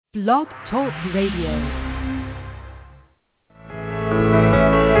Blog Talk Radio.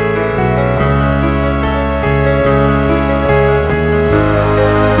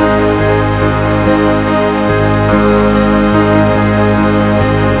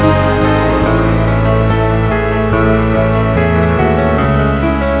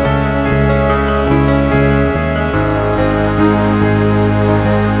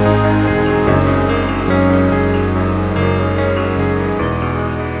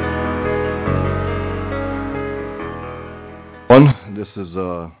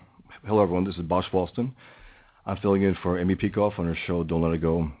 Hello everyone, this is Bosch Fawstin. I'm filling in for Amy Peikoff on her show Don't Let It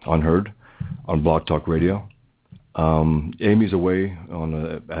Go, Unheard, on Blog Talk Radio. Amy's away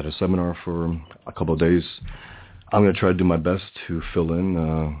at a seminar for a couple of days. I'm going to try to do my best to fill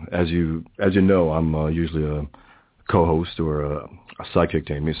in. As you know, I'm usually a co-host or a sidekick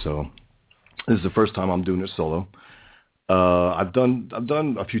to Amy, so this is the first time I'm doing it solo. I've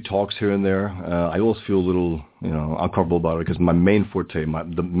done a few talks here and there. I always feel a little, uncomfortable about it because my main forte,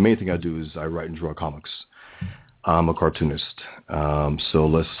 the main thing I do is I write and draw comics. I'm a cartoonist, so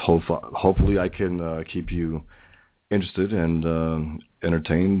let's hopefully I can keep you interested and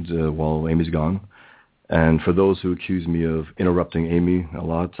entertained while Amy's gone. And for those who accuse me of interrupting Amy a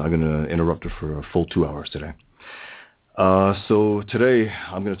lot, I'm going to interrupt her for a full 2 hours today. So today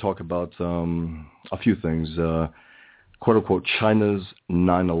I'm going to talk about a few things. Quote-unquote, China's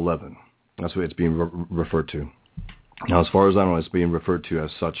 9/11. That's what it's being referred to. Now, as far as I know, it's being referred to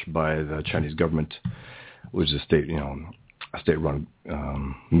as such by the Chinese government, which is a state-run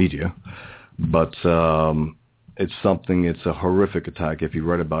media. But it's a horrific attack if you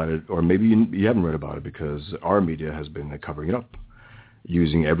read about it, or maybe you haven't read about it because our media has been covering it up,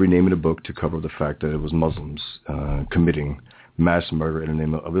 using every name in the book to cover the fact that it was Muslims committing mass murder in the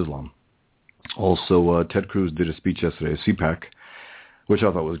name of Islam. Also, Ted Cruz did a speech yesterday at CPAC, which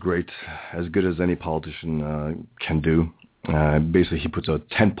I thought was great, as good as any politician can do. Basically, he puts a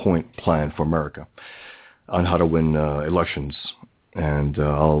 10-point plan for America on how to win elections, and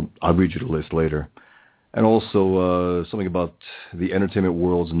I'll read you the list later. And also something about the entertainment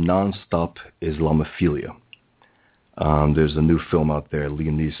world's nonstop Islamophilia. There's a new film out there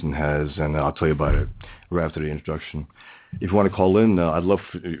Liam Neeson has, and I'll tell you about it right after the introduction. If you want to call in, I'd love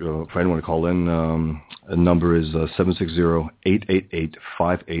for anyone to call in. The number is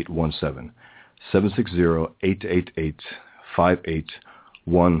 760-888-5817.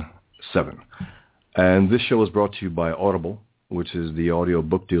 760-888-5817. And this show is brought to you by Audible, which is the audio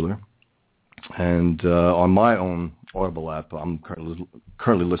book dealer. And on my own Audible app, I'm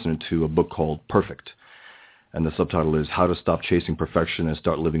currently listening to a book called Perfect. And the subtitle is How to Stop Chasing Perfection and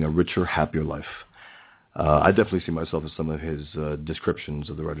Start Living a Richer, Happier Life. I definitely see myself as some of his descriptions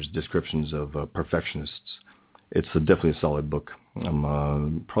of the writer's descriptions of perfectionists. It's definitely a solid book.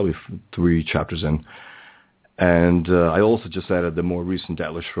 I'm probably 3 chapters in. And I also just added the more recent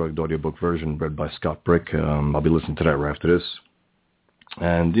Atlas Shrugged audiobook version read by Scott Brick. I'll be listening to that right after this.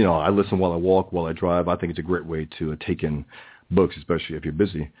 And, I listen while I walk, while I drive. I think it's a great way to take in books, especially if you're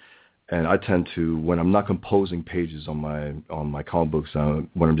busy. And I tend to, when I'm not composing pages on my comic books,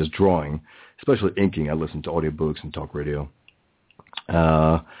 when I'm just drawing, especially inking, I listen to audiobooks and talk radio.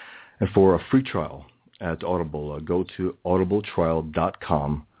 And for a free trial at Audible, go to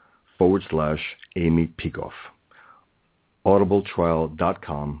audibletrial.com/Amy Peikoff.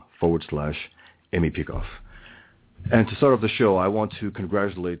 audibletrial.com/Amy Peikoff. And to start off the show, I want to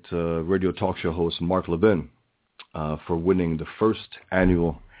congratulate radio talk show host Mark Levin for winning the first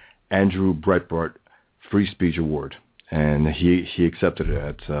annual Andrew Breitbart Free Speech Award, and he accepted it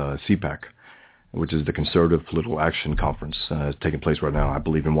at CPAC, which is the Conservative Political Action Conference. It's taking place right now, I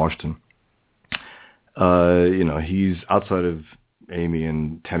believe, in Washington. He's outside of Amy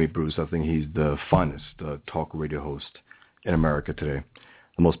and Tammy Bruce. I think he's the finest talk radio host in America today,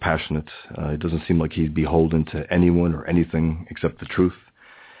 the most passionate. It doesn't seem like he's beholden to anyone or anything except the truth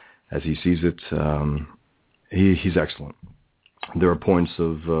as he sees it. He's excellent. There are points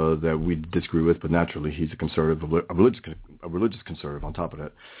of that we disagree with, but naturally he's a conservative, a religious conservative on top of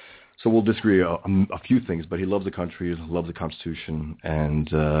that. So we'll disagree a few things, but he loves the country, he loves the Constitution, and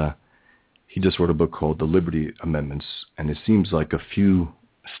he just wrote a book called The Liberty Amendments, and it seems like a few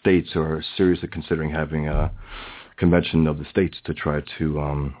states are seriously considering having a convention of the states to try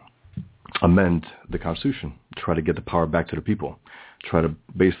to amend the Constitution, try to get the power back to the people, try to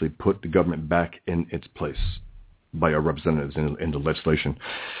basically put the government back in its place by our representatives in the legislature,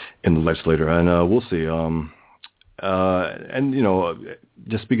 and we'll see.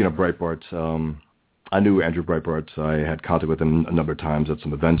 Just speaking of Breitbart, I knew Andrew Breitbart. I had contact with him a number of times at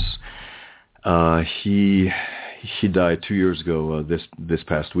some events. He he died 2 years ago this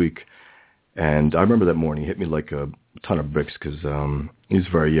past week. And I remember that morning. He hit me like a ton of bricks because he was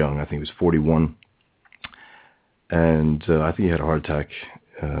very young. I think he was 41. And I think he had a heart attack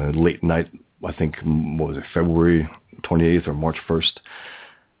late night, I think, what was it, February 28th or March 1st.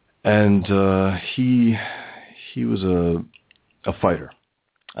 And he was a fighter.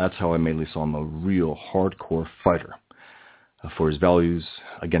 That's how I mainly saw him, a real hardcore fighter. For his values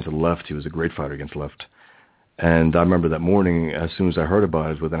against the left, he was a great fighter against the left. And I remember that morning, as soon as I heard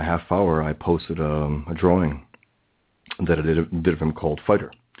about it, within a half hour, I posted a drawing that I did of him called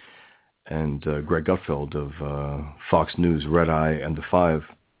Fighter. And Greg Gutfeld of Fox News, Red Eye, and The Five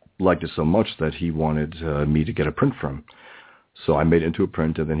liked it so much that he wanted me to get a print from. So I made it into a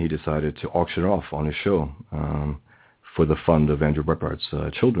print, and then he decided to auction it off on his show for the fund of Andrew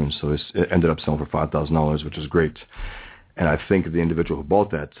Breitbart's children. So it ended up selling for $5,000, which was great. And I think the individual who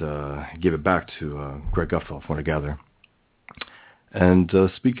bought that gave it back to Greg Gutfeld, from what I gather. And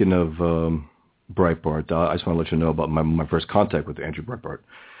speaking of Breitbart, I just want to let you know about my first contact with Andrew Breitbart.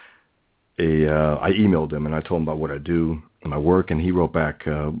 I emailed him, and I told him about what I do and my work, and he wrote back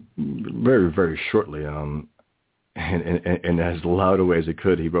very, very shortly, and as loud a way as he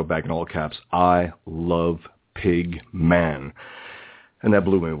could, he wrote back in all caps, "I love Pig Man." And that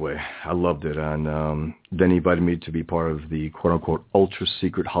blew me away. I loved it. And then he invited me to be part of the quote-unquote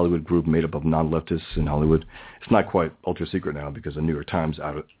ultra-secret Hollywood group made up of non-leftists in Hollywood. It's not quite ultra-secret now because the New York Times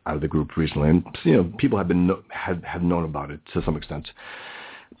out of the group recently. And, people have known about it to some extent.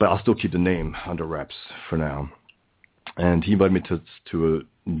 But I'll still keep the name under wraps for now. And he invited me to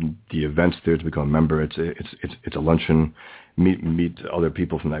the events there to become a member. It's a luncheon. Meet other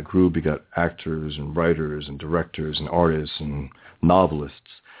people from that group. You got actors and writers and directors and artists and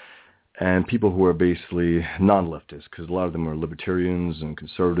novelists and people who are basically non-leftists, because a lot of them are libertarians and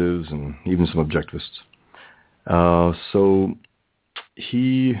conservatives and even some objectivists. So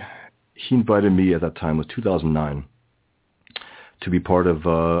he invited me at that time, it was 2009, to be part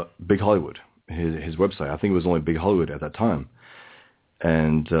of Big Hollywood, his website. I think it was only Big Hollywood at that time.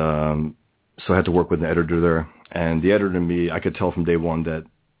 And so I had to work with an editor there. And the editor and me, I could tell from day one that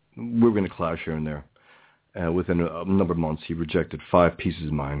we were going to clash here and there. Within a number of months, he rejected 5 pieces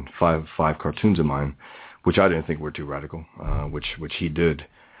of mine, five cartoons of mine, which I didn't think were too radical, which he did.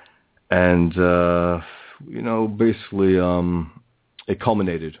 And, basically it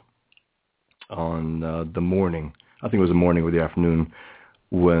culminated on the morning, I think it was the morning or the afternoon,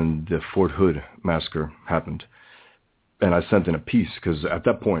 when the Fort Hood massacre happened. And I sent in a piece because at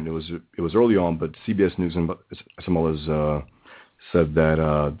that point it was early on, but CBS News and some others said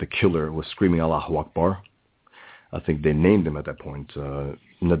that the killer was screaming Allahu Akbar. I think they named him at that point,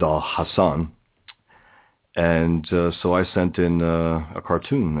 Nadal Hassan. And so I sent in a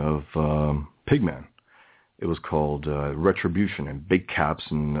cartoon of Pigman. It was called Retribution, in big caps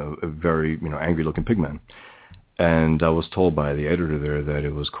and a very angry looking Pigman. And I was told by the editor there that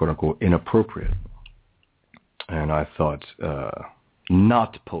it was quote unquote inappropriate. And I thought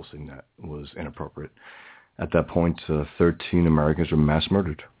not posting that was inappropriate. At that point, 13 Americans were mass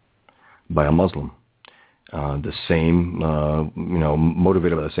murdered by a Muslim. The same,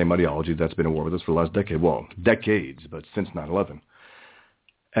 motivated by the same ideology that's been at war with us for the last decade. Well, decades, but since 9/11.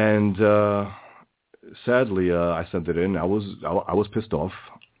 And sadly, I sent it in. I was pissed off,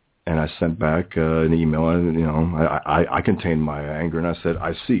 and I sent back an email. And, I contained my anger, and I said,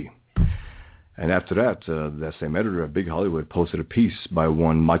 "I see." And after that, that same editor at Big Hollywood posted a piece by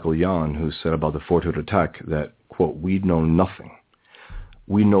one Michael Yan, who said about the Fort Hood attack that, quote, "We know nothing.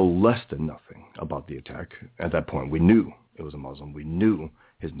 We know less than nothing about the attack." At that point, we knew it was a Muslim. We knew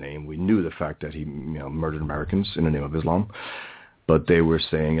his name. We knew the fact that he murdered Americans in the name of Islam. But they were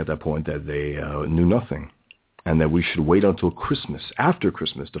saying at that point that they knew nothing and that we should wait until Christmas, after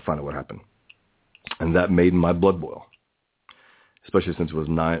Christmas, to find out what happened. And that made my blood boil, especially since it was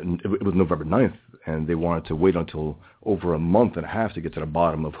November 9th, and they wanted to wait until over a month and a half to get to the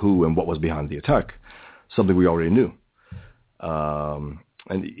bottom of who and what was behind the attack, something we already knew.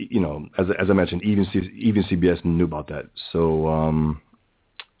 And, as I mentioned, even CBS knew about that. So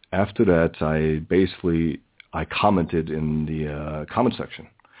after that, I commented in the comment section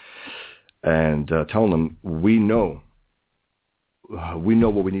and telling them, we know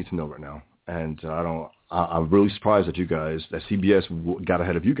what we need to know right now. And I'm really surprised that that CBS got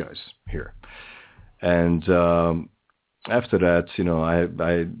ahead of you guys here. And after that,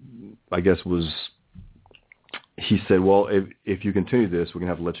 I guess he said, "Well, if you continue this, we're going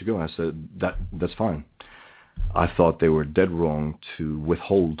to have to let you go." And I said, that's fine. I thought they were dead wrong to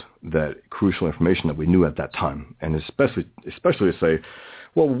withhold that crucial information that we knew at that time. And especially to say,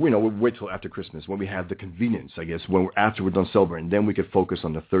 Well, we'll wait till after Christmas when we have the convenience, I guess, after we're done celebrating. Then we could focus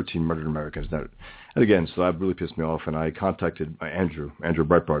on the 13 murdered Americans. And again, so that really pissed me off, and I contacted Andrew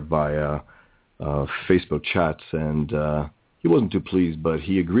Breitbart via Facebook chats, and he wasn't too pleased, but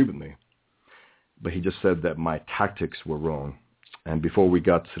he agreed with me. But he just said that my tactics were wrong. And before we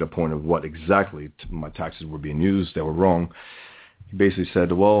got to the point of what exactly my tactics were being used that were wrong, he basically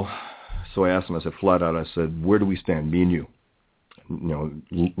said, well, so I asked him, I said, flat out, I said, where do we stand, me and you?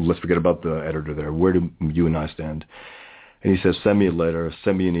 Let's forget about the editor there. Where do you and I stand? And he says, send me a letter,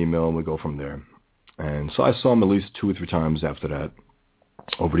 send me an email, and we go from there. And so I saw him at least 2 or 3 times after that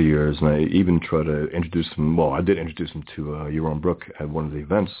over the years. And I even tried to introduce him. Well, I did introduce him to Yaron Brook at one of the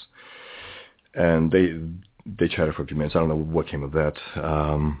events. And they chatted for a few minutes. I don't know what came of that.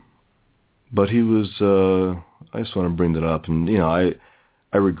 But he was, I just want to bring that up. And,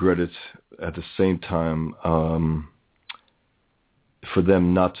 I regret it at the same time for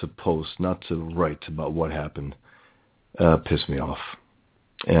them not to post, not to write about what happened, pissed me off.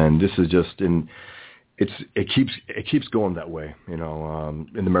 And this is just it keeps going that way, in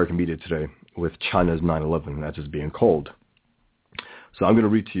the American media today with China's 9/11, as it's being called. So I'm going to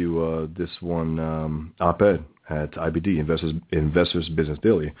read to you this one op-ed at IBD, Investors Business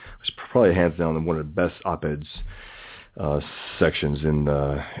Daily, which is probably hands down one of the best op-eds sections in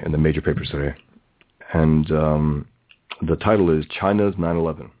the major papers today. And the title is China's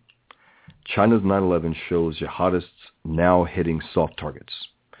 9/11. China's 9/11 shows jihadists now hitting soft targets.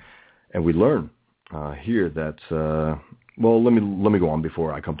 And we learn here that, well, let me go on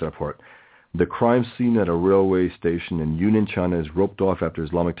before I come to that part. The crime scene at a railway station in Yunnan, China is roped off after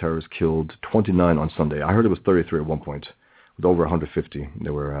Islamic terrorists killed 29 on Sunday. I heard it was 33 at one point, with over 150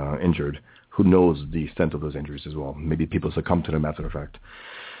 that were injured. Who knows the extent of those injuries as well? Maybe people succumbed to them after the fact.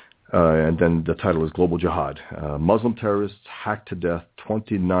 And then the title is Global Jihad. Muslim terrorists hacked to death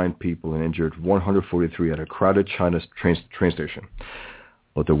 29 people and injured 143 at a crowded China train station.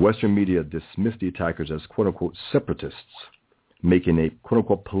 But the Western media dismissed the attackers as quote-unquote separatists, making a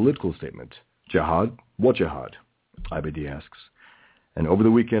quote-unquote political statement. Jihad? What jihad? IBD asks. And over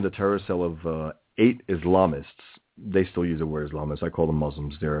the weekend, a terrorist cell of 8 Islamists, they still use the word Islamists. I call them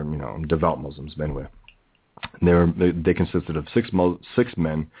Muslims. They're, devout Muslims, but anyway. They consisted of 6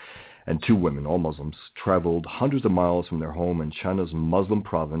 men and 2 women, all Muslims, traveled hundreds of miles from their home in China's Muslim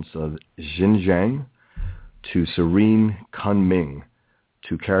province of Xinjiang to serene Kunming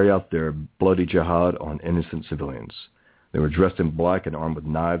to carry out their bloody jihad on innocent civilians. They were dressed in black and armed with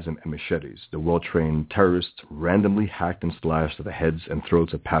knives and machetes. The well-trained terrorists randomly hacked and slashed at the heads and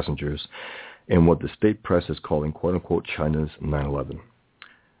throats of passengers in what the state press is calling, quote-unquote, China's 9/11.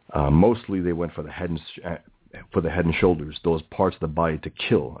 Mostly they went for the head and shoulders, those parts of the body to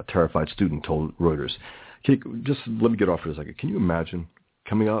kill, a terrified student told Reuters. Just let me get off for a second. Can you imagine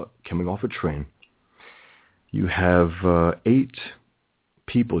coming off a train? You have 8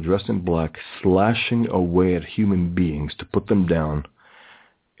 people dressed in black slashing away at human beings to put them down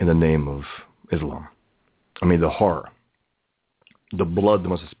in the name of Islam. I mean, the horror, the blood that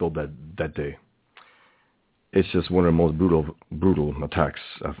must have spilled that day. It's just one of the most brutal attacks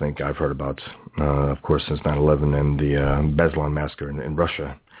I think I've heard about, of course, since 9/11 and the Beslan massacre in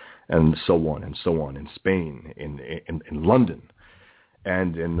Russia, and so on in Spain, in London,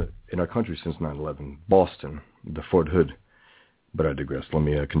 and in our country since 9/11, Boston, the Fort Hood. But I digress. Let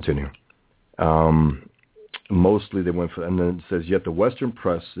me continue. Mostly they went for, and then it says, yet the Western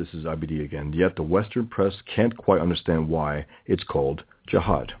press, this is IBD again, yet the Western press can't quite understand why it's called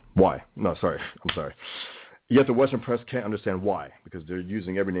jihad. Why? No, sorry. I'm sorry. Yet the Western press can't understand why, because they're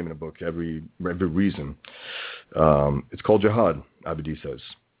using every name in the book, every reason. It's called jihad, IBD says,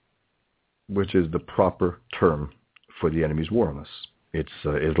 which is the proper term for the enemy's war on us. It's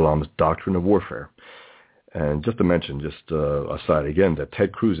Islam's doctrine of warfare. And just to mention, aside again, that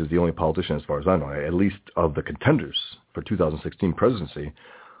Ted Cruz is the only politician, as far as I know, at least of the contenders for 2016 presidency,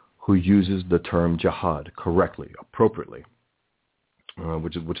 who uses the term jihad correctly, appropriately,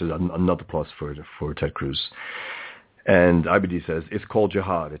 which is another plus for Ted Cruz. And IBD says, it's called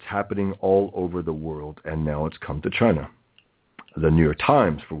jihad. It's happening all over the world, and now it's come to China. The New York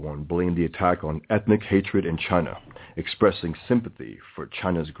Times, for one, blamed the attack on ethnic hatred in China, expressing sympathy for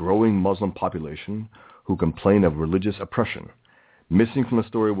China's growing Muslim population who complain of religious oppression. Missing from the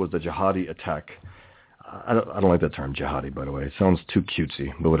story was the jihadi attack. I don't like that term, jihadi, by the way. It sounds too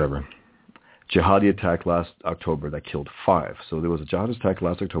cutesy, but whatever. Jihadi attack last October that killed 5. So there was a jihadi attack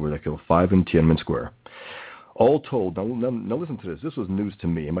last October that killed 5 in Tiananmen Square. All told, now listen to this. This was news to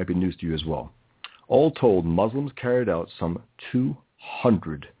me. It might be news to you as well. All told, Muslims carried out some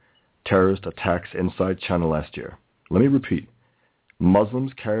 200 terrorist attacks inside China last year. Let me repeat.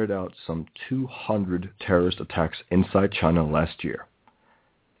 Muslims carried out some 200 terrorist attacks inside China last year.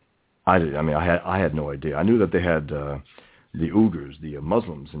 I had no idea. I knew that they had the Uyghurs, the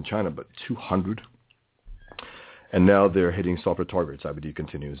Muslims in China, but 200. And now they're hitting softer targets, IBD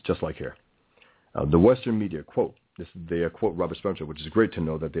continues, just like here. The Western media quote, they quote Robert Spencer, which is great to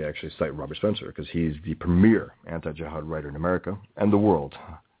know that they actually cite Robert Spencer because he's the premier anti-jihad writer in America and the world,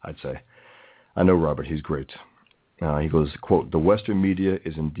 I'd say. I know Robert, he's great. He goes, quote, the Western media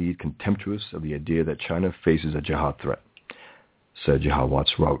is indeed contemptuous of the idea that China faces a jihad threat, said Jihad Watch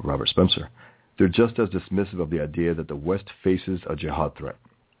Robert Spencer. They're just as dismissive of the idea that the West faces a jihad threat.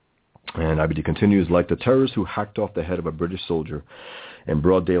 And IBD continues, like the terrorists who hacked off the head of a British soldier in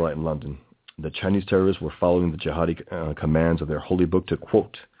broad daylight in London, the Chinese terrorists were following the jihadi commands of their holy book to,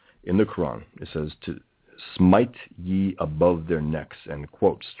 quote, in the Quran, it says, to smite ye above their necks and,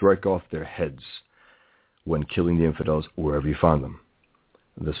 quote, strike off their heads when killing the infidels wherever you find them.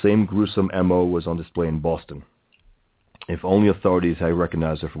 The same gruesome MO was on display in Boston. If only authorities had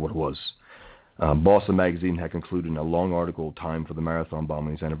recognized it for what it was. Boston Magazine had concluded in a long article timed for the Marathon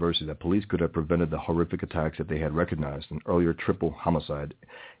bombing's anniversary that police could have prevented the horrific attacks if they had recognized an earlier triple homicide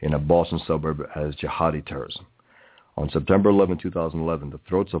in a Boston suburb as jihadi terrorism. On September 11, 2011, the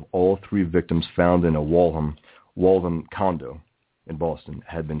throats of all three victims found in a Waltham condo in Boston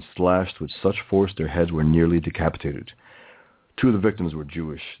had been slashed with such force their heads were nearly decapitated. Two of the victims were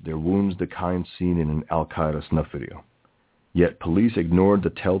Jewish, their wounds the kind seen in an Al-Qaeda snuff video. Yet police ignored the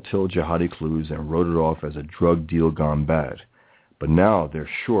telltale jihadi clues and wrote it off as a drug deal gone bad. But now they're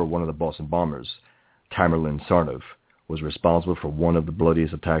sure one of the Boston bombers, Tamerlan Tsarnaev, was responsible for one of the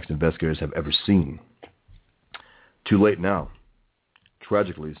bloodiest attacks investigators have ever seen. Too late now.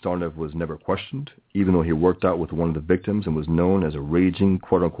 Tragically, Tsarnaev was never questioned, even though he worked out with one of the victims and was known as a raging,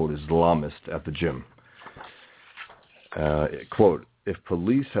 quote-unquote, Islamist at the gym. Quote, if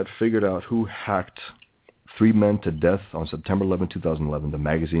police had figured out who hacked 3 men to death on September 11, 2011, the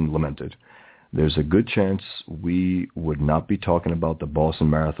magazine lamented, there's a good chance we would not be talking about the Boston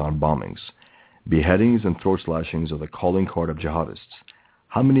Marathon bombings. Beheadings and throat slashings are the calling card of jihadists.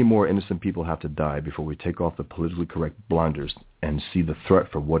 How many more innocent people have to die before we take off the politically correct blinders and see the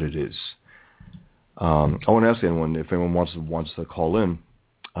threat for what it is? I want to ask anyone, if anyone wants to call in,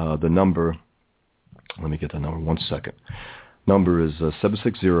 the number, let me get the number, 1 second. Number is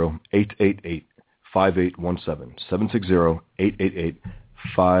 760-888-5817,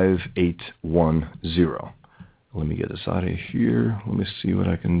 760-888-5810. Let me get this out of here. Let me see what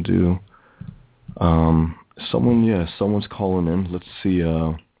I can do. Someone's calling in. Let's see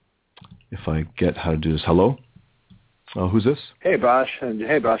if I get how to do this. Hello? Who's this? Hey, Bosch.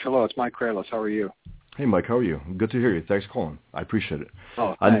 Hello. It's Mike Kralos. How are you? Hey, Mike. How are you? Good to hear you. Thanks for calling. I appreciate it.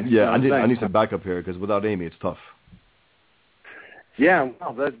 Oh, thanks. I need some backup here because without Amy, it's tough. Yeah.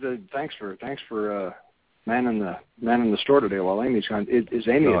 Well, thanks for manning the store today while Amy's gone. Is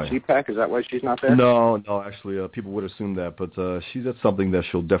Amy at CPAC? Is that why she's not there? No. Actually, people would assume that, but she's at something that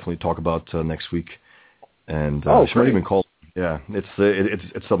she'll definitely talk about next week. And she might even call. Yeah,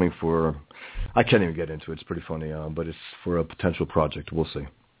 it's something for. I can't even get into it. It's pretty funny, but it's for a potential project. We'll see.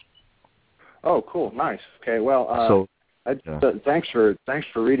 Oh, cool, nice. Okay, well, thanks for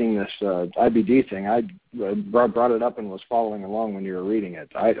reading this IBD thing. I brought it up and was following along when you were reading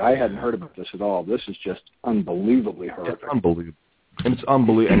it. I hadn't heard about this at all. This is just unbelievably horrific. It's unbelievable, and it's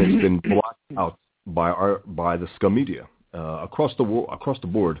unbelievable, and it's been blocked out by the scum media across the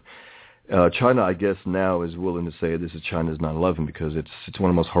board. China, I guess, now is willing to say this is China's 9/11 because it's one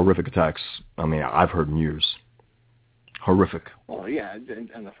of the most horrific attacks, I've heard in years. Horrific. Well, yeah,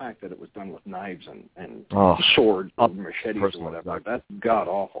 and the fact that it was done with knives and swords and machetes or whatever, that's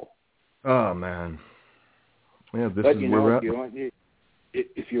god-awful. Oh, man. Yeah, but is where we're at.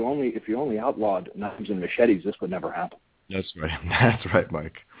 If you only outlawed knives and machetes, this would never happen. That's right. That's right,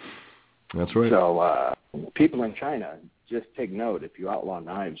 Mike. That's right. So people in China, just take note. If you outlaw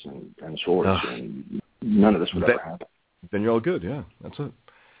knives and swords, and none of this would ever happen. Then you're all good. Yeah, that's it.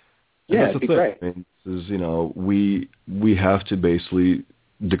 Yeah, it'd be great. This is, we have to basically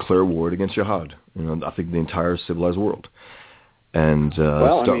declare war against jihad. I think the entire civilized world. And this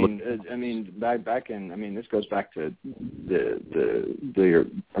goes back to the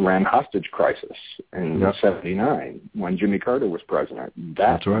Iran hostage crisis in '79 when Jimmy Carter was president.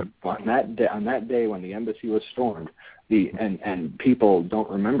 That's right. On that day when the embassy was stormed, and people don't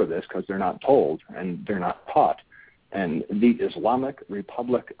remember this because they're not told and they're not taught. And the Islamic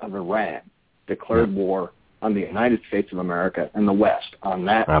Republic of Iran declared war on the United States of America and the West on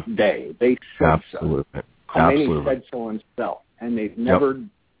that day. They said so. Khomeini said so himself. And they've never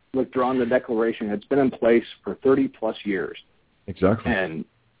withdrawn the declaration. It's been in place for 30-plus years. Exactly. And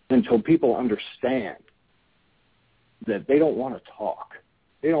until people understand that they don't want to talk,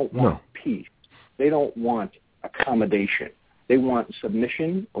 they don't want peace, they don't want accommodation, they want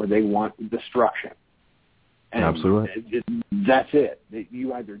submission or they want destruction. And absolutely. That's it.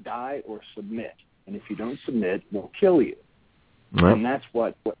 You either die or submit. And if you don't submit, we'll kill you. Right. And that's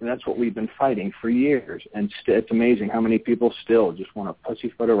what we've been fighting for years. And it's amazing how many people still just want to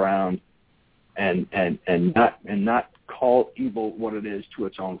pussyfoot around and not call evil what it is to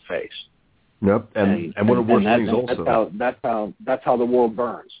its own face. Yep. And one of the worst things also. That's how the world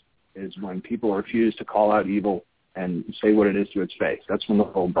burns, is when people refuse to call out evil and say what it is to its face. That's when the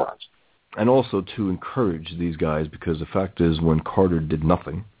world burns. And also to encourage these guys, because the fact is, when Carter did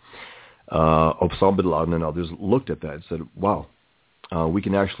nothing, Osama bin Laden and others looked at that and said, wow, we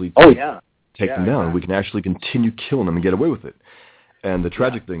can actually take them down. Exactly. We can actually continue killing them and get away with it. And the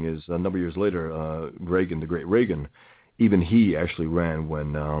tragic thing is, a number of years later, Reagan, the great Reagan, even he actually ran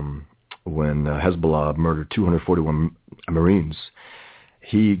when Hezbollah murdered 241 Marines.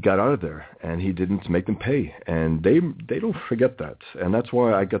 He got out of there, and he didn't make them pay. And they don't forget that. And that's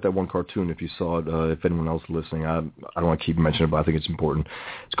why I got that one cartoon, if you saw it, if anyone else is listening. I don't want to keep mentioning it, but I think it's important.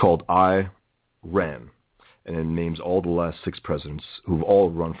 It's called I Ran, and it names all the last 6 presidents who've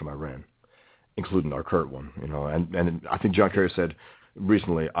all run from Iran, including our current one. And I think John Kerry said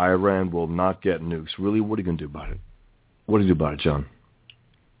recently, Iran will not get nukes. Really, what are you going to do about it? What do you do about it, John?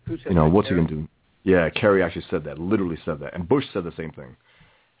 Who said that, what's he going to do? Yeah, Kerry actually said that, literally said that. And Bush said the same thing.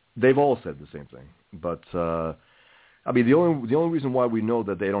 They've all said the same thing. But, I mean, the only reason why we know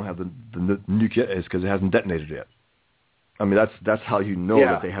that they don't have the nuke yet is because it hasn't detonated yet. I mean, that's how you know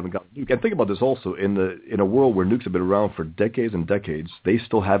that they haven't got the nuke. And think about this also. In a world where nukes have been around for decades and decades, they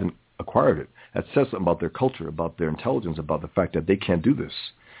still haven't acquired it. That says something about their culture, about their intelligence, about the fact that they can't do this.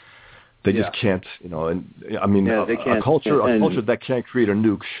 They just can't, and I mean, a culture that can't create a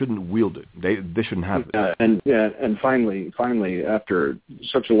nuke shouldn't wield it. They shouldn't have it. And finally, after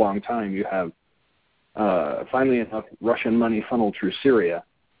such a long time, you have finally enough Russian money funneled through Syria,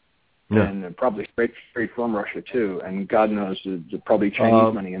 and probably straight from Russia too. And God knows, there's probably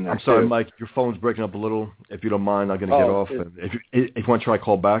Chinese money in there. I'm sorry, too. Mike, your phone's breaking up a little. If you don't mind, I'm going to get off. If you want to try to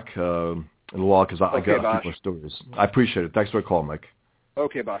call back in a while, because I got a few more stories. I appreciate it. Thanks for the call, Mike.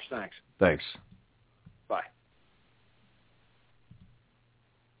 Okay, Bosch, thanks. Thanks. Bye.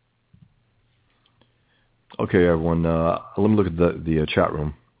 Okay, everyone. Let me look at the chat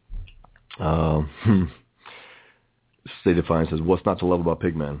room. State Defiance says, "What's not to love about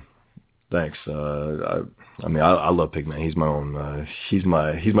Pigman?" Thanks. I mean, I love Pigman. He's my own. He's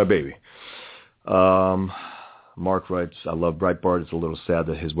my baby. Mark writes, "I love Breitbart. It's a little sad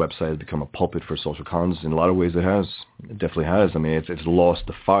that his website has become a pulpit for social cons. In a lot of ways, it has. It definitely has. I mean, it's lost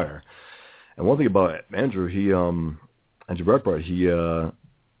the fire." And one thing about Andrew, Andrew Breitbart,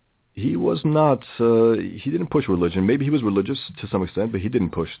 he was not. He didn't push religion. Maybe he was religious to some extent, but he didn't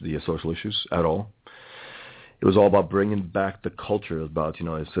push the social issues at all. It was all about bringing back the culture. About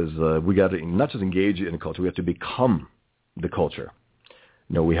it says we got to not just engage in the culture. We have to become the culture.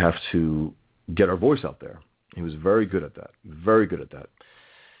 We have to get our voice out there. He was very good at that. Very good at that.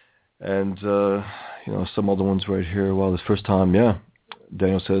 And, some other ones right here. Well, this first time,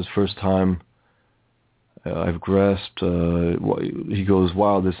 Daniel says, first time I've grasped, he goes,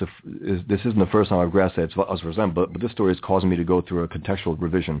 wow, this isn't the first time I've grasped that it's us versus them, but this story is causing me to go through a contextual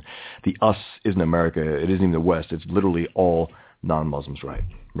revision. The us isn't America. It isn't even the West. It's literally all non-Muslims,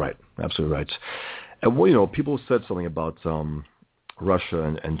 right. Absolutely right. And, people said something about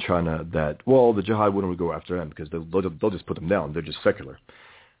Russia and China that, well, the jihad wouldn't go after them because they'll just put them down. They're just secular.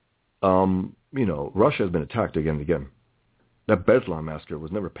 Russia has been attacked again and again. That Beslan massacre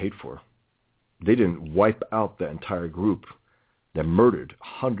was never paid for. They didn't wipe out the entire group that murdered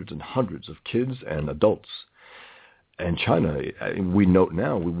hundreds and hundreds of kids and adults. And China, we note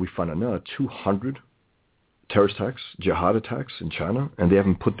now, we find out now 200 terrorist attacks, jihad attacks in China, and they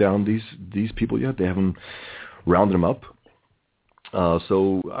haven't put down these people yet. They haven't rounded them up.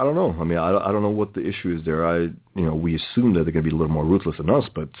 So I don't know. I mean, I don't know what the issue is there. We assume that they're going to be a little more ruthless than us,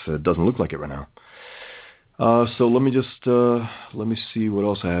 but it doesn't look like it right now. So let me see what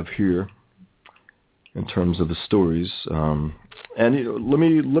else I have here in terms of the stories. And let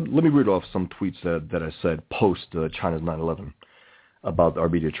me read off some tweets that I said post China's 9/11 about our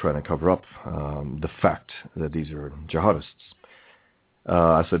media trying to cover up the fact that these are jihadists.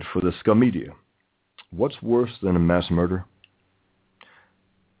 I said, for the scum media, what's worse than a mass murder?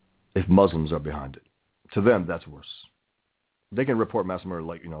 If Muslims are behind it. To them, that's worse. They can report mass murder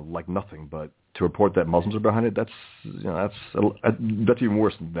like nothing, but to report that Muslims are behind it, that's even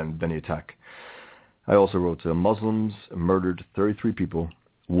worse than the attack. I also wrote, Muslims murdered 33 people,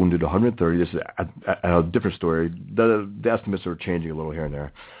 wounded 130. This is a different story. The estimates are changing a little here and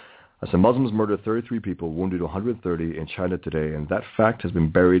there. I said Muslims murdered 33 people, wounded 130 in China today, and that fact has been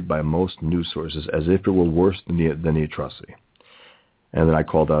buried by most news sources as if it were worse than the atrocity. And then I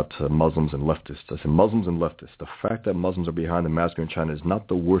called out Muslims and leftists. I said, Muslims and leftists, the fact that Muslims are behind the massacre in China is not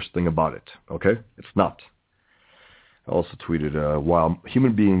the worst thing about it, okay? It's not. I also tweeted, while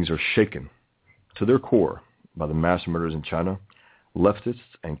human beings are shaken to their core by the mass murders in China, leftists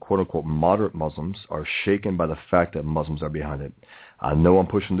and quote-unquote moderate Muslims are shaken by the fact that Muslims are behind it. I know I'm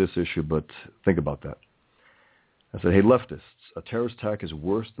pushing this issue, but think about that. I said, hey, leftists, a terrorist attack is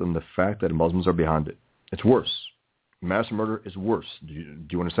worse than the fact that Muslims are behind it. It's worse. Mass murder is worse. Do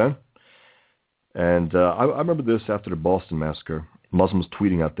you understand? And I remember this after the Boston massacre. Muslims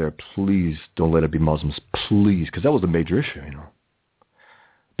tweeting out there, please don't let it be Muslims, please, because that was a major issue, you know.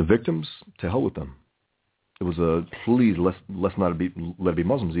 The victims, to hell with them. It was a please, let's not let it be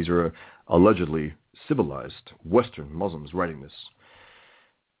Muslims. These are allegedly civilized Western Muslims writing this.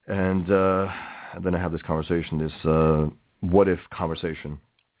 And then I have this conversation, this what-if conversation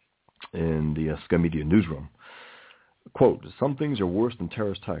in the Scum Media newsroom. Quote, some things are worse than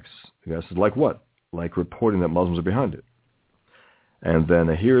terrorist attacks. The guy said, like what? Like reporting that Muslims are behind it. And then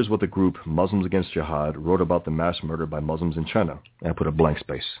here's what the group Muslims Against Jihad wrote about the mass murder by Muslims in China. And I put a blank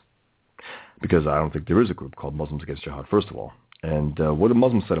space. Because I don't think there is a group called Muslims Against Jihad, first of all. And what the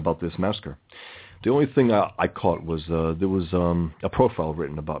Muslims said about this massacre. The only thing I caught was there was a profile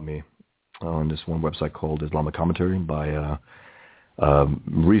written about me on this one website called Islamic Commentary by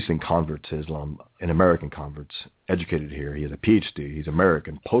recent convert to Islam, an American convert, educated here. He has a PhD. He's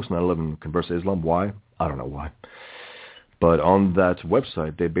American. Post 9/11 converts to Islam. Why? I don't know why. But on that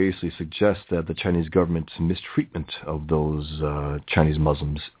website, they basically suggest that the Chinese government's mistreatment of those Chinese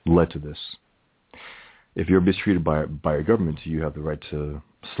Muslims led to this. If you're mistreated by your government, you have the right to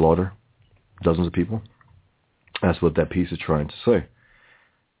slaughter dozens of people. That's what that piece is trying to say.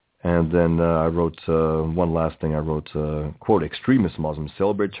 And then I wrote one last thing. I wrote, quote, extremist Muslims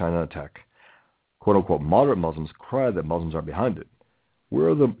celebrate China attack. Quote, unquote, moderate Muslims cry that Muslims are behind it. Where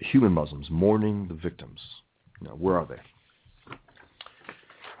are the human Muslims mourning the victims? Where are they?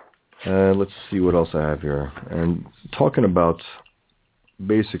 Let's see what else I have here. And talking about,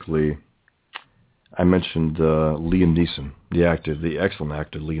 basically, I mentioned Liam Neeson, the actor, the excellent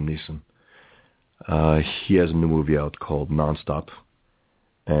actor Liam Neeson. He has a new movie out called Nonstop.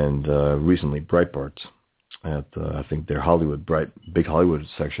 And recently, Breitbart, at I think their big Hollywood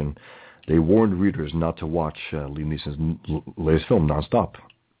section, they warned readers not to watch Liam Neeson's latest film, Nonstop.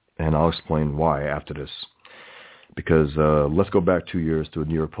 And I'll explain why after this. Because let's go back 2 years to a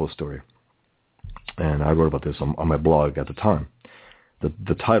New York Post story. And I wrote about this on my blog at the time.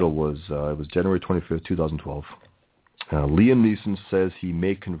 The title was, it was January 25th, 2012. Liam Neeson says he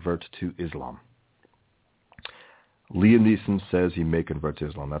may convert to Islam. Liam Neeson says he may convert to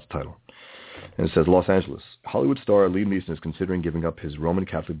Islam. That's the title. And it says, Los Angeles. Hollywood star Liam Neeson is considering giving up his Roman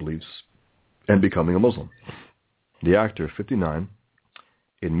Catholic beliefs and becoming a Muslim. The actor, 59,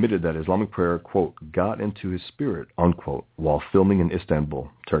 admitted that Islamic prayer, quote, got into his spirit, unquote, while filming in Istanbul,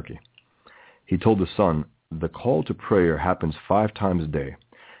 Turkey. He told The Sun, the call to prayer happens 5 times a day,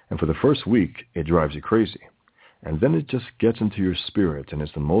 and for the first week, it drives you crazy. And then it just gets into your spirit, and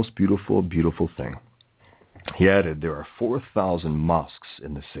it's the most beautiful, beautiful thing. He added, there are 4,000 mosques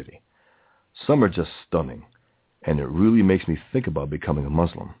in the city. Some are just stunning, and it really makes me think about becoming a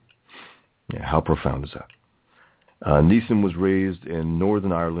Muslim. Yeah, how profound is that? Neeson was raised in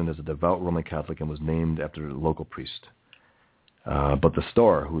Northern Ireland as a devout Roman Catholic and was named after a local priest. But the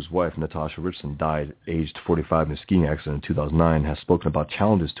star, whose wife, Natasha Richardson, died aged 45 in a skiing accident in 2009, has spoken about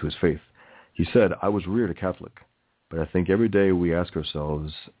challenges to his faith. He said, I was reared a Catholic, but I think every day we ask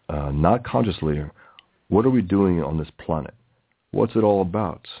ourselves, not consciously, what are we doing on this planet? What's it all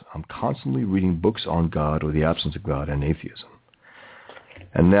about? I'm constantly reading books on God or the absence of God and atheism.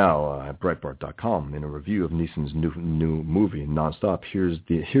 And now, at Breitbart.com, in a review of Neeson's new movie, Nonstop, here's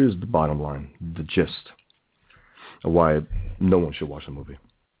the bottom line, the gist of why no one should watch the movie.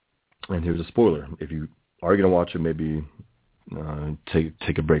 And here's a spoiler. If you are going to watch it, maybe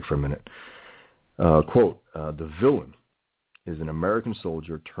take a break for a minute. Quote, the villain is an American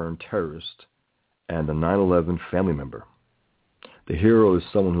soldier turned terrorist and a 9/11 family member. The hero is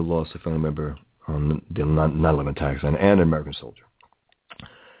someone who lost a family member on the 9/11 attacks and an American soldier.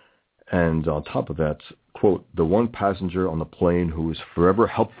 And on top of that, quote, the one passenger on the plane who is forever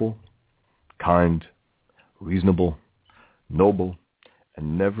helpful, kind, reasonable, noble,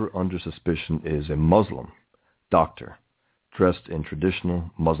 and never under suspicion is a Muslim doctor dressed in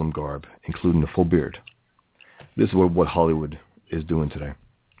traditional Muslim garb, including a full beard. This is what Hollywood is doing today,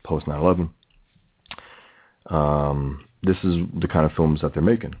 post 9/11. This is the kind of films that they're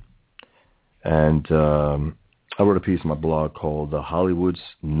making. And I wrote a piece on my blog called Hollywood's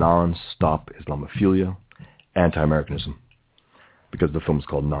Non-Stop Islamophilia, Anti-Americanism, because the film is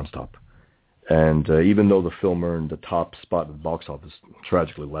called Non-Stop. And even though the film earned the top spot at the box office,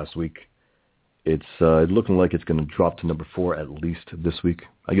 tragically, last week, it's looking like it's going to drop to number 4 at least this week.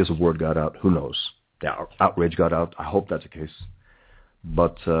 I guess the word got out. Who knows? The outrage got out. I hope that's the case.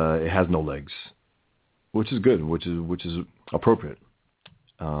 But it has no legs, which is good, which is appropriate.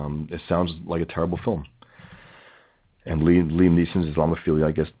 It sounds like a terrible film. And Liam Neeson's Islamophilia,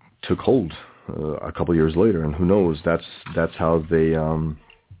 I guess, took hold a couple years later, and who knows? That's how he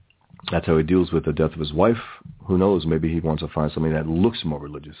deals with the death of his wife. Who knows? Maybe he wants to find something that looks more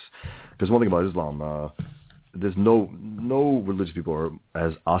religious. Because one thing about Islam, there's no religious people are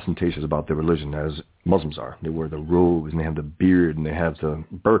as ostentatious about their religion as Muslims are. They wear the robes and they have the beard and they have the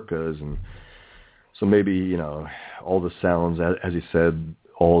burqas, and so maybe all the sounds, as he said,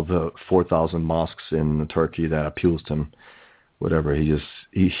 all the 4,000 mosques in Turkey that appeals to him. Whatever, he's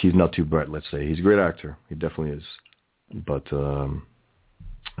not too bright. Let's say he's a great actor. He definitely is, but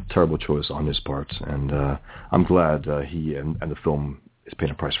terrible choice on his part. And I'm glad he and the film is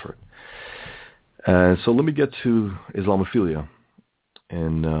paying a price for it. So let me get to Islamophilia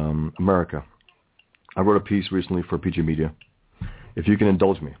in America. I wrote a piece recently for PG Media. If you can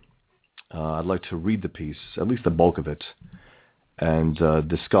indulge me, I'd like to read the piece, at least the bulk of it, and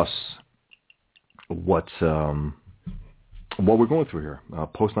discuss what we're going through here,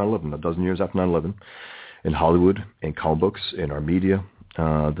 post 9/11, a dozen years after 9/11, in Hollywood, in comic books, in our media.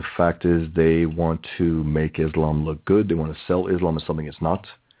 The fact is they want to make Islam look good. They want to sell Islam as something it's not.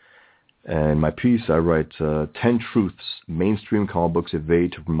 And in my piece, I write 10 truths mainstream comic books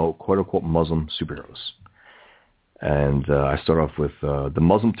evade to promote quote-unquote Muslim superheroes. And I start off with the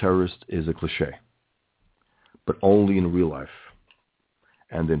Muslim terrorist is a cliche, but only in real life.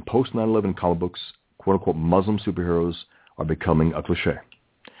 And in post 9/11 comic books, quote-unquote Muslim superheroes are becoming a cliche.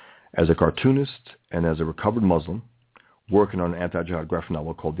 As a cartoonist and as a recovered Muslim, working on an anti-jihad graphic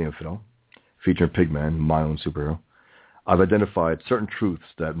novel called The Infidel, featuring Pigman, my own superhero, I've identified certain truths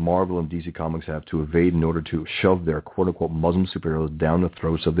that Marvel and DC Comics have to evade in order to shove their quote-unquote Muslim superheroes down the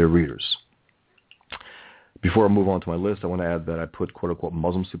throats of their readers. Before I move on to my list, I want to add that I put quote-unquote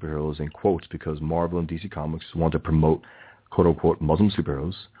Muslim superheroes in quotes because Marvel and DC Comics want to promote quote-unquote Muslim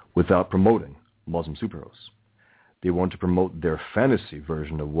superheroes without promoting Muslim superheroes. They want to promote their fantasy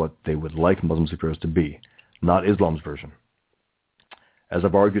version of what they would like Muslim superheroes to be, not Islam's version. As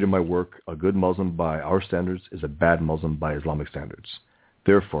I've argued in my work, a good Muslim by our standards is a bad Muslim by Islamic standards.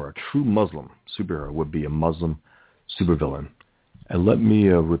 Therefore, a true Muslim superhero would be a Muslim supervillain. And let me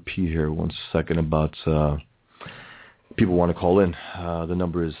repeat here 1 second about people want to call in. The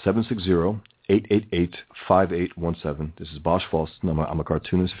number is 760-888-5817. This is Bosch Fawstin. I'm a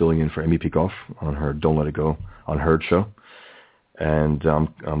cartoonist filling in for Amy Peikoff on her Don't Let It Go Unheard show. And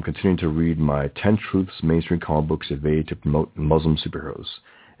I'm continuing to read my 10 truths mainstream comic books evade to promote Muslim superheroes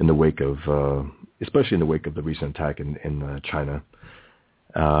in the wake of, especially in the wake of the recent attack in China.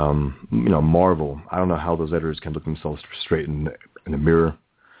 Marvel, I don't know how those editors can look themselves straight in the mirror,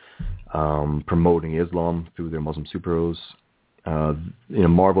 promoting Islam through their Muslim superheroes.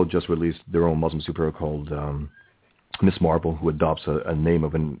 Marvel just released their own Muslim superhero called Miss Marvel, who adopts a name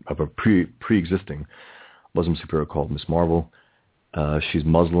of a pre-existing Muslim superhero called Miss Marvel. She's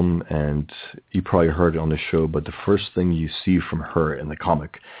Muslim, and you probably heard it on the show, but the first thing you see from her in the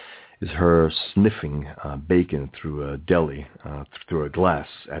comic is her sniffing bacon through a deli, through a glass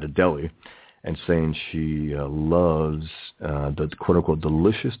at a deli, and saying she loves the quote-unquote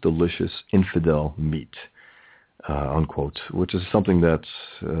delicious infidel meat, unquote, which is something that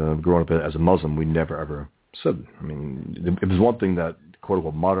growing up as a Muslim, we never ever said. I mean, it was one thing that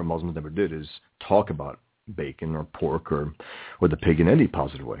quote-unquote modern Muslims never did is talk about bacon or pork or the pig in any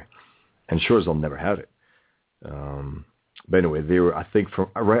positive way. And sure as they'll never had it. But anyway, they were, I think, from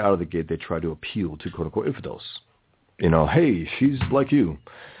right out of the gate, they tried to appeal to quote-unquote infidels. Hey, she's like you.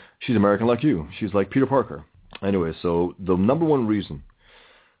 She's American like you. She's like Peter Parker. Anyway, so the number one reason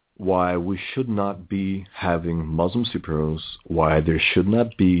why we should not be having Muslim superheroes, why there should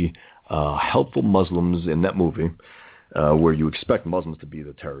not be helpful Muslims in that movie, where you expect Muslims to be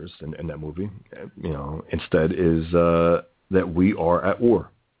the terrorists in that movie, instead is that we are at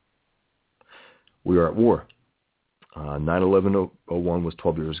war. We are at war. 9/11/01 was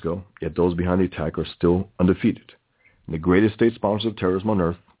 12 years ago, yet those behind the attack are still undefeated. And the greatest state sponsors of terrorism on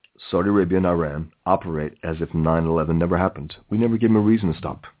earth Saudi Arabia and Iran operate as if 9/11 never happened. We never gave them a reason to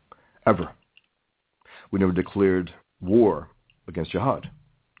stop, ever. We never declared war against jihad.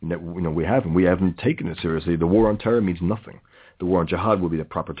 We haven't. We haven't taken it seriously. The war on terror means nothing. The war on jihad would be the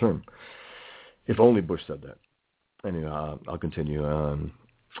proper term. If only Bush said that. Anyway, I'll continue.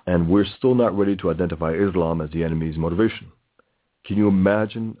 And we're still not ready to identify Islam as the enemy's motivation. Can you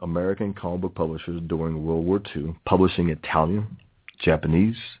imagine American comic book publishers during World War II publishing Italian,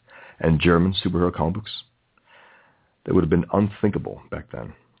 Japanese, and German superhero comic books? That would have been unthinkable back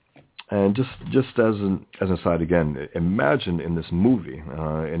then. And just as an aside again, imagine in this movie,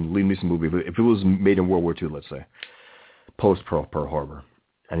 in Liam Neeson movie, if it was made in World War II, let's say, post-Pearl Harbor,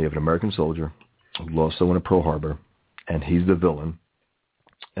 and you have an American soldier who lost someone at Pearl Harbor, and he's the villain,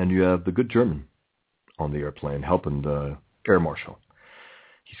 and you have the good German on the airplane helping the air marshal.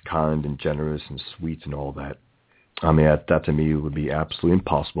 He's kind and generous and sweet and all that. I mean, that to me would be absolutely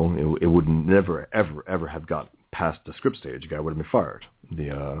impossible. It would never, ever, ever have got past the script stage. The guy would have been fired,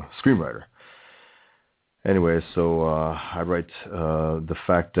 the screenwriter. Anyway, so I write the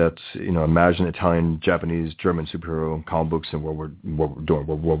fact that, imagine Italian, Japanese, German superhero comic books in World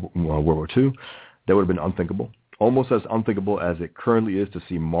War II. That would have been unthinkable. Almost as unthinkable as it currently is to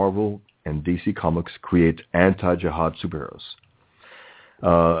see Marvel and DC Comics create anti-jihad superheroes.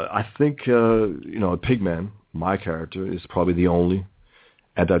 I think, Pigman, my character, is probably the only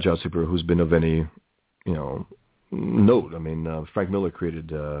anti-jihad superhero who's been of any, note. I mean, Frank Miller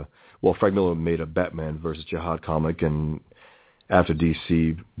Frank Miller made a Batman versus Jihad comic, and after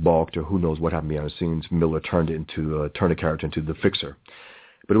DC balked, or who knows what happened behind the scenes, Miller turned the character into the Fixer.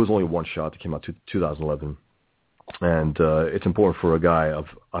 But it was only one shot that came out in 2011. And it's important for a guy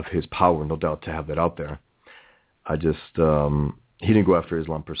of his power, no doubt, to have that out there. He didn't go after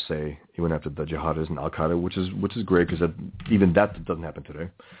Islam per se. He went after the jihadists and Al-Qaeda, which is great, because even that doesn't happen today.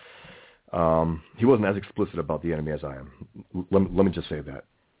 He wasn't as explicit about the enemy as I am. Let me just say that.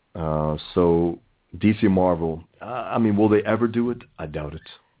 So DC Marvel, will they ever do it? I doubt it.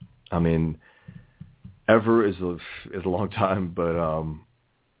 I mean, ever is a long time, but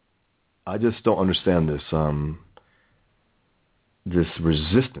I just don't understand this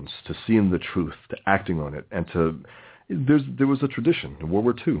resistance to seeing the truth, to acting on it, and there was a tradition in World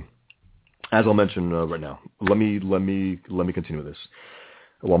War II, as I'll mention right now. Let me continue with this.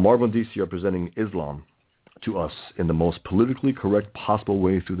 While Marvel and DC are presenting Islam to us in the most politically correct possible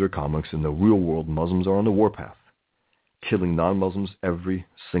way through their comics, in the real world, Muslims are on the warpath, killing non-Muslims every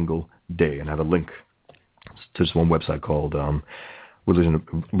single day. And I have a link to this one website called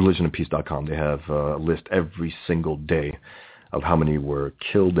religionandpeace.com. They have a list every single day of how many were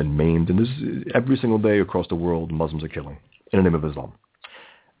killed and maimed. And this is every single day across the world, Muslims are killing in the name of Islam.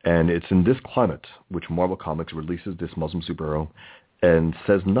 And it's in this climate which Marvel Comics releases this Muslim superhero and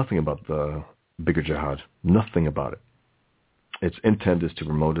says nothing about the bigger jihad, nothing about it. Its intent is to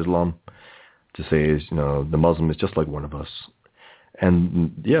promote Islam, to say, the Muslim is just like one of us.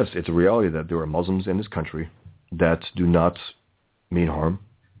 And yes, it's a reality that there are Muslims in this country that do not mean harm,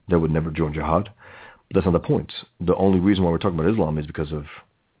 that would never join jihad. But that's not the point. The only reason why we're talking about Islam is because of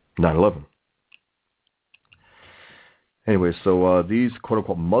 9/11. Anyway, so these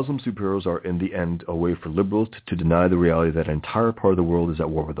quote-unquote Muslim superheroes are in the end a way for liberals to deny the reality that an entire part of the world is at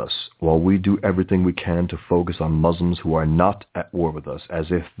war with us, while we do everything we can to focus on Muslims who are not at war with us,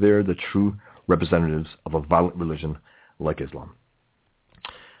 as if they're the true representatives of a violent religion like Islam.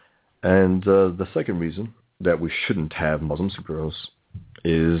 And the second reason that we shouldn't have Muslim superheroes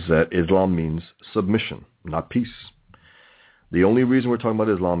is that Islam means submission, not peace. The only reason we're talking about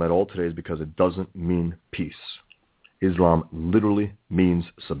Islam at all today is because it doesn't mean peace. Islam literally means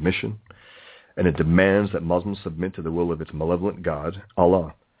submission, and it demands that Muslims submit to the will of its malevolent God,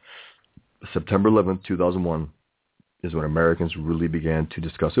 Allah. September 11th, 2001 is when Americans really began to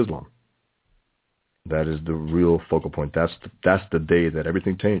discuss Islam. That is the real focal point. That's the day that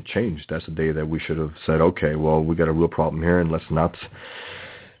everything changed. That's the day that we should have said, okay, well, we got a real problem here, and let's not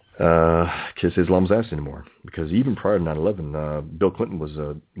kiss Islam's ass anymore. Because even prior to 9/11, Bill Clinton was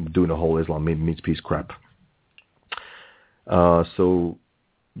doing the whole Islam means peace crap. So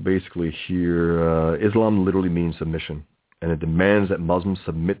basically here, Islam literally means submission, and it demands that Muslims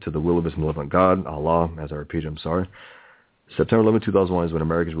submit to the will of its malevolent God, Allah, as I repeat, I'm sorry. September 11, 2001 is when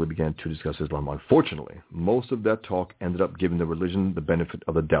Americans really began to discuss Islam. Unfortunately, most of that talk ended up giving the religion the benefit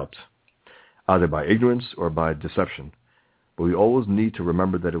of the doubt, either by ignorance or by deception. But we always need to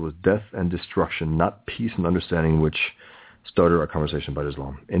remember that it was death and destruction, not peace and understanding, which started our conversation about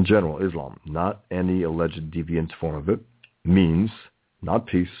Islam. In general, Islam, not any alleged deviant form of it, means not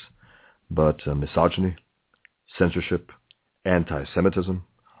peace, but misogyny, censorship, anti-Semitism,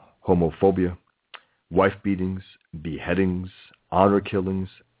 homophobia, wife beatings, beheadings, honor killings,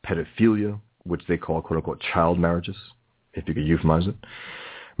 pedophilia, which they call, quote-unquote, child marriages, if you could euphemize it,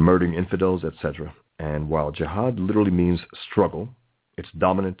 murdering infidels, etc. And while jihad literally means struggle, its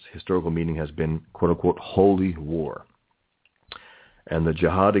dominant historical meaning has been, quote-unquote, holy war. And the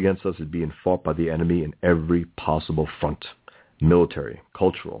jihad against us is being fought by the enemy in every possible front, military,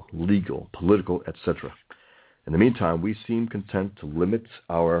 cultural, legal, political, etc. In the meantime, we seem content to limit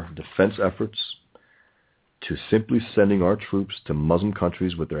our defense efforts to simply sending our troops to Muslim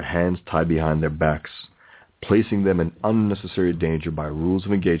countries with their hands tied behind their backs, placing them in unnecessary danger by rules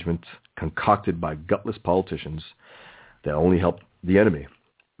of engagement concocted by gutless politicians that only help the enemy.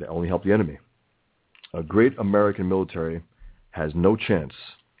 A great American military has no chance.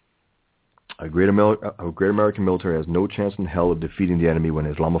 A great American military has no chance in hell of defeating the enemy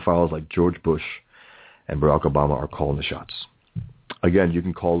when Islamophiles like George Bush and Barack Obama are calling the shots. Again, you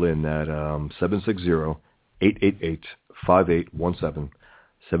can call in at 760-888-5817,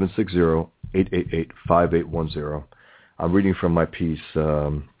 760-888-5810. I'm reading from my piece,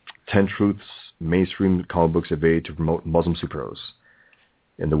 10 Truths Mainstream Comic Books Evade to Promote Muslim Superheroes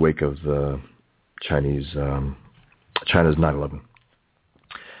in the wake of China's 9/11.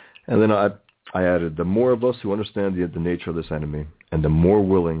 And then I added, the more of us who understand the nature of this enemy and the more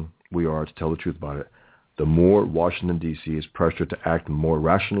willing we are to tell the truth about it, the more Washington, D.C. is pressured to act more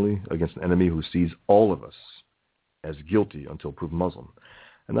rationally against an enemy who sees all of us as guilty until proven Muslim.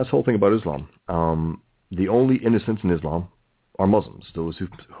 And that's the whole thing about Islam. The only innocents in Islam are Muslims, those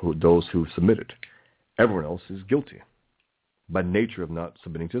who submitted. Everyone else is guilty by nature of not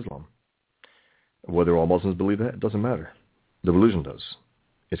submitting to Islam. Whether all Muslims believe that, it doesn't matter. The religion does.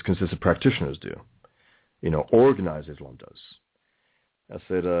 Its consistent practitioners do. Organized Islam does. I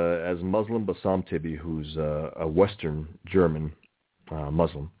said, as Muslim Bassam Tibi, who's a Western German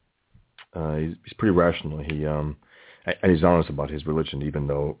Muslim, he's pretty rational. And he's honest about his religion, even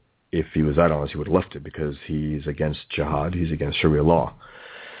though if he was that honest, he would have left it because he's against jihad, he's against Sharia law.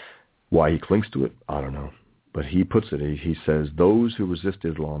 Why he clings to it, I don't know. But he puts it, he says, those who resist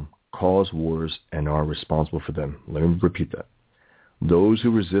Islam cause wars and are responsible for them. Let me repeat that. Those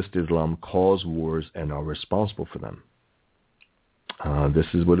who resist Islam cause wars and are responsible for them. This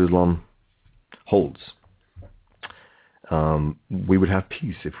is what Islam holds. We would have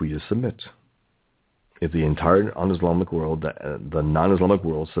peace if we just submit. If the entire un-Islamic world, the non-Islamic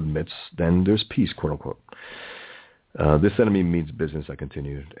world submits, then there's peace, quote unquote. This enemy means business, I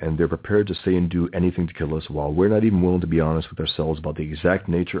continued, and they're prepared to say and do anything to kill us while we're not even willing to be honest with ourselves about the exact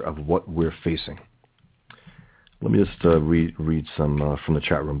nature of what we're facing. Let me just read some from the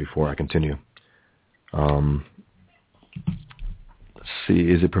chat room before I continue. Let's see.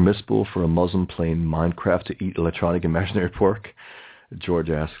 Is it permissible for a Muslim playing Minecraft to eat electronic imaginary pork?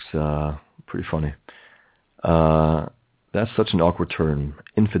 George asks. Pretty funny. That's such an awkward term.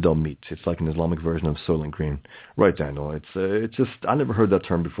 Infidel meat. It's like an Islamic version of Soylent Green. Right, Daniel. It's just, I never heard that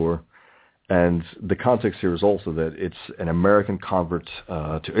term before. And the context here is also that it's an American convert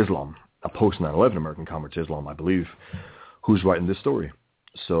to Islam, a post-9/11 American convert to Islam, I believe, who's writing this story.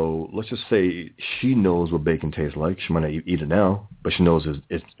 So let's just say she knows what bacon tastes like. She might not eat it now, but she knows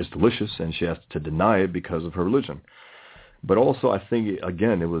it's delicious, and she has to deny it because of her religion. But also, I think,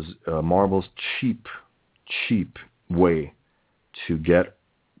 again, it was Marvel's cheap way to get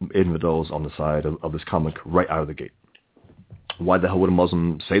infidels on the side of this comic right out of the gate. Why the hell would a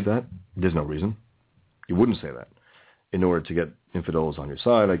Muslim say that? There's no reason. You wouldn't say that. In order to get infidels on your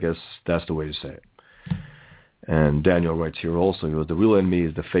side, I guess that's the way to say it. And Daniel writes here also, he goes, the real enemy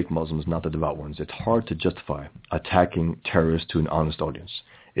is the fake Muslims, not the devout ones. It's hard to justify attacking terrorists to an honest audience.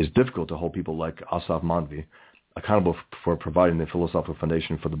 It's difficult to hold people like Asaf Manvi accountable for providing the philosophical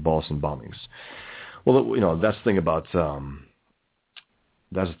foundation for the Boston bombings. Well, that's the thing about the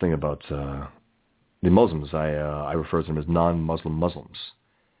Muslims. I refer to them as non-Muslim Muslims.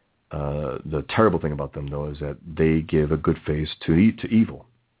 The terrible thing about them, though, is that they give a good face to evil.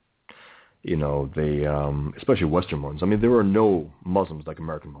 They, especially Western ones. I mean, there are no Muslims like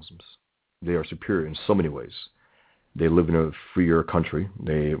American Muslims. They are superior in so many ways. They live in a freer country.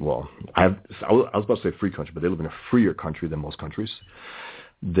 I was about to say free country, but they live in a freer country than most countries.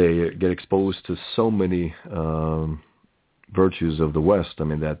 They get exposed to so many virtues of the West,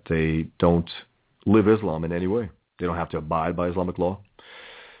 that they don't live Islam in any way. They don't have to abide by Islamic law.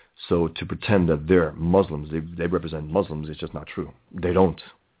 So to pretend that they're Muslims, they represent Muslims, is just not true. They don't.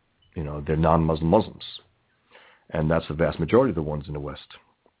 They're non-Muslim Muslims. And that's the vast majority of the ones in the West.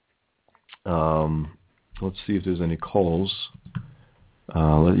 Let's see if there's any calls.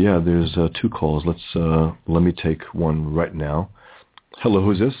 There's 2 calls. Let me take one right now. Hello,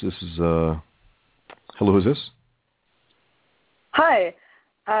 who's this? Hello, who's this? Hi,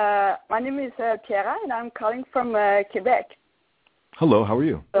 my name is Pierre, and I'm calling from Quebec. Hello, how are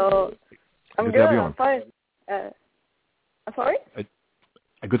you? So I'm good. I'm fine. Sorry?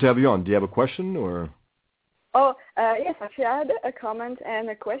 Good to have you on. Do you have a question or? Oh, yes. Actually, I had a comment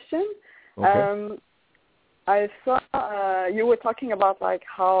and a question. Okay. I saw you were talking about like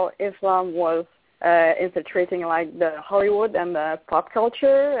how Islam was infiltrating like the Hollywood and the pop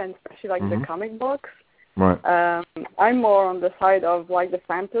culture, and especially like the comic books. Right. I'm more on the side of like the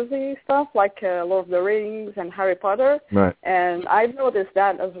fantasy stuff, like Lord of the Rings and Harry Potter. Right. And I've noticed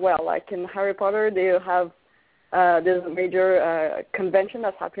that as well. Like in Harry Potter, they have there's a major convention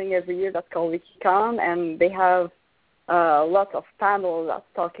that's happening every year that's called WikiCon, and they have lots of panels that's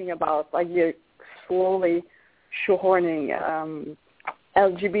talking about like you're slowly shoehorning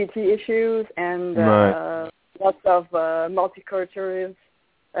LGBT issues and lots of multicultural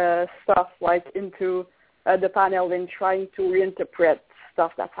stuff like into the panel and trying to reinterpret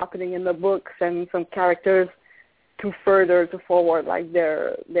stuff that's happening in the books and some characters to forward like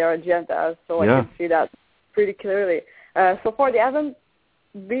their agenda. So I can see that pretty clearly. So far they haven't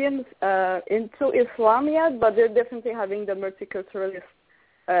been into Islam yet, but they're definitely having the multiculturalist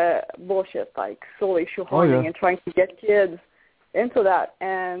bullshit, like solely shoehorning and trying to get kids into that.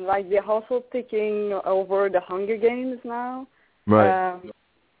 And like they're also taking over the Hunger Games now. Right.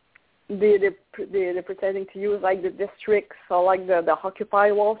 They're pretending to use like the districts or like the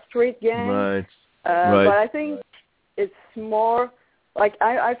Occupy Wall Street gang. Right. But I think it's more like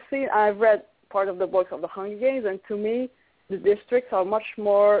I've read part of the books of the Hunger Games, and to me, the districts are much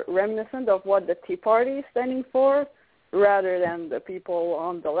more reminiscent of what the Tea Party is standing for, rather than the people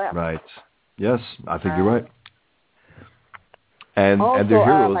on the left. Right. Yes, I think you're right. And also, they're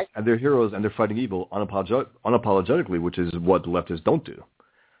heroes, and they're heroes, and they're fighting evil unapologetically, which is what leftists don't do.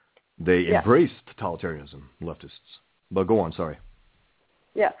 They embrace totalitarianism, leftists. But go on, sorry.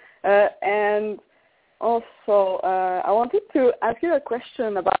 Yeah, and also I wanted to ask you a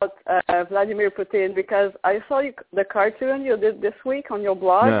question about Vladimir Putin, because I saw the cartoon you did this week on your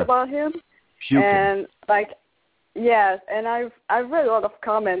blog about him. Putin. And like, yes, and I've read a lot of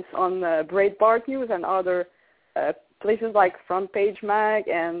comments on Breitbart News and other places like Front Page Mag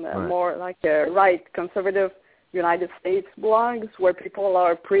and more like right conservative United States blogs where people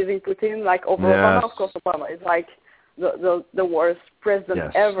are praising Putin like over Obama. Of course, Obama is like the worst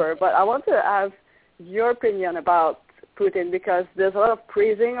president ever. But I want to ask your opinion about Putin, because there's a lot of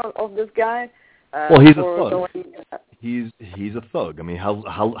praising of this guy. Well, he's a thug. He's a thug. I mean,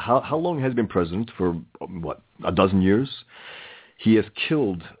 how long has he been president? For what, a dozen years? He has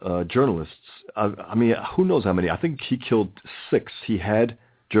killed journalists. I mean, who knows how many? I think he killed 6. He had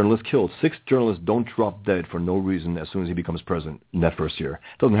journalists killed. 6 journalists don't drop dead for no reason as soon as he becomes president in that first year.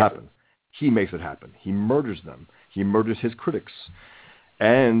 It doesn't happen. He makes it happen. He murders them. He murders his critics.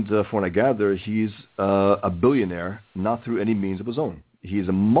 And from what I gather, he's a billionaire, not through any means of his own. He's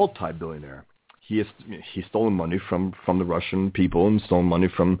a multi-billionaire. He's stolen money from the Russian people and stolen money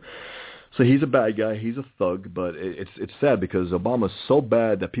from... So he's a bad guy. He's a thug, but it's sad because Obama's so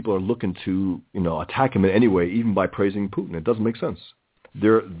bad that people are looking to attack him in any way, even by praising Putin. It doesn't make sense.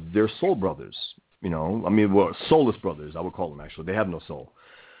 They're soul brothers, I mean, well, soulless brothers, I would call them. Actually, they have no soul.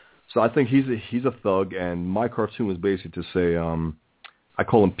 So I think he's a thug, and my cartoon was basically to say I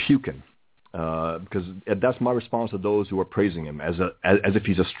call him Pukin, because that's my response to those who are praising him as if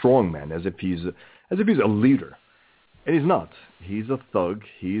he's a strong man, as if he's a leader. And he's not. He's a thug.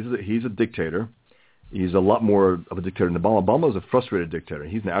 He's a dictator. He's a lot more of a dictator than Obama. Obama's a frustrated dictator.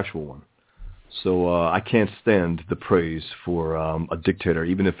 He's an actual one. So I can't stand the praise for a dictator,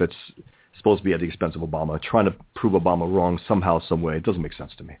 even if it's supposed to be at the expense of Obama. Trying to prove Obama wrong somehow, some way, it doesn't make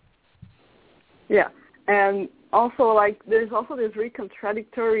sense to me. Yeah, and also like there's also this very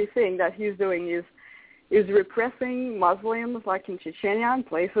contradictory thing that he's doing is repressing Muslims like in Chechnya and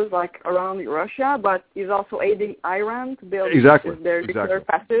places like around Russia, but he's also aiding Iran to build their nuclear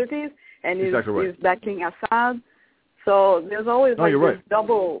facilities, and he's backing Assad. So there's always this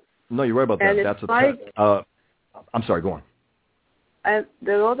double. No, you're right about that. That's like, I'm sorry, go on. And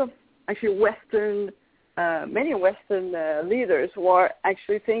there's a lot of actually many Western leaders who are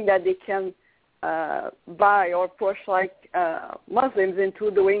actually think that they can buy or push like Muslims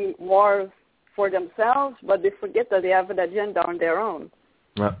into doing wars for themselves, but they forget that they have an agenda on their own.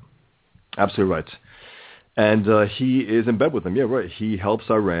 Yeah, absolutely right. And he is in bed with them. Yeah, right. He helps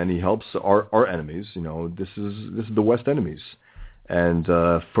Iran. He helps our enemies. This is the West enemies. And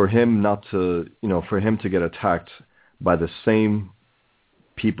for him to get attacked by the same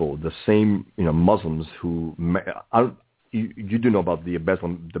people, the same Muslims who you do know about the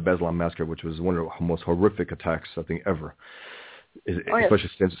Beslan massacre, which was one of the most horrific attacks I think ever, especially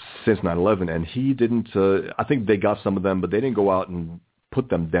since 9/11. And he didn't. I think they got some of them, but they didn't go out and put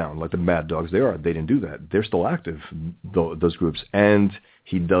them down like the mad dogs they are. They didn't do that. They're still active, those groups. And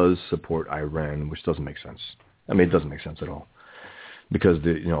he does support Iran, which doesn't make sense. I mean, it doesn't make sense at all, because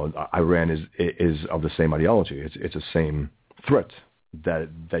Iran is of the same ideology. It's the same threat that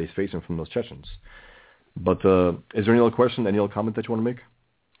he's facing from those Chechens. But is there any other question, any other comment that you want to make?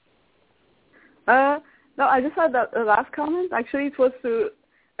 No, I just had that last comment. Actually, it was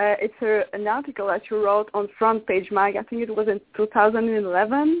it's an article that you wrote on Front Page Mag. I think it was in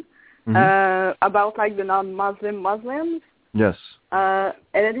 2011 about like the non-Muslim Muslims. Yes. And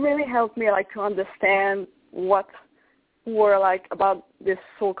it really helped me like to understand what were like about this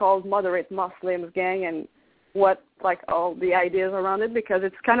so-called moderate Muslims gang and what like all the ideas around it, because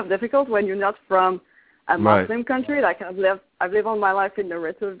it's kind of difficult when you're not from a Muslim country. Like I've lived all my life in a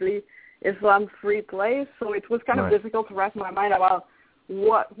relatively Islam-free place, so it was kind of difficult to wrap my mind about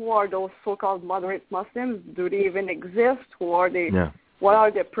who are those so-called moderate Muslims? Do they even exist? Who are they? Yeah. What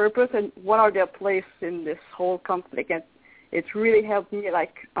are their purpose and what are their place in this whole conflict? And it's really helped me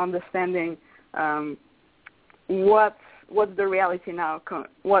like understanding what's the reality now.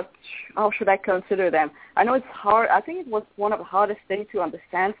 How should I consider them? I know it's hard. I think it was one of the hardest things to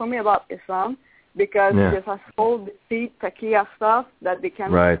understand for me about Islam, because there's a whole deceit, taqiyya stuff that they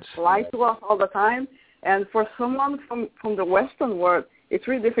can lie to us all the time. And for someone from the Western world, it's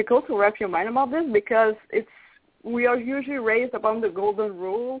really difficult to wrap your mind about this, because we are usually raised upon the golden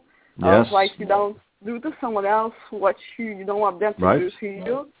rule of like you don't do to someone else what you don't want them to do to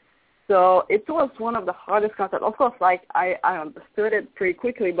you. So it was one of the hardest concepts. Of course, like I understood it pretty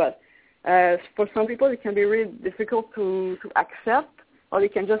quickly, but for some people it can be really difficult to accept, or they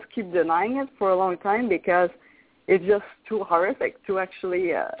can just keep denying it for a long time because it's just too horrific to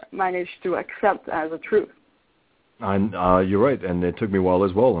actually manage to accept as a truth. And you're right, and it took me a while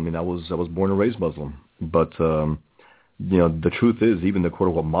as well. I mean, I was born and raised Muslim, but the truth is, even the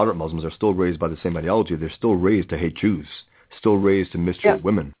quote-unquote moderate Muslims are still raised by the same ideology. They're still raised to hate Jews, still raised to mistreat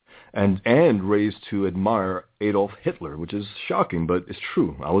women, and raised to admire Adolf Hitler, which is shocking, but it's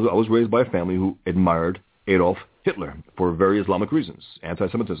true. I was raised by a family who admired Adolf Hitler for very Islamic reasons: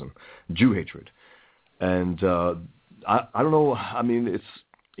 anti-Semitism, Jew hatred. And I don't know. I mean, it's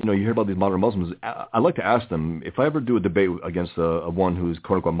you hear about these moderate Muslims. I like to ask them, if I ever do a debate against one who's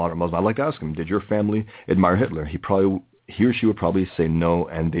quote unquote moderate Muslim, I'd like to ask him, did your family admire Hitler? He or she would probably say no,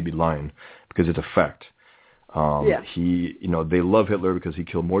 and they'd be lying, because it's a fact. They love Hitler because he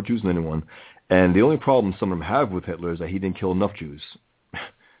killed more Jews than anyone. And the only problem some of them have with Hitler is that he didn't kill enough Jews,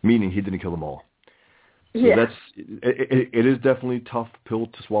 meaning he didn't kill them all. So it is definitely a tough pill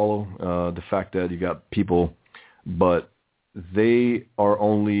to swallow, the fact that you got people, but they are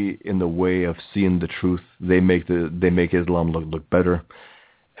only in the way of seeing the truth. They make Islam look better.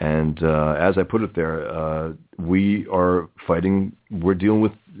 And as I put it there, we're dealing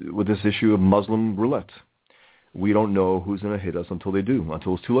with this issue of Muslim roulette. We don't know who's going to hit us until they do,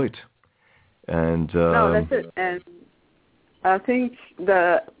 until it's too late. And no, that's it. And I think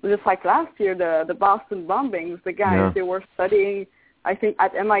just like last year, the Boston bombings, the guys, they were studying, I think,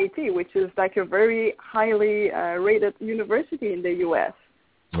 at MIT, which is like a very highly rated university in the U.S.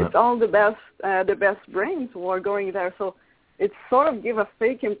 It's all the best brains who are going there. So it sort of give a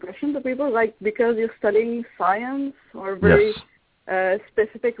fake impression to people, like because you're studying science or very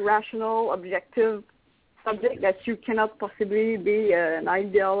specific, rational, objective subject, that you cannot possibly be an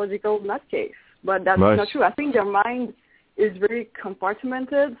ideological nutcase. But that's not true. I think their mind is very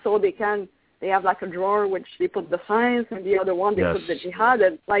compartmented, so they have like a drawer which they put the science, and the other one they put the jihad,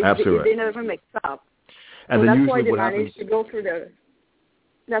 and like they never mix up. And so that's why they managed to go through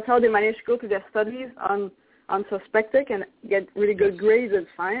that's how they managed to go through their studies on suspected and get really good grades in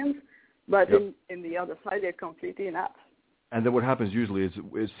science, but in the other side they're completely not. And then what happens usually is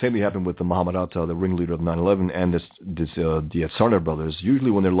same thing happened with the Muhammad Atta, the ringleader of 9/11, and the Sarner brothers.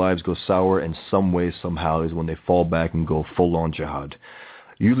 Usually when their lives go sour in some way, somehow, is when they fall back and go full-on jihad.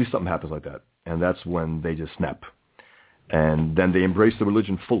 Usually something happens like that, and that's when they just snap. And then they embrace the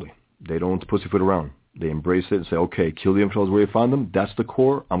religion fully. They don't pussyfoot around. They embrace it and say, okay, kill the infidels where you find them. That's the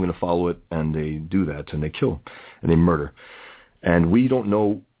core. I'm going to follow it. And they do that, and they kill, and they murder. And we don't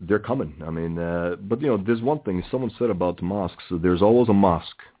know they're coming. I mean, but there's one thing someone said about the mosques. So there's always a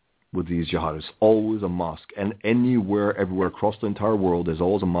mosque with these jihadists, always a mosque. And everywhere across the entire world, there's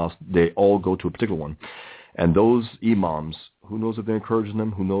always a mosque. They all go to a particular one. And those imams, who knows if they're encouraging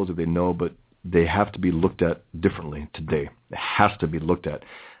them, who knows if they know, but they have to be looked at differently today. It has to be looked at.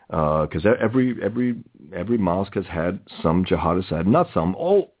 because every mosque has had some jihadists. Not some,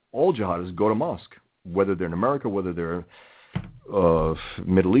 all jihadists go to mosque, whether they're in America, whether they're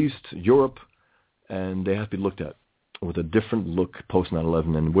Middle East, Europe, and they have to be looked at with a different look post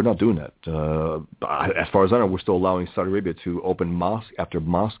 9/11, and we're not doing that. As far as I know, we're still allowing Saudi Arabia to open mosque after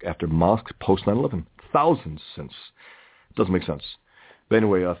mosque after mosque post 9/11. Thousands since. It doesn't make sense. But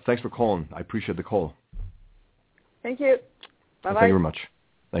anyway, thanks for calling. I appreciate the call. Thank you. Bye-bye. Thank you very much.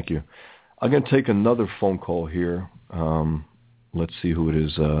 Thank you. I'm going to take another phone call here. Let's see who it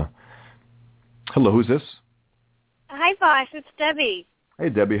is. Hello, who's this? Hi, Bosch. It's Debbie. Hey,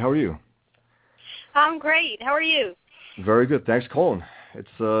 Debbie. How are you? I'm great. How are you? Very good. Thanks for calling. It's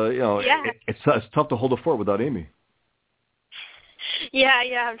Yeah. it's tough to hold a fort without Amy. Yeah,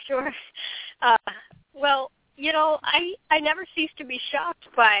 I'm sure. Well, I never cease to be shocked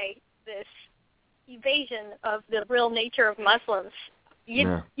by this evasion of the real nature of Muslims.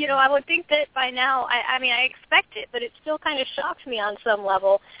 I would think that by now, I expect it, but it still kind of shocks me on some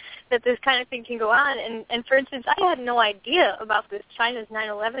level that this kind of thing can go on. And for instance, I had no idea about this China's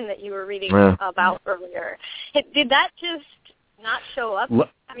 9/11 that you were reading about earlier. Did that just not show up?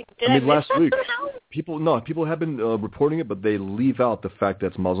 Last week, people have been reporting it, but they leave out the fact that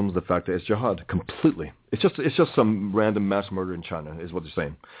it's Muslims, the fact that it's jihad completely. It's just some random mass murder in China, is what they're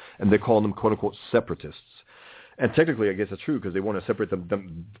saying, and they call them quote unquote separatists. And technically, I guess it's true because they want to separate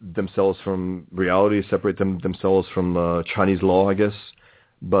themselves from reality, separate themselves from Chinese law, I guess.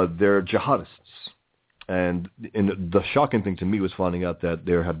 But they're jihadists. And the shocking thing to me was finding out that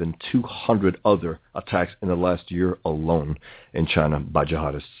there have been 200 other attacks in the last year alone in China by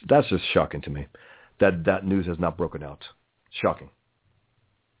jihadists. That's just shocking to me. That news has not broken out. Shocking.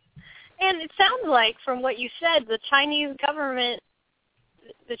 And it sounds like, from what you said, the Chinese government,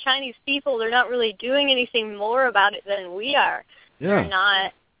 the Chinese people, they're not really doing anything more about it than we are. Yeah. They're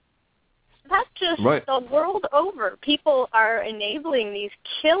not. That's just right. The world over. People are enabling these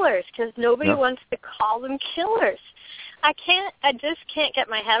killers because nobody wants to call them killers. I just can't get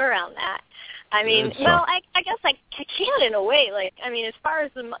my head around that. I mean, I guess I can in a way. As far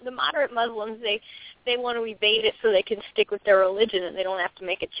as the moderate Muslims, they want to evade it so they can stick with their religion and they don't have to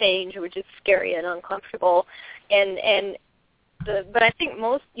make a change, which is scary and uncomfortable. But I think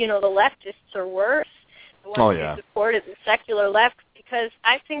most, the leftists are worse. The ones who supported the secular left, because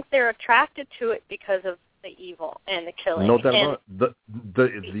I think they're attracted to it because of the evil and the killing. No doubt about it.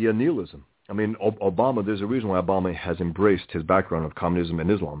 The nihilism. I mean, Obama, there's a reason why Obama has embraced his background of communism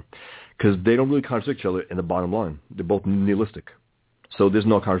and Islam, because they don't really contradict each other in the bottom line. They're both nihilistic. So there's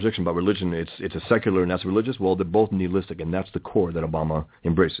no contradiction about religion. It's a secular and that's religious. Well, they're both nihilistic, and that's the core that Obama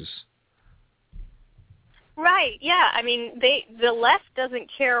embraces. Right, yeah. The left doesn't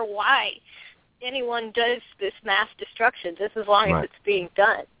care why anyone does this mass destruction, just as long as it's being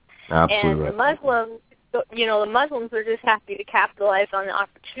done. Absolutely. And the Muslims are just happy to capitalize on the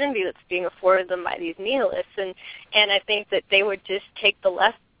opportunity that's being afforded them by these nihilists, and I think that they would just take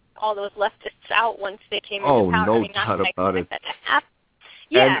all those leftists out once they came into power. No doubt about it. That to happen.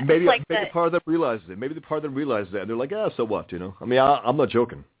 Yeah, and maybe part of them realizes it. Maybe the part of them realizes that. They're like, so what, I'm not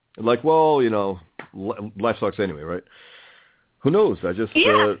joking. Like, life sucks anyway, right? Who knows?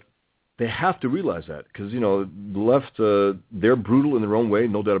 They have to realize that because, the left, they're brutal in their own way,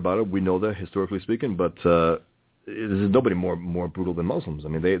 no doubt about it. We know that, historically speaking, but there's nobody more brutal than Muslims.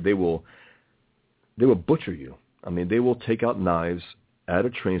 They will butcher you. They will take out knives at a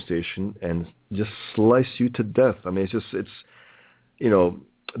train station and just slice you to death. They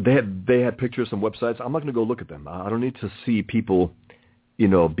had pictures on websites. I'm not going to go look at them. I don't need to see people,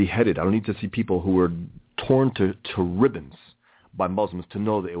 beheaded. I don't need to see people who were torn to ribbons by Muslims to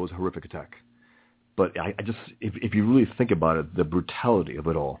know that it was a horrific attack. But if you really think about it, the brutality of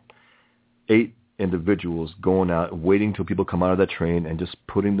it all, 8 individuals going out, waiting till people come out of that train and just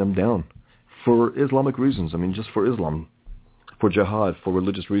putting them down for Islamic reasons. Just for Islam, for jihad, for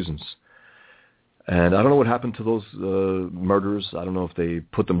religious reasons. And I don't know what happened to those murderers. I don't know if they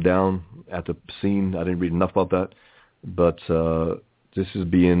put them down at the scene. I didn't read enough about that. But this is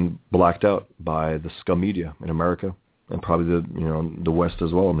being blacked out by the scum media in America. And probably the West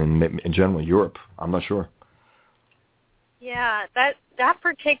as well. In general, Europe. I'm not sure. Yeah, that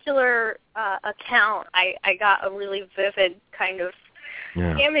particular account, I got a really vivid kind of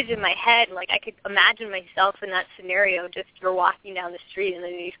image in my head. Like I could imagine myself in that scenario. Just you're walking down the street, and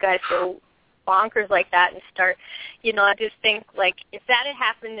then these guys go bonkers like that and start. I just think like if that had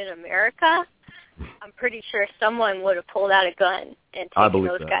happened in America, I'm pretty sure someone would have pulled out a gun and taken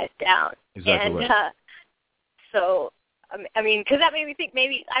those guys down. Exactly. And so. Because that made me think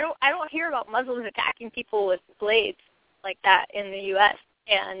maybe I don't hear about Muslims attacking people with blades like that in the U.S.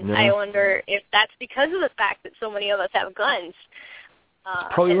 And I wonder if that's because of the fact that so many of us have guns.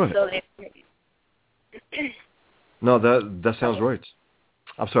 Probably right. So no, that sounds right.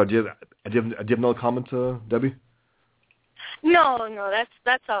 I'm sorry. Do you have another comment, Debbie? No,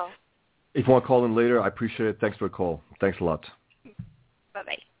 that's all. If you want to call in later, I appreciate it. Thanks for the call. Thanks a lot.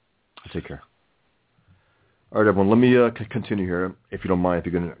 Bye-bye. Take care. All right, everyone, let me continue here, if you don't mind, if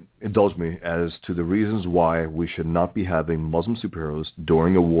you're going to indulge me, as to the reasons why we should not be having Muslim superheroes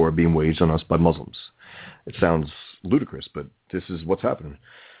during a war being waged on us by Muslims. It sounds ludicrous, but this is what's happening.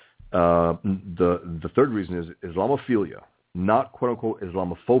 The third reason is Islamophilia, not quote-unquote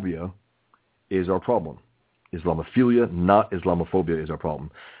Islamophobia, is our problem. Islamophilia, not Islamophobia, is our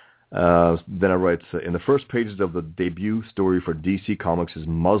problem. Then I write, in the first pages of the debut story for DC Comics is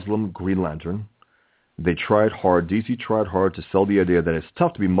Muslim Green Lantern. DC tried hard to sell the idea that it's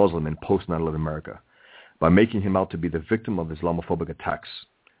tough to be Muslim in post-9/11 America by making him out to be the victim of Islamophobic attacks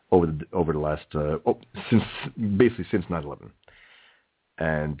over the last, since 9/11.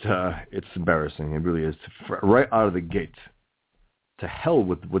 And it's embarrassing. It really is. Right out of the gate, to hell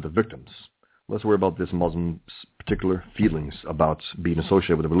with the victims. Let's worry about this Muslim's particular feelings about being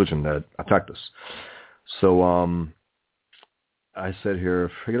associated with a religion that attacked us. So, I said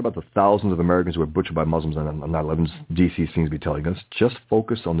here, forget about the thousands of Americans who were butchered by Muslims on 9/11. DC seems to be telling us. Just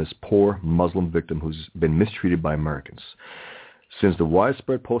focus on this poor Muslim victim who's been mistreated by Americans. Since the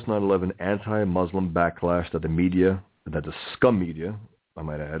widespread post-9/11 anti-Muslim backlash that the scum media, I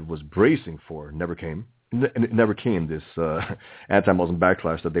might add, was bracing for, never came. It never came, this anti-Muslim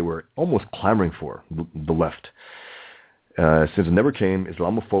backlash that they were almost clamoring for, the left. Since it never came,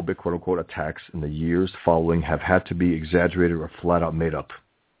 Islamophobic, quote-unquote, attacks in the years following have had to be exaggerated or flat-out made up.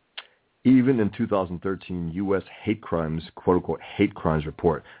 Even in 2013 U.S. hate crimes, quote-unquote, hate crimes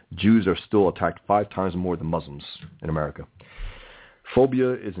report, Jews are still attacked 5 times more than Muslims in America.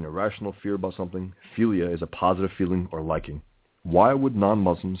 Phobia is an irrational fear about something. Philia is a positive feeling or liking. Why would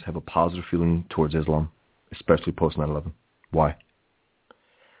non-Muslims have a positive feeling towards Islam, especially post-9/11? Why?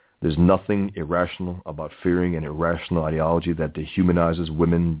 There's nothing irrational about fearing an irrational ideology that dehumanizes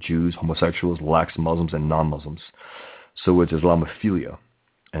women, Jews, homosexuals, lax Muslims, and non-Muslims. So it's Islamophilia,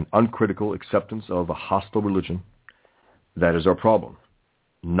 an uncritical acceptance of a hostile religion. That is our problem,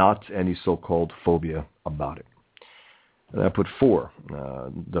 not any so-called phobia about it. And I put 4,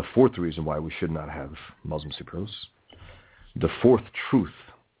 the fourth reason why we should not have Muslim superheroes. The fourth truth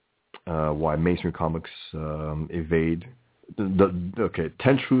why mainstream comics evade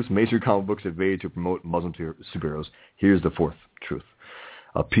 10 truths mainstream comic books evade to promote Muslim superheroes. Here's the fourth truth.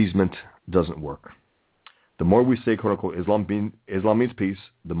 Appeasement doesn't work. The more we say, quote-unquote, Islam means peace,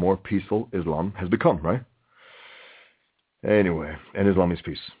 the more peaceful Islam has become, right? Anyway, and Islam means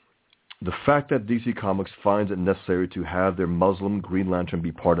peace. The fact that DC Comics finds it necessary to have their Muslim Green Lantern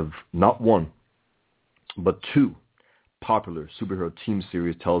be part of not 1, but 2 popular superhero team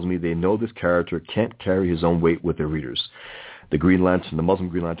series tells me they know this character can't carry his own weight with their readers. The Green Lantern, the Muslim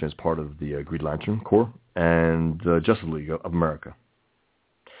Green Lantern, is part of the Green Lantern Corps and Justice League of America.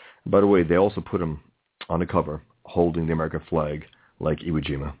 By the way, they also put him on the cover holding the American flag like Iwo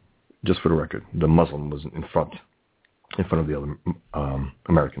Jima. Just for the record, the Muslim was in front of the other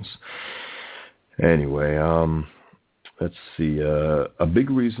Americans. Anyway, let's see. A big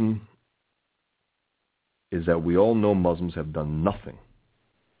reason is that we all know Muslims have done nothing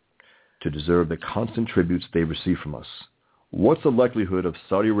to deserve the constant tributes they receive from us. What's the likelihood of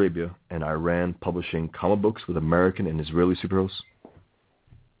Saudi Arabia and Iran publishing comic books with American and Israeli superheroes?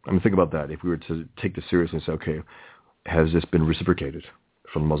 I mean, think about that. If we were to take this seriously and say, okay, has this been reciprocated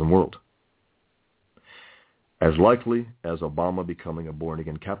from the Muslim world? As likely as Obama becoming a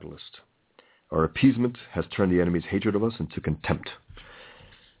born-again capitalist. Our appeasement has turned the enemy's hatred of us into contempt.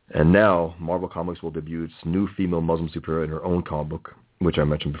 And now, Marvel Comics will debut its new female Muslim superhero in her own comic book, which I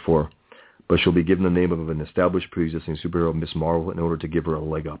mentioned before. But she'll be given the name of an established pre-existing superhero, Miss Marvel, in order to give her a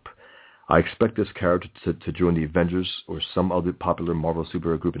leg up. I expect this character to join the Avengers or some other popular Marvel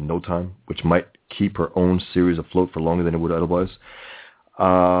superhero group in no time, which might keep her own series afloat for longer than it would otherwise.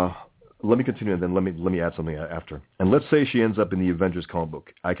 Let me continue, and then let me add something after. And let's say she ends up in the Avengers comic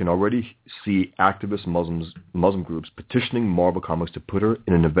book. I can already see activist Muslim groups petitioning Marvel Comics to put her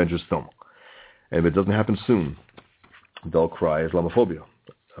in an Avengers film. And if it doesn't happen soon, they'll cry Islamophobia,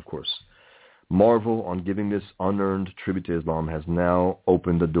 of course. Marvel, on giving this unearned tribute to Islam, has now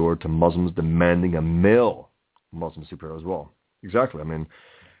opened the door to Muslims demanding a male Muslim superhero as well. Exactly. I mean,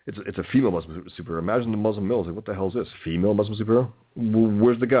 it's a female Muslim superhero. Imagine the Muslim males. Like, what the hell is this? Female Muslim superhero?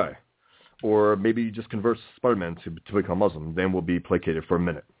 Where's the guy? Or maybe just converts Spider-Man to become Muslim. Then we'll be placated for a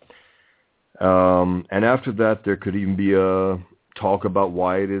minute. And after that, there could even be talk about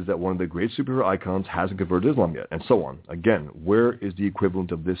why it is that one of the great superhero icons hasn't converted to Islam yet, and so on. Again, where is the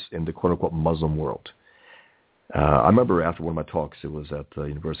equivalent of this in the quote-unquote Muslim world? I remember after one of my talks, it was at the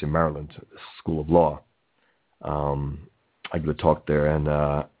University of Maryland School of Law. I gave a talk there,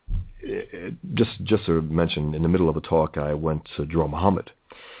 and just to mention, in the middle of a talk, I went to draw Muhammad.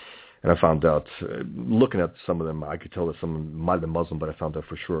 And I found out, looking at some of them, I could tell that some of them might have been Muslim, but I found out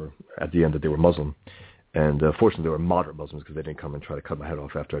for sure at the end that they were Muslim. And fortunately, they were moderate Muslims because they didn't come and try to cut my head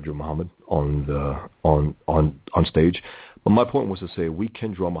off after I drew Muhammad on stage. But my point was to say we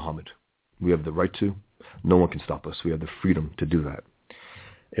can draw Muhammad. We have the right to. No one can stop us. We have the freedom to do that.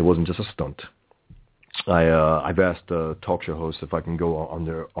 It wasn't just a stunt. I've asked talk show hosts if I can go on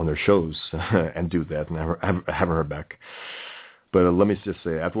their shows and do that, and I haven't heard back. But let me just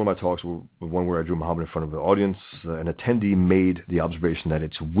say, after one of my talks, one where I drew Muhammad in front of the audience, an attendee made the observation that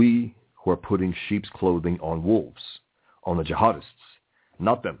it's we who are putting sheep's clothing on wolves, on the jihadists,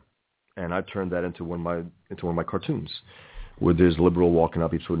 not them. And I turned that into one of my cartoons, where there's a liberal walking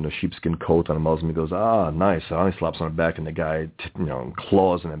up, he's putting a sheepskin coat on a Muslim. He goes, nice. He slaps on the back, and the guy,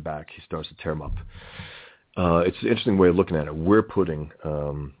 claws in the back. He starts to tear him up. It's an interesting way of looking at it. We're putting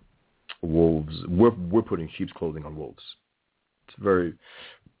wolves. We're putting sheep's clothing on wolves. It's a very,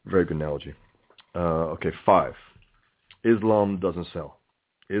 very good analogy. 5. Islam doesn't sell.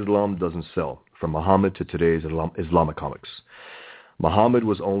 Islam doesn't sell. From Muhammad to today's Islamic comics. Muhammad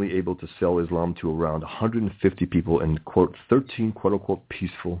was only able to sell Islam to around 150 people in, quote, 13, quote-unquote,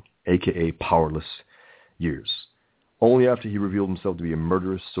 peaceful, a.k.a. powerless years. Only after he revealed himself to be a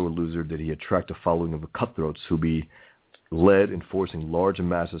murderous sore loser did he attract a following of cutthroats who be led in forcing large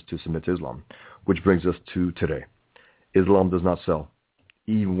masses to submit to Islam, which brings us to today. Islam does not sell,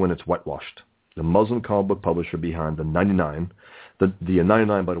 even when it's whitewashed. The Muslim comic book publisher behind the 99, the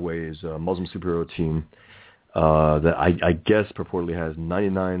 99, by the way, is a Muslim superhero team that I guess purportedly has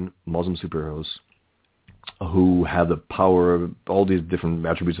 99 Muslim superheroes who have the power, all these different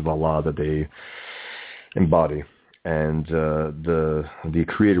attributes of Allah that they embody. And the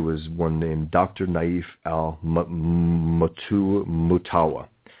creator was one named Dr. Naif al-Mutawa.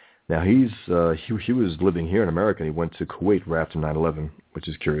 Now, he was living here in America, and he went to Kuwait right after 9/11, which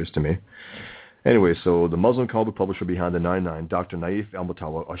is curious to me. Anyway, so the Muslim comic book publisher behind the 99, Dr. Naif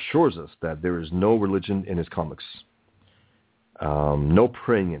al-Mutawa, assures us that there is no religion in his comics, no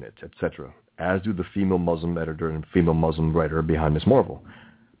praying in it, etc., as do the female Muslim editor and female Muslim writer behind Miss Marvel.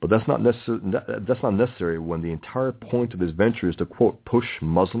 But that's not necessary when the entire point of his venture is to, quote, push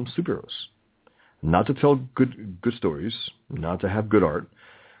Muslim superheroes, not to tell good stories, not to have good art,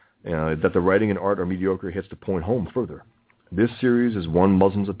 that the writing and art are mediocre hits the point home further. This series is one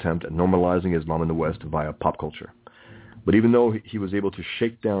Muslim's attempt at normalizing Islam in the West via pop culture. But even though he was able to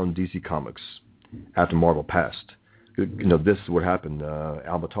shake down DC Comics after Marvel passed, this is what happened.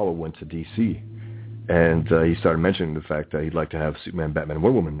 Al-Mutawa went to DC, and he started mentioning the fact that he'd like to have Superman, Batman, and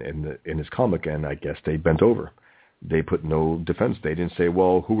Wonder Woman in his comic, and I guess they bent over. They put no defense. They didn't say,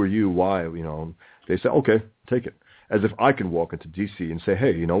 well, who are you? Why? They said, okay, take it. As if I can walk into DC and say,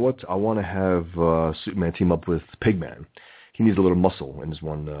 hey, you know what? I want to have Superman team up with Pigman. He needs a little muscle in his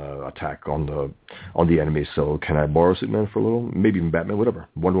one attack on the enemy. So can I borrow Superman for a little? Maybe even Batman, whatever.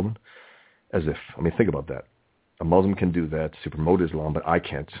 Wonder Woman. As if. Think about that. A Muslim can do that to promote Islam, but I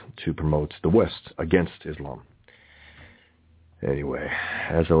can't to promote the West against Islam. Anyway,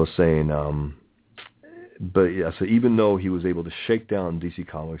 as I was saying, so even though he was able to shake down DC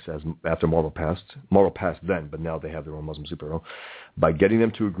Comics after Marvel passed then, but now they have their own Muslim superhero, by getting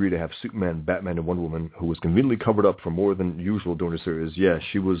them to agree to have Superman, Batman, and Wonder Woman, who was conveniently covered up for more than usual during the series. Yeah,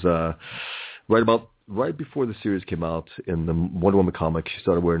 she was right before the series came out in the Wonder Woman comic. She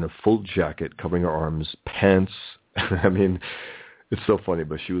started wearing a full jacket covering her arms, pants. It's so funny,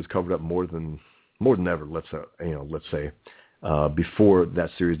 but she was covered up more than ever. Let's say. Before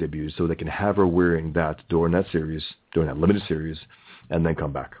that series debuts, so they can have her wearing that during that limited series, and then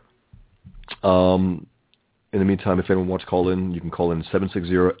come back. In the meantime, if anyone wants to call in, you can call in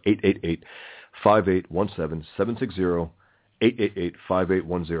 760-888-5817,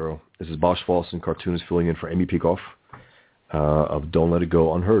 760-888-5810. This is Bosch Fawstin, cartoonist, filling in for Amy Peikoff of Don't Let It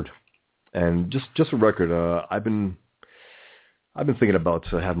Go, Unheard. And just a record, I've been thinking about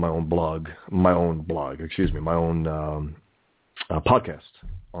having my own podcast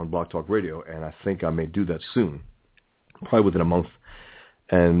on Blog Talk Radio, and I think I may do that soon, probably within a month.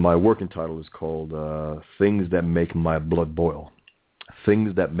 And my working title is called Things That Make My Blood Boil.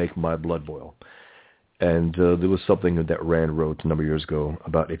 Things That Make My Blood Boil. And there was something that Rand wrote a number of years ago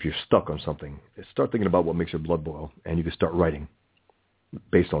about if you're stuck on something, start thinking about what makes your blood boil, and you can start writing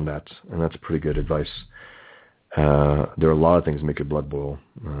based on that. And that's pretty good advice. There are a lot of things that make your blood boil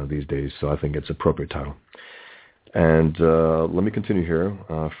these days, so I think it's an appropriate title. And let me continue here,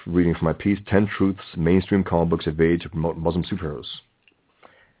 reading from my piece, 10 Truths Mainstream Comic Books Evade to Promote Muslim Superheroes.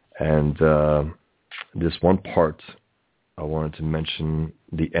 And this one part, I wanted to mention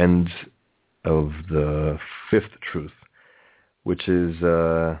the end of the fifth truth, which is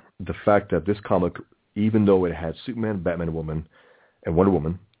the fact that this comic, even though it had Superman, Batman, Woman, and Wonder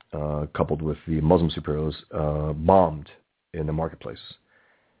Woman, coupled with the Muslim superheroes, bombed in the marketplace.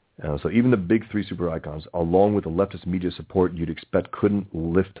 So even the big three super icons, along with the leftist media support you'd expect, couldn't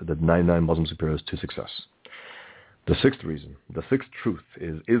lift the 99 Muslim superheroes to success. The sixth reason, the sixth truth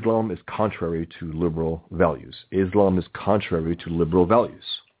is Islam is contrary to liberal values. Islam is contrary to liberal values.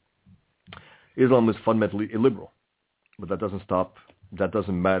 Islam is fundamentally illiberal, but that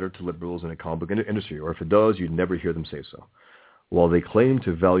doesn't matter to liberals in the comic book industry, or if it does, you'd never hear them say so. While they claim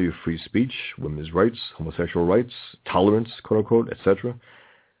to value free speech, women's rights, homosexual rights, tolerance, quote-unquote, etc.,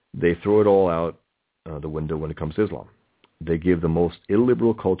 they throw it all out the window when it comes to Islam. They give the most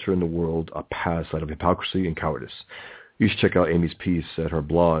illiberal culture in the world a pass out of hypocrisy and cowardice. You should check out Amy's piece at her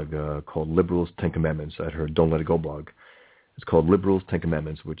blog called Liberals' 10 Commandments at her Don't Let It Go blog. It's called Liberals' 10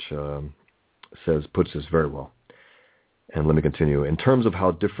 Commandments, which puts this very well. And let me continue. In terms of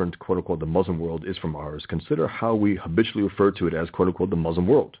how different, quote-unquote, the Muslim world is from ours, consider how we habitually refer to it as, quote-unquote, the Muslim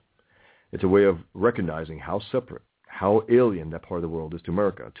world. It's a way of recognizing how separate, how alien that part of the world is to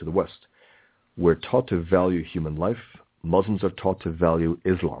America, to the West. We're taught to value human life. Muslims are taught to value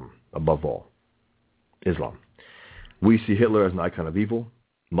Islam above all. Islam. We see Hitler as an icon of evil.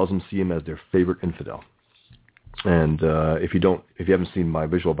 Muslims see him as their favorite infidel. And if you haven't seen my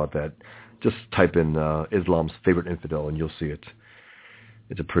visual about that, just type in Islam's favorite infidel and you'll see it.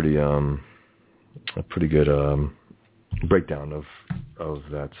 It's a pretty good breakdown of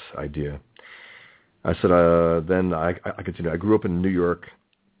that idea. I said, then I continue. I grew up in New York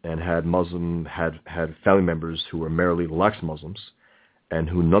and had family members who were merely lax Muslims and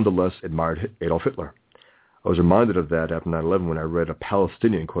who nonetheless admired Adolf Hitler. I was reminded of that after 9/11 when I read a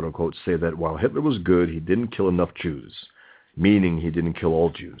Palestinian, quote-unquote, say that while Hitler was good, he didn't kill enough Jews, meaning he didn't kill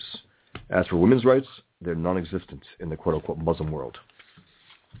all Jews. As for women's rights, they're non-existent in the quote-unquote Muslim world.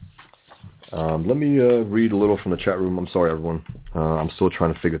 Let me read a little from the chat room. I'm sorry, everyone. I'm still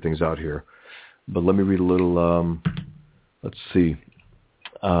trying to figure things out here. But let me read a little, let's see.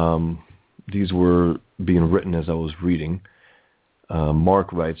 These were being written as I was reading.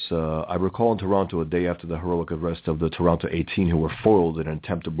 Mark writes, I recall in Toronto a day after the heroic arrest of the Toronto 18 who were foiled in an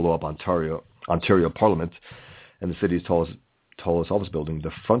attempt to blow up Ontario Parliament and the city's tallest office building.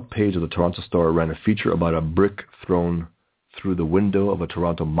 The front page of the Toronto Star ran a feature about a brick thrown through the window of a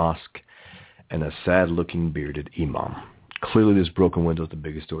Toronto mosque and a sad-looking bearded imam. Clearly this broken window is the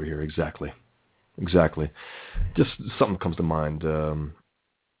biggest story here. Exactly. Just something comes to mind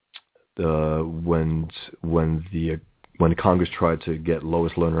when Congress tried to get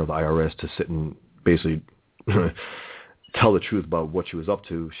Lois Lerner of the IRS to sit and basically tell the truth about what she was up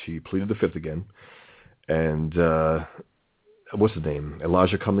to. She pleaded the fifth again. And what's his name?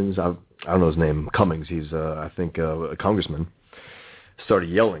 Elijah Cummings? I don't know his name. Cummings. He's, I think, a congressman. Started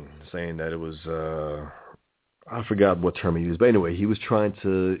yelling, saying that it was, I forgot what term he used. But anyway, he was trying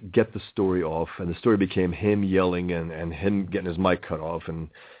to get the story off. And the story became him yelling and him getting his mic cut off.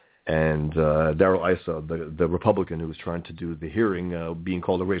 And Darrell Issa, the Republican who was trying to do the hearing, being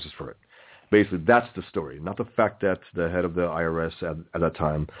called a racist for it. Basically, that's the story. Not the fact that the head of the IRS at that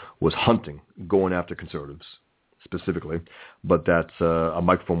time was going after conservatives specifically, but that a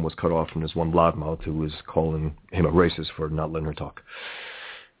microphone was cut off from this one loudmouth who was calling him a racist for not letting her talk.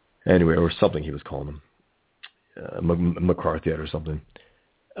 Anyway, or something he was calling him. McCarthy or something.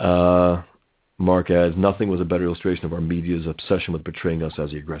 Mark adds, nothing was a better illustration of our media's obsession with portraying us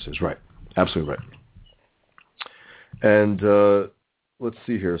as the aggressors. Right. Absolutely right. And let's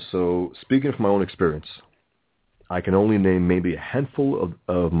see here. So speaking from my own experience, I can only name maybe a handful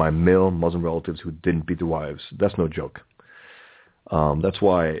of my male Muslim relatives who didn't beat their wives. That's no joke. That's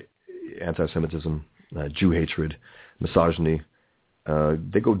why anti-Semitism, Jew hatred, misogyny,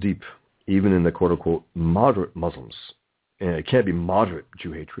 they go deep, even in the quote-unquote moderate Muslims. And it can't be moderate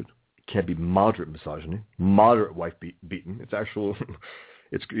Jew hatred. It can't be moderate misogyny, moderate wife beaten. It's actual,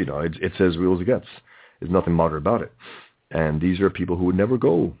 it's as real as it gets. There's nothing moderate about it. And these are people who would never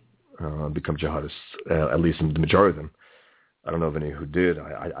go become jihadists, at least the majority of them. I don't know of any who did.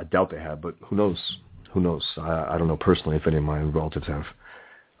 I doubt they have, but who knows? I don't know personally if any of my relatives have.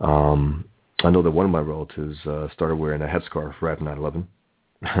 I know that one of my relatives started wearing a headscarf right after 9/11.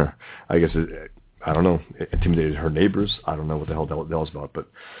 I guess I don't know. It intimidated her neighbors. I don't know what the hell that was about, but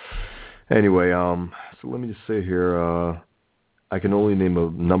Anyway, so let me just say here, I can only name a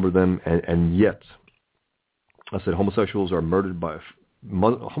number of them, and yet, I said homosexuals are murdered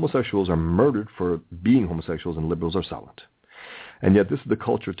for being homosexuals, and liberals are silent. And yet, this is the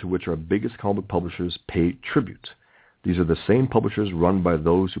culture to which our biggest comic book publishers pay tribute. These are the same publishers run by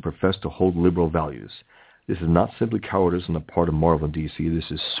those who profess to hold liberal values. This is not simply cowardice on the part of Marvel and DC.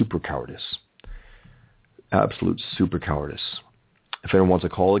 This is super cowardice. Absolute super cowardice. If anyone wants to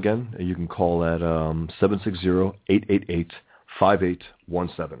call again, you can call at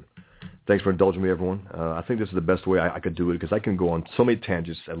 760-888-5817. Thanks for indulging me, everyone. I think this is the best way I could do it because I can go on so many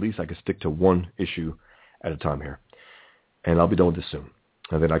tangents. At least I can stick to one issue at a time here. And I'll be done with this soon.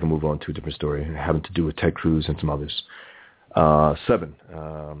 And then I can move on to a different story having to do with Ted Cruz and some others. 7.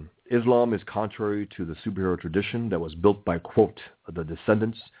 Islam is contrary to the superhero tradition that was built by, quote, the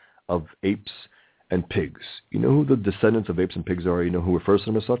descendants of apes and pigs. You know who the descendants of apes and pigs are? You know who refers to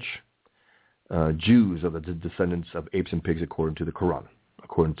them as such? Jews are the descendants of apes and pigs according to the Quran,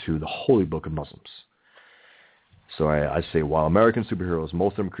 according to the holy book of Muslims. So I say, while American superheroes,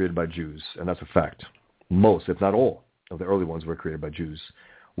 most of them created by Jews, and that's a fact. Most, if not all, of the early ones were created by Jews.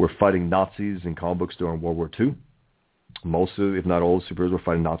 Were fighting Nazis in comic books during World War II. Most of, if not all, superheroes were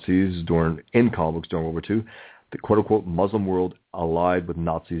fighting Nazis in comic books during World War II. The quote-unquote Muslim world allied with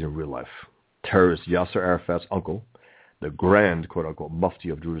Nazis in real life. Terrorist Yasser Arafat's uncle, the grand quote-unquote Mufti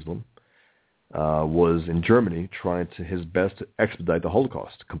of Jerusalem, was in Germany trying his best to expedite the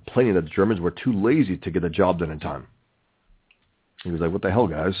Holocaust, complaining that the Germans were too lazy to get the job done in time. He was like, what the hell,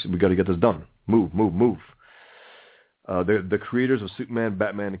 guys? We got to get this done. Move. The creators of Superman,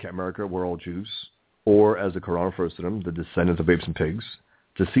 Batman, and Captain America were all Jews, or as the Quran refers to them, the descendants of apes and pigs.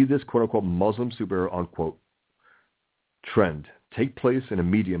 To see this quote-unquote Muslim superhero, unquote, trend take place in a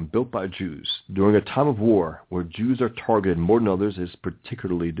medium built by Jews during a time of war where Jews are targeted more than others is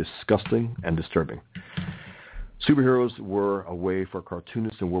particularly disgusting and disturbing. Superheroes were a way for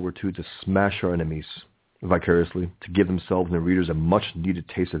cartoonists in World War II to smash our enemies vicariously, to give themselves and their readers a much-needed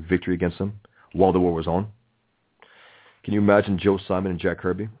taste of victory against them while the war was on. Can you imagine Joe Simon and Jack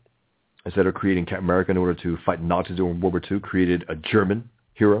Kirby, instead of creating Captain America in order to fight Nazis during World War II, created a German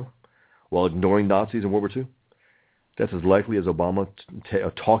hero while ignoring Nazis in World War II? That's as likely as Obama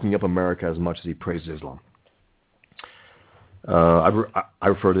talking up America as much as he praises Islam. I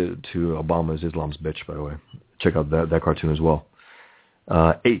refer to Obama as Islam's bitch, by the way. Check out that cartoon as well.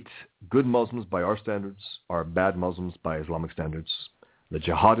 8. Good Muslims by our standards are bad Muslims by Islamic standards. The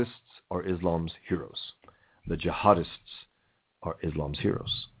jihadists are Islam's heroes. The jihadists are Islam's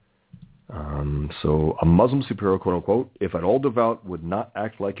heroes. So a Muslim superhero, quote-unquote, if at all devout, would not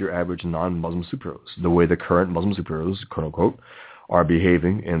act like your average non-Muslim superheroes, the way the current Muslim superheroes, quote-unquote, are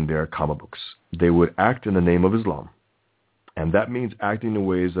behaving in their comic books. They would act in the name of Islam. And that means acting in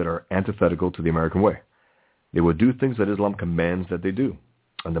ways that are antithetical to the American way. They would do things that Islam commands that they do.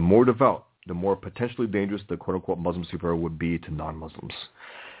 And the more devout, the more potentially dangerous the quote-unquote Muslim superhero would be to non-Muslims.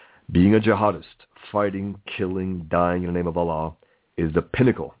 Being a jihadist, fighting, killing, dying in the name of Allah, is the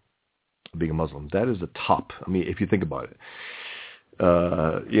pinnacle of being a Muslim. That is the top. I mean, if you think about it.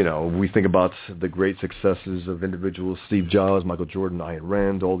 We think about the great successes of individuals, Steve Jobs, Michael Jordan, Ayn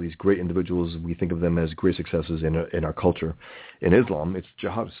Rand, all these great individuals, we think of them as great successes in our culture. In Islam, it's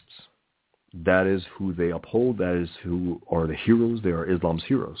jihadists. That is who they uphold. That is who are the heroes. They are Islam's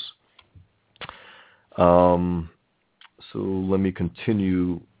heroes. So let me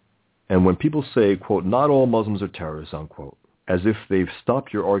continue. And when people say, quote, not all Muslims are terrorists, unquote, as if they've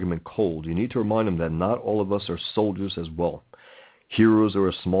stopped your argument cold, you need to remind them that not all of us are soldiers as well. Heroes are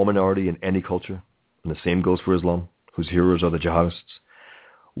a small minority in any culture, and the same goes for Islam, whose heroes are the jihadists.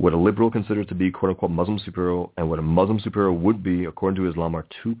 What a liberal considers to be quote-unquote Muslim superhero and what a Muslim superhero would be, according to Islam, are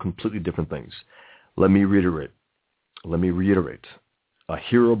two completely different things. Let me reiterate. A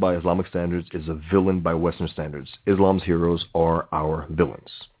hero by Islamic standards is a villain by Western standards. Islam's heroes are our villains.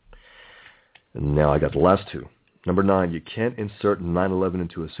 And now I got the last two. Number 9, you can't insert 9/11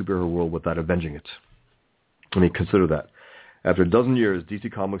 into a superhero world without avenging it. I mean, consider that. After a dozen years,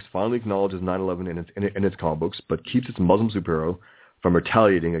 DC Comics finally acknowledges 9/11 in its comic books, but keeps its Muslim superhero from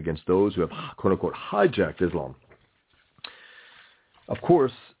retaliating against those who have, quote-unquote, hijacked Islam. Of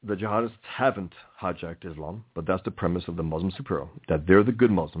course, the jihadists haven't hijacked Islam, but that's the premise of the Muslim superhero, that they're the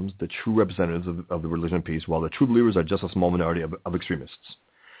good Muslims, the true representatives of the religion of peace, while the true believers are just a small minority of extremists.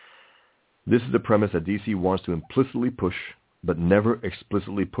 This is the premise that DC wants to implicitly push, but never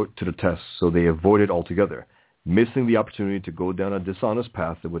explicitly put to the test, so they avoid it altogether, missing the opportunity to go down a dishonest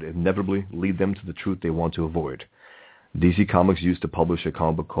path that would inevitably lead them to the truth they want to avoid. DC Comics used to publish a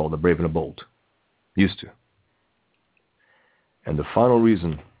comic book called The Brave and the Bold. Used to. And the final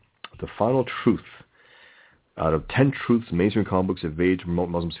reason the final truth out of 10 truths mainstream comic books evade to promote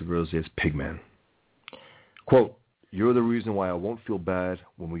Muslim superheroes is Pigman. Quote, "You're the reason why I won't feel bad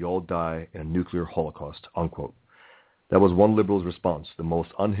when we all die in a nuclear holocaust," unquote. That was one liberal's response, the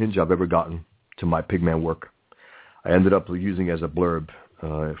most unhinged I've ever gotten to my Pigman work. I ended up using it as a blurb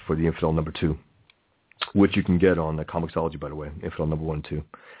for the Infidel number 2, which you can get on the Comixology, by the way, Infidel number 1 and 2.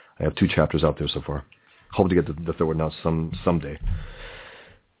 I have 2 chapters out there so far. Hope to get the third one out someday.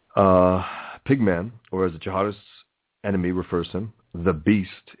 Pigman, or as the jihadist's enemy refers to him, the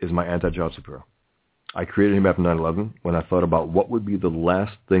Beast, is my anti-jihad superhero. I created him after 9/11 when I thought about what would be the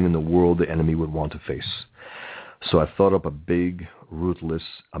last thing in the world the enemy would want to face. So I thought up a big, ruthless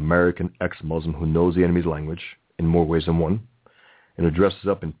American ex-Muslim who knows the enemy's language in more ways than one, and who dresses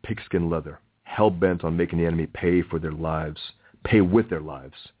up in pigskin leather, hell-bent on making the enemy pay with their lives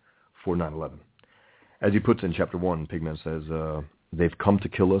for 9/11. As he puts in Chapter 1, Pigman says, they've come to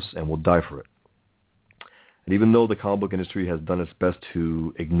kill us and will die for it. And even though the comic book industry has done its best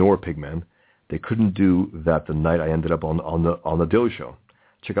to ignore Pigman, they couldn't do that the night I ended up on the Daily Show.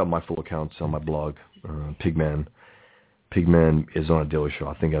 Check out my full accounts on my blog, Pigman. Pigman is on a Daily Show.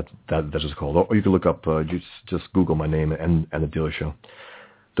 I think that's just called. Or you can look up, just Google my name and the Daily Show.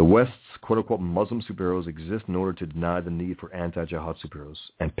 The West's quote-unquote Muslim superheroes exist in order to deny the need for anti-jihad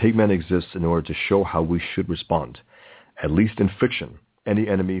superheroes. And Pigman exists in order to show how we should respond. At least in fiction, any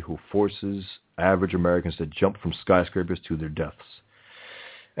enemy who forces average Americans to jump from skyscrapers to their deaths.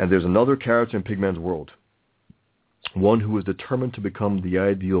 And there's another character in Pigman's world. One who is determined to become the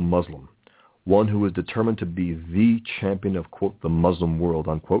ideal Muslim. One who is determined to be the champion of, quote, the Muslim world,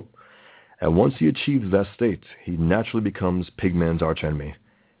 unquote. And once he achieves that state, he naturally becomes Pigman's archenemy.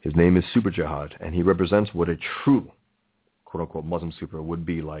 His name is Super Jihad, and he represents what a true, quote-unquote, Muslim superhero would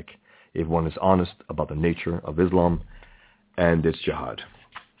be like if one is honest about the nature of Islam and its jihad.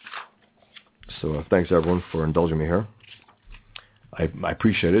 So thanks, everyone, for indulging me here. I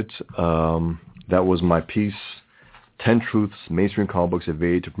appreciate it. That was my piece, 10 Truths Mainstream Comic Books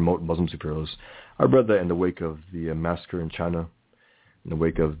Evade to Promote Muslim Superheroes. I read that in the wake of the massacre in China, in the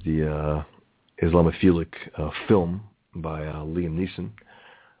wake of the Islamophilic film by Liam Neeson,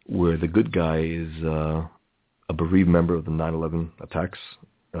 where the good guy is a bereaved member of the 9/11 attacks,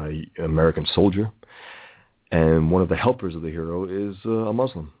 American soldier, and one of the helpers of the hero is a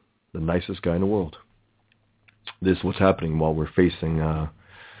Muslim, the nicest guy in the world. This is what's happening while we're facing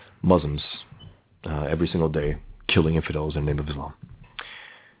Muslims every single day, killing infidels in the name of Islam.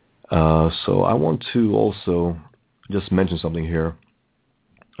 So I want to also just mention something here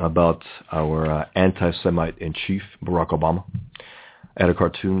about our anti-Semite-in-chief, Barack Obama. I had a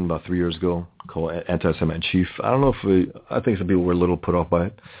cartoon about 3 years ago called Anti-Semite-in-Chief. I don't know if I think some people were a little put off by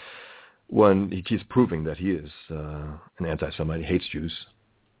it when he keeps proving that he is an anti-Semite. He hates Jews,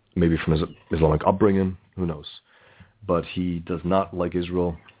 maybe from his Islamic upbringing, who knows. But he does not like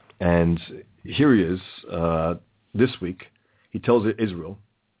Israel. And here he is this week. He tells Israel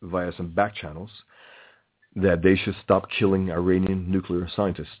via some back channels that they should stop killing Iranian nuclear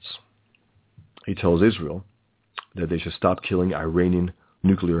scientists. He tells Israel that they should stop killing Iranian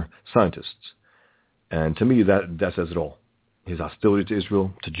nuclear scientists. And to me, that says it all. His hostility to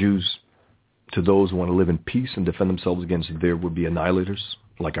Israel, to Jews, to those who want to live in peace and defend themselves against their would-be annihilators,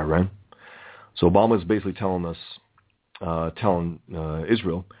 like Iran. So Obama is basically telling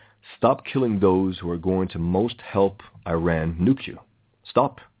Israel, stop killing those who are going to most help Iran nuke you.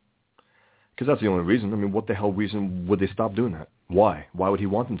 Stop. Because that's the only reason. I mean, what the hell reason would they stop doing that? Why? Why would he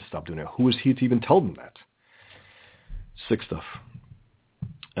want them to stop doing that? Who is he to even tell them that? Sick stuff.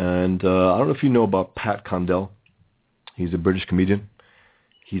 And I don't know if you know about Pat Condell. He's a British comedian.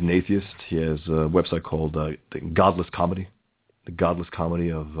 He's an atheist. He has a website called The Godless Comedy. The Godless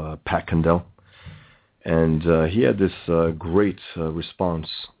Comedy of Pat Condell. And he had this great response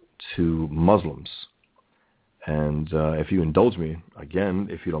to Muslims. And if you indulge me, again,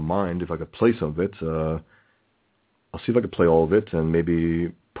 if you don't mind, if I could play some of it, I'll see if I could play all of it and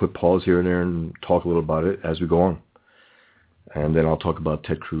maybe put pause here and there and talk a little about it as we go on. And then I'll talk about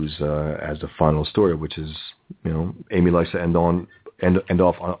Ted Cruz as the final story, which is, you know, Amy likes to end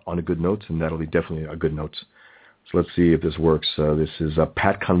off on a good note, and that'll be definitely a good note. So let's see if this works. This is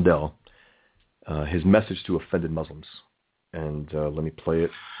Pat Condell, his message to offended Muslims. And let me play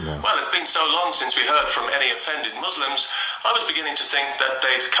it now. Well, it's been so long since we heard from any offended Muslims, I was beginning to think that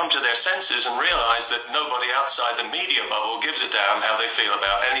they'd come to their senses and realize that nobody outside the media bubble gives a damn how they feel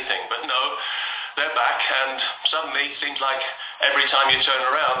about anything. But no, they're back, and suddenly it seems like Every time you turn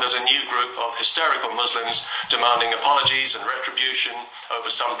around, there's a new group of hysterical Muslims demanding apologies and retribution over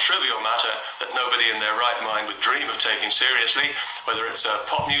some trivial matter that nobody in their right mind would dream of taking seriously, whether it's a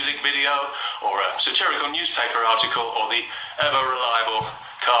pop music video or a satirical newspaper article or the ever-reliable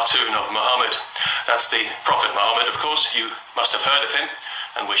cartoon of Muhammad. That's the Prophet Muhammad, of course. You must have heard of him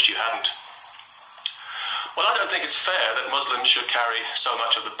and wished you hadn't. Well, I don't think it's fair that Muslims should carry so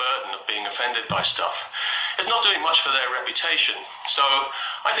much of the burden of being offended by stuff. It's not doing much for their reputation. So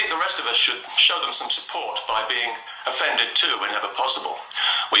I think the rest of us should show them some support by being offended too whenever possible.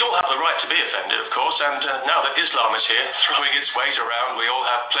 We all have the right to be offended, of course, and now that Islam is here, throwing its weight around, we all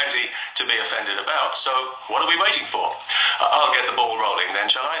have plenty to be offended about. So what are we waiting for? I'll get the ball rolling then,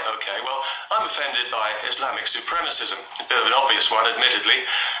 shall I? Okay, well, I'm offended by Islamic supremacism. A bit of an obvious one, admittedly,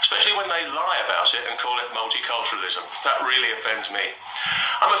 especially when they lie about it and call it multiculturalism. That really offends me.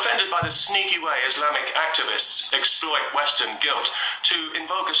 I'm offended by the sneaky way Islamic activists exploit Western guilt to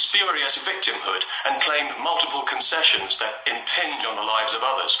invoke a spurious victimhood and claim multiple concessions that impinge on the lives of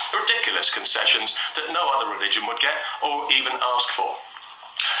others. Ridiculous concessions that no other religion would get or even ask for.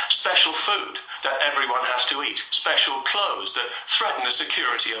 Special food that everyone has to eat. Special clothes that threaten the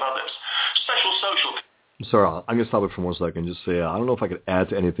security of others. Special social... Sorry, I'm going to stop it for 1 second. Just say, I don't know if I could add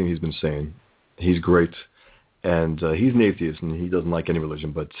to anything he's been saying. He's great. And he's an atheist, and he doesn't like any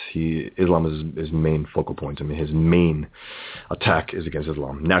religion, but Islam is his main focal point. I mean, his main attack is against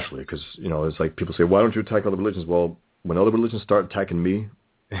Islam, naturally, because, it's like people say, why don't you attack other religions? Well, when other religions start attacking me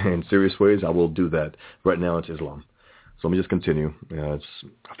in serious ways, I will do that. Right now, it's Islam. So let me just continue. It's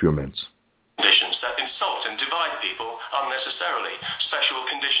a few minutes. Conditions that insult and divide people unnecessarily. Special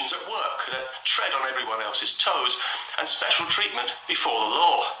conditions at work that tread on everyone else's toes, and special treatment before the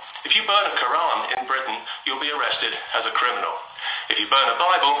law. If you burn a Quran in Britain, you'll be arrested as a criminal. If you burn a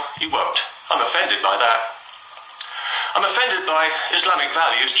Bible, you won't. I'm offended by that. I'm offended by Islamic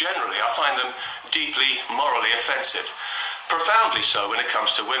values generally. I find them deeply morally offensive. Profoundly so when it comes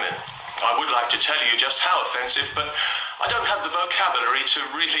to women. I would like to tell you just how offensive, but I don't have the vocabulary to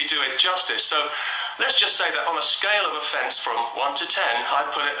really do it justice. So let's just say that on a scale of offense from 1 to 10,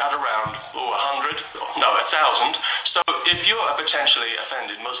 I'd put it at around 100, no, 1,000. So if you're a potentially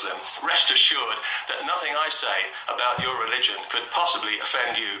offended Muslim, rest assured that nothing I say about your religion could possibly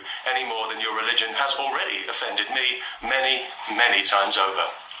offend you any more than your religion has already offended me many, many times over.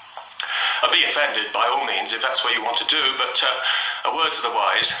 Be offended by all means if that's what you want to do, but a word to the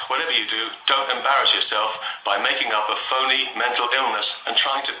wise, whatever you do, don't embarrass yourself by making up a phony mental illness and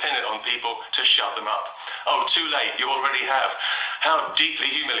trying to pin it on people to shut them up. Oh, too late, you already have. How deeply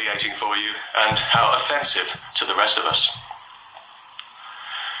humiliating for you and how offensive to the rest of us.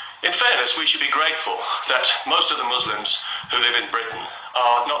 In fairness, we should be grateful that most of the Muslims who live in Britain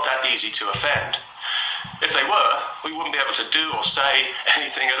are not that easy to offend. If they were, we wouldn't be able to do or say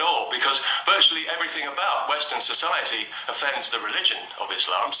anything at all, because virtually everything about Western society offends the religion of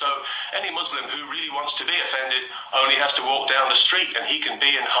Islam. So any Muslim who really wants to be offended only has to walk down the street and he can be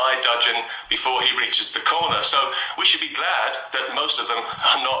in high dudgeon before he reaches the corner. So we should be glad that most of them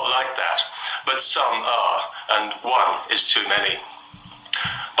are not like that. But some are, and one is too many.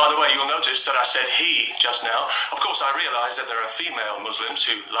 By the way, you'll notice that I said he just now. Of course, I realize that there are female Muslims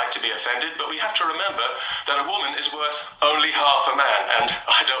who like to be offended, but we have to remember that a woman is worth only half a man, and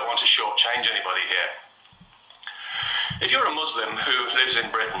I don't want to shortchange anybody here. If you're a Muslim who lives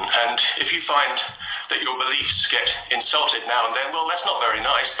in Britain, and if you find that your beliefs get insulted now and then, well, that's not very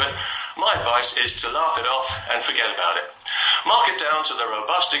nice, but my advice is to laugh it off and forget about it. Mark it down to the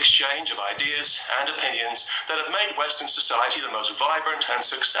robust exchange of ideas and opinions that have made Western society the most vibrant and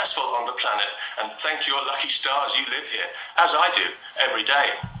successful on the planet, and thank your lucky stars you live here, as I do, every day.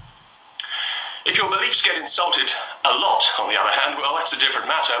 If your beliefs get insulted a lot, on the other hand, well, that's a different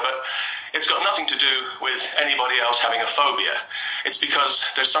matter, but it's got nothing to do with anybody else having a phobia. It's because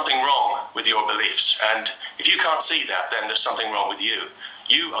there's something wrong with your beliefs, and if you can't see that, then there's something wrong with you.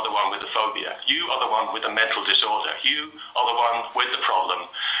 You are the one with the phobia. You are the one with the mental disorder. You are the one with the problem.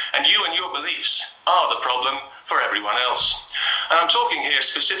 And you and your beliefs are the problem for everyone else. And I'm talking here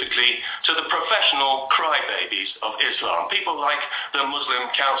specifically to the professional crybabies of Islam, people like the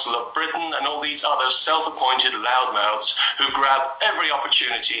Muslim Council of Britain and all these other self-appointed loudmouths who grab every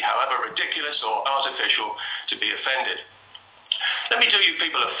opportunity, however ridiculous or artificial, to be offended. Let me do you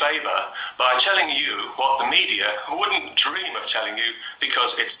people a favor by telling you what the media wouldn't dream of telling you,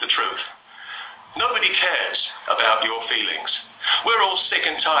 because it's the truth. Nobody cares about your feelings. We're all sick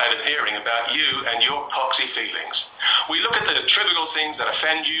and tired of hearing about you and your poxy feelings. We look at the trivial things that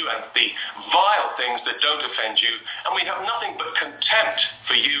offend you and the vile things that don't offend you, and we have nothing but contempt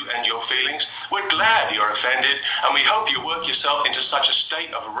for you and your feelings. We're glad you're offended, and we hope you work yourself into such a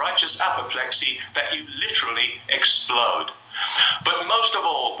state of righteous apoplexy that you literally explode. But most of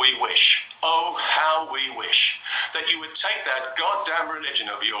all, we wish, oh, how we wish, that you would take that goddamn religion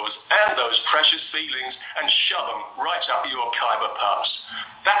of yours and those precious feelings and shove them right up your Khyber Pass.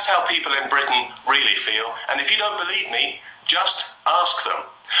 That's how people in Britain really feel, and if you don't believe me, just ask them,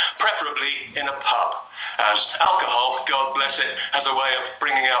 preferably in a pub, as alcohol, God bless it, has a way of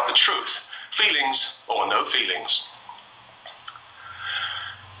bringing out the truth, feelings or no feelings.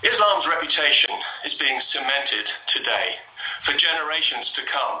 Islam's reputation is being cemented today, for generations to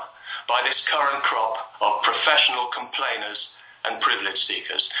come, by this current crop of professional complainers and privilege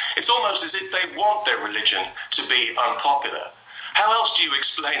seekers. It's almost as if they want their religion to be unpopular. How else do you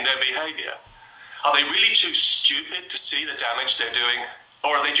explain their behavior? Are they really too stupid to see the damage they're doing?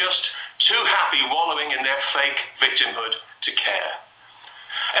 Or are they just too happy wallowing in their fake victimhood to care?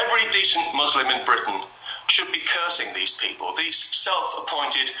 Every decent Muslim in Britain should be cursing these people, these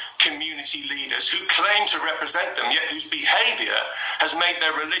self-appointed community leaders who claim to represent them, yet whose behavior has made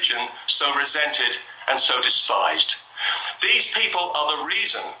their religion so resented and so despised. These people are the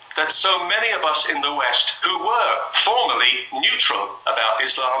reason that so many of us in the West, who were formerly neutral about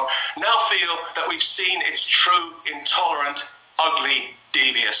Islam, now feel that we've seen its true, intolerant, ugly,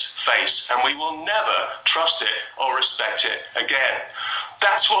 devious face, and we will never trust it or respect it again.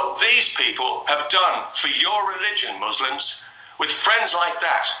 That's what these people have done for your religion, Muslims. With friends like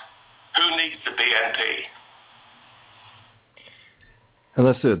that, who needs the BNP? And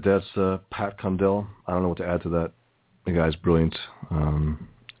that's it. That's Pat Condell. I don't know what to add to that. The guy's brilliant.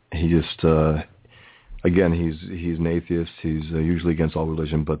 He just, again, he's an atheist. He's usually against all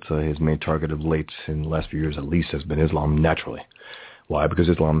religion, but his main target of late, in the last few years at least, has been Islam, naturally. Why? Because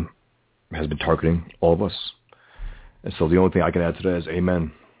Islam has been targeting all of us. And so the only thing I can add to that is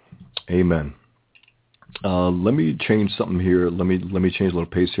amen. Amen. Let me change something here. Let me change a little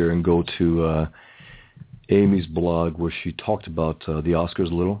pace here and go to Amy's blog where she talked about the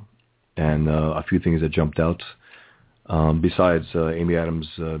Oscars a little and a few things that jumped out. Besides Amy Adams'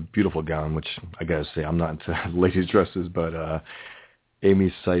 beautiful gown, which I gotta say I'm not into ladies' dresses, but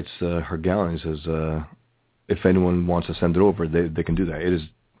Amy cites her gown and says if anyone wants to send it over, they can do that.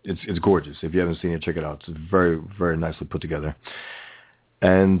 It's gorgeous. If you haven't seen it, check it out. It's very, very nicely put together.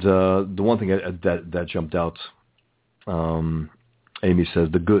 And the one thing that jumped out, Amy says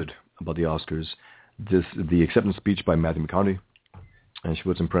the good about the Oscars, the acceptance speech by Matthew McConaughey, and she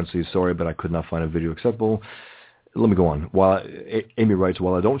puts in parentheses, sorry, but I could not find a video acceptable. Let me go on. Amy writes,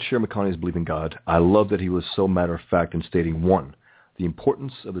 while I don't share McConaughey's belief in God, I love that he was so matter-of-fact in stating, one, the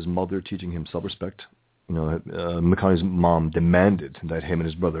importance of his mother teaching him self-respect. You know, McConaughey's mom demanded that him and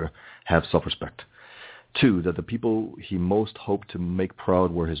his brother have self-respect. Two, that the people he most hoped to make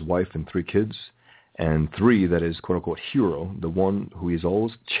proud were his wife and 3 kids. And 3, that his quote-unquote hero, the one who he's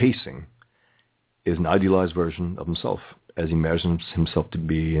always chasing, is an idealized version of himself, as he imagines himself to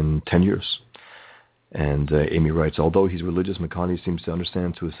be in 10 years. And Amy writes, although he's religious, McConaughey seems to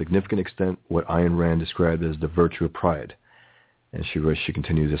understand to a significant extent what Ayn Rand described as the virtue of pride. And she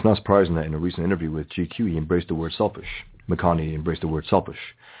continues, it's not surprising that in a recent interview with GQ, he embraced the word selfish. McConaughey embraced the word selfish.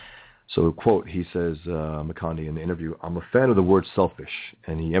 So, quote, he says, McConaughey in the interview, I'm a fan of the word selfish,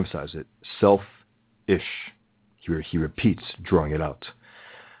 and he emphasizes it, self-ish. He repeats, drawing it out.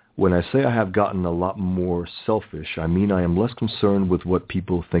 When I say I have gotten a lot more selfish, I mean I am less concerned with what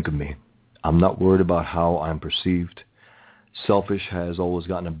people think of me. I'm not worried about how I'm perceived. Selfish has always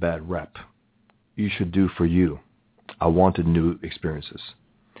gotten a bad rap. You should do for you. I wanted new experiences.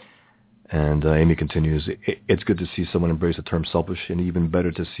 And Amy continues, it's good to see someone embrace the term selfish, and even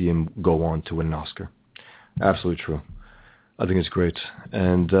better to see him go on to win an Oscar. Absolutely true. I think it's great.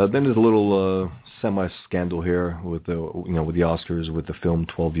 And then there's a little semi-scandal here with the Oscars, with the film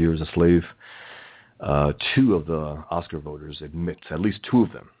 12 Years a Slave. 2 of the Oscar voters admit, at least 2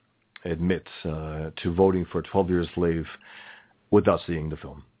 of them, admit to voting for 12 Years a Slave without seeing the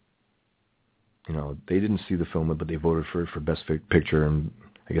film. You know, they didn't see the film, but they voted for Best Picture and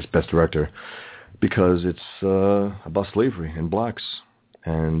I guess Best Director because it's about slavery and blacks,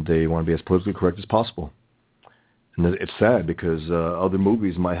 and they want to be as politically correct as possible. And it's sad because other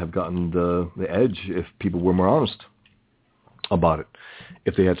movies might have gotten the edge if people were more honest about it,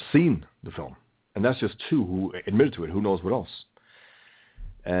 if they had seen the film. And that's just 2 who admitted to it. Who knows what else?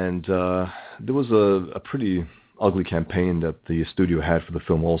 And there was a pretty ugly campaign that the studio had for the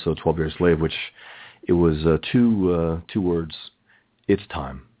film also, 12 Years a Slave, which It was two words, it's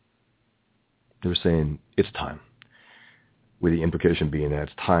time. They were saying, it's time, with the implication being that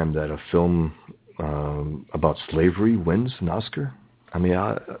it's time that a film about slavery wins an Oscar. I mean,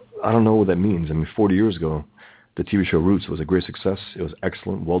 I don't know what that means. I mean, 40 years ago, the TV show Roots was a great success. It was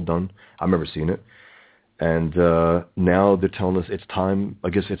excellent, well done. I remember seeing it. And now they're telling us it's time. I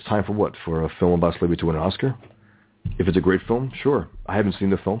guess it's time for what? For a film about slavery to win an Oscar? If it's a great film, sure. I haven't seen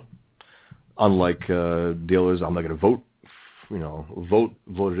the film. Unlike the others, I'm not going to vote. Vote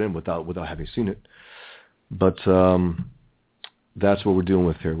it in without having seen it. But that's what we're dealing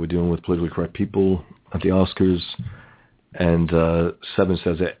with here. We're dealing with politically correct people at the Oscars. And Seven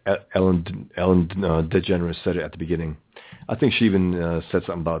says that Ellen DeGeneres said it at the beginning. I think she even said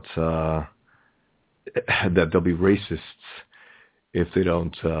something about that they'll be racists if they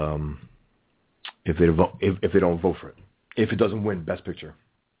don't vote for it, if it doesn't win Best Picture.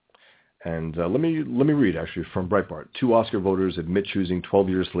 And let me read, actually, from Breitbart. 2 Oscar voters admit choosing 12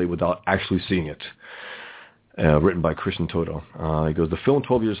 Years a Slave without actually seeing it. Written by Christian Toto. He goes, the film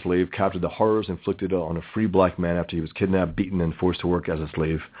 12 Years a Slave captured the horrors inflicted on a free black man after he was kidnapped, beaten, and forced to work as a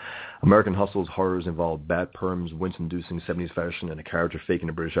slave. American Hustle's horrors involved bad perms, wince-inducing 70s fashion, and a character faking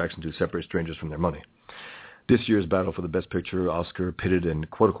a British accent to separate strangers from their money. This year's battle for the Best Picture Oscar pitted an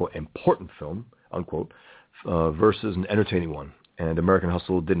quote-unquote important film, unquote, versus an entertaining one. And American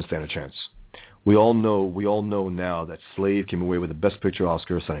Hustle didn't stand a chance. We all know now that Slave came away with the Best Picture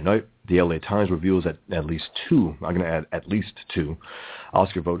Oscar Sunday night. The LA Times reveals that at least 2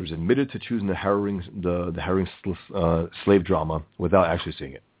 Oscar voters admitted to choosing the harrowing slave drama without actually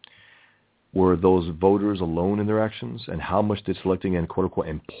seeing it. Were those voters alone in their actions? And how much did selecting an quote-unquote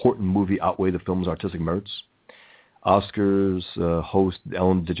important movie outweigh the film's artistic merits? Oscars host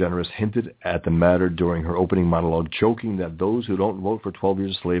Ellen DeGeneres hinted at the matter during her opening monologue, joking that those who don't vote for 12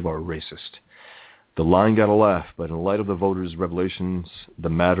 Years a Slave are racist. The line got a laugh, but in light of the voters' revelations, the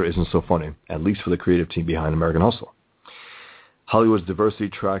matter isn't so funny, at least for the creative team behind American Hustle. Hollywood's diversity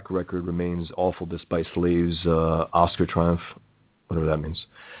track record remains awful despite Slave's Oscar triumph, whatever that means.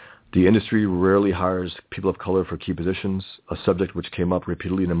 The industry rarely hires people of color for key positions, a subject which came up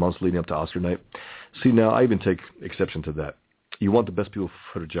repeatedly in the months leading up to Oscar night. See, now I even take exception to that. You want the best people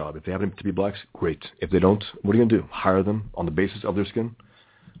for the job. If they happen to be blacks, great. If they don't, what are you going to do? Hire them on the basis of their skin?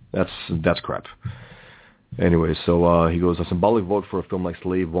 That's crap. Anyway, so he goes, a symbolic vote for a film like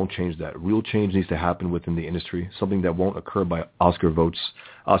Slave won't change that. Real change needs to happen within the industry, something that won't occur by Oscar voters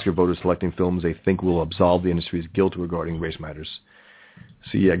selecting films they think will absolve the industry's guilt regarding race matters.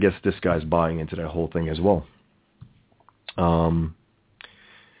 See, I guess this guy's buying into that whole thing as well.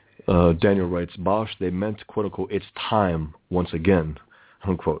 Daniel writes, Bosch, they meant, quote-unquote, it's time once again,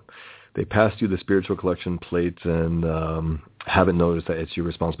 unquote. They passed you the spiritual collection plate and haven't noticed that it's your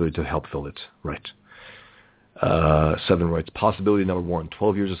responsibility to help fill it. Right. Seven writes, possibility number 1,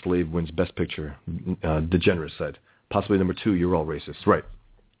 12 Years a Slave wins Best Picture. DeGeneres said. Possibility number 2, you're all racist. Right.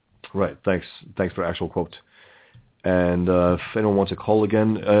 Thanks for actual quote. And if anyone wants to call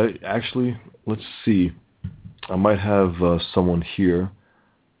again, actually, let's see. I might have someone here,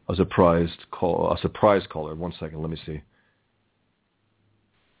 a surprise caller. 1 second, let me see.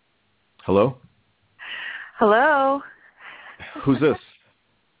 Hello? Hello. Who's this?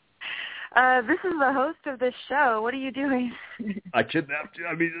 This is the host of this show. What are you doing? I kidnapped you.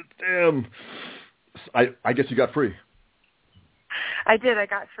 I mean, damn. I guess you got free. I did. I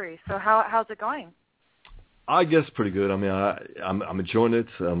got free. So how's it going? I guess pretty good. I mean, I'm enjoying it.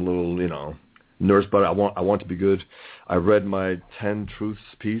 I'm a little, nervous, but I want to be good. I read my 10 Truths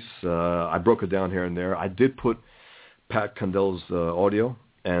piece. I broke it down here and there. I did put Pat Condell's audio,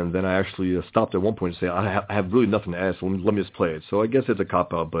 and then I actually stopped at one point to say, I have really nothing to add, so let me just play it. So I guess it's a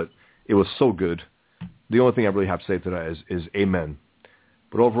cop-out, but it was so good. The only thing I really have to say to that is amen.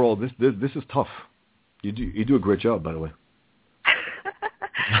 But overall, this is tough. You do a great job, by the way.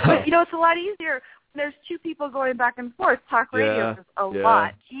 But, it's a lot easier. There's 2 people going back and forth. Talk radio is a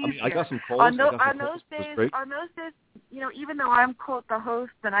lot easier. I mean, I got some calls. On those days, even though I'm quote the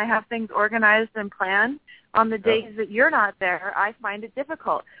host and I have things organized and planned, on the days that you're not there, I find it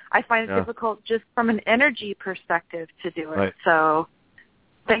difficult. I find it difficult just from an energy perspective to do it. Right. So,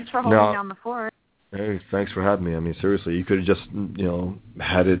 thanks for holding down the fort. Hey, thanks for having me. I mean, seriously, you could have just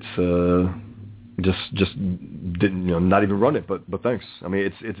had it. Just didn't not even run it, but thanks. I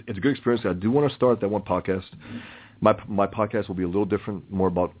mean, it's a good experience. I do want to start that one podcast. My podcast will be a little different, more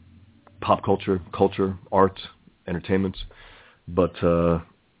about pop culture, art, entertainment. But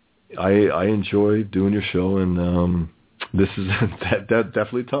I enjoy doing your show, and this is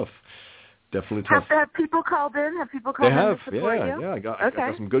definitely tough. Definitely tough. Have people called in? Have people called in to support you? Yeah. I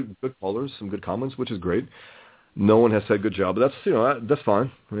got some good callers, some good comments, which is great. No one has said good job, but that's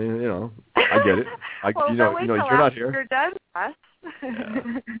fine. I mean, I get it. Well, you're not here. You're done. Yeah.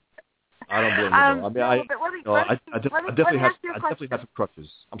 I don't blame you. Though. I definitely have some crutches.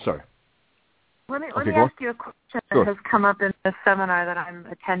 I'm sorry. Let me ask you a question that has come up in the seminar that I'm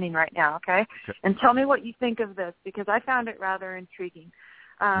attending right now, okay? And tell me what you think of this, because I found it rather intriguing.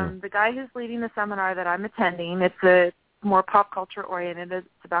 The guy who's leading the seminar that I'm attending, it's a more pop culture oriented. It's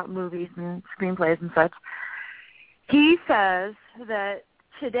about movies and screenplays and such. He says that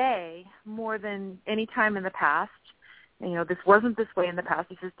today, more than any time in the past, this wasn't this way in the past.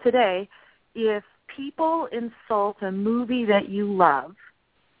 He says today, if people insult a movie that you love,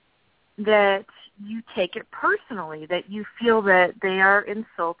 that you take it personally, that you feel that they are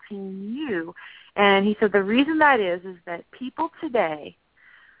insulting you. And he said the reason that is that people today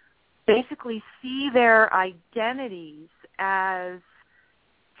basically see their identities as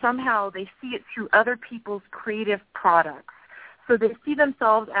somehow they see it through other people's creative products. So they see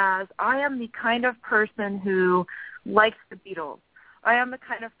themselves as, I am the kind of person who likes the Beatles. I am the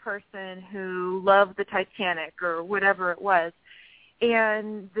kind of person who loved the Titanic or whatever it was.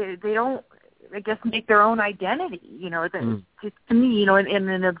 And they don't, I guess, make their own identity. To me, in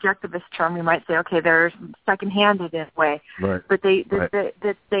an objectivist term, we might say, okay, they're second-handed in a way. Right. But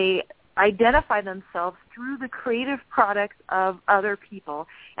they identify themselves through the creative products of other people.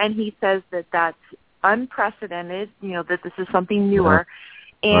 And he says that that's unprecedented, that this is something newer,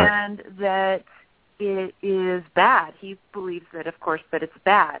 and that it is bad. He believes that, of course, that it's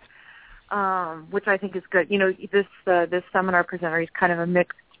bad. Which I think is good. This seminar presenter, he's kind of a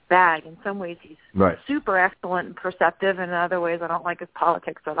mixed bag. In some ways, he's super excellent and perceptive, and in other ways, I don't like his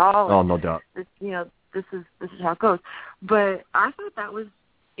politics at all. Oh, no doubt. This is how it goes. But I thought that was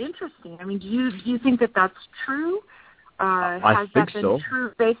interesting. I mean, do you think that that's true? Has that been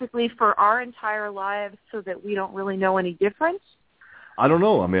true basically for our entire lives, so that we don't really know any difference? I don't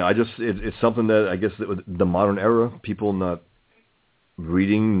know. I mean, it's something that I guess the modern era, people not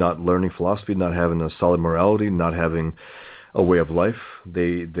reading, not learning philosophy, not having a solid morality, not having a way of life.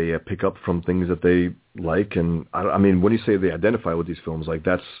 They pick up from things that they like, and I mean, when you say they identify with these films, like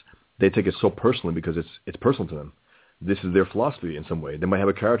they take it so personally because it's personal to them. This is their philosophy in some way. They might have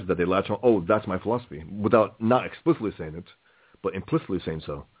a character that they latch on. Oh, that's my philosophy, without not explicitly saying it, but implicitly saying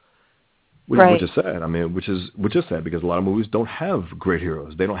so. Which is sad. I mean, which is sad because a lot of movies don't have great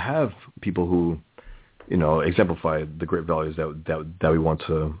heroes. They don't have people who exemplify the great values that we want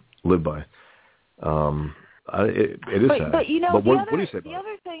to live by. It is sad. But what do you say about the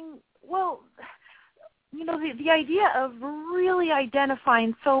other thing? Well, the idea of really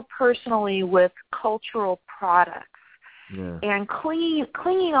identifying so personally with cultural products and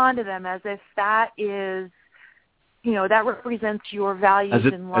clinging onto them as if that is, that represents your values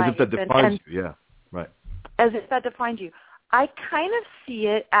in life. As if that defines you. Yeah, right. As if that defines you. I kind of see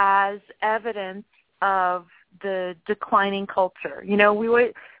it as evidence of the declining culture. We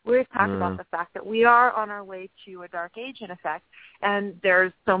always talk about the fact that we are on our way to a dark age, in effect, and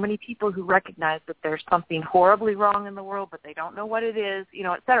there's so many people who recognize that there's something horribly wrong in the world, but they don't know what it is,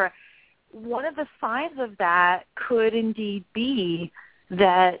 et cetera. One of the signs of that could indeed be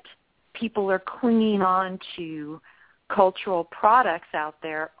that people are clinging on to cultural products out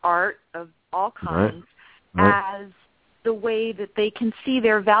there, art of all kinds, as the way that they can see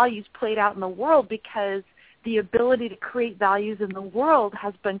their values played out in the world, because the ability to create values in the world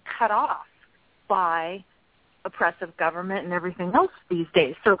has been cut off by oppressive government and everything else these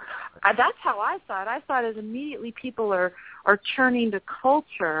days. So that's how I saw it. I saw it as immediately people are turning to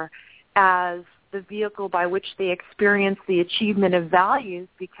culture as the vehicle by which they experience the achievement of values,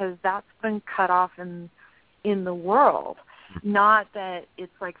 because that's been cut off in the world. Not that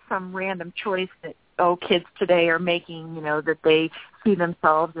it's like some random choice that kids today are making, that they see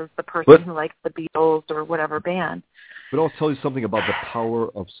themselves as the person who likes the Beatles or whatever band. But I'll tell you something about the power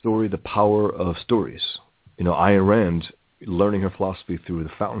of story, the power of stories. Ayn Rand, learning her philosophy through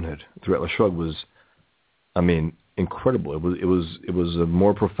The Fountainhead, through Atlas Shrugged, was, incredible. It was a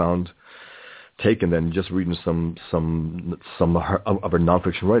more profound take than just reading some of her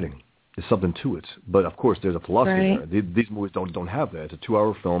nonfiction writing. There's something to it, but of course there's a philosophy there. These movies don't have that. It's a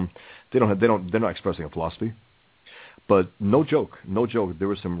 2-hour film. They're not expressing a philosophy. But no joke, there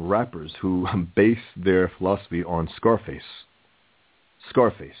were some rappers who based their philosophy on Scarface.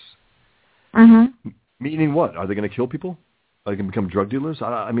 Mm-hmm. Meaning what? Are they going to kill people? Are they going to become drug dealers?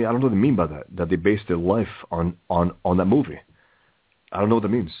 I don't know what they mean by that. That they based their life on that movie. I don't know what that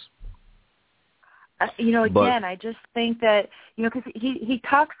means. Again, I just think that, because he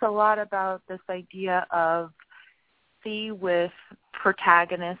talks a lot about this idea of with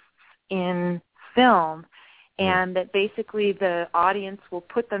protagonists in film, and that basically the audience will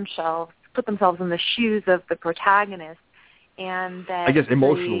put themselves in the shoes of the protagonist, and that I guess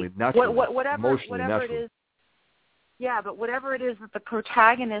emotionally, naturally, whatever it is. Yeah, but whatever it is that the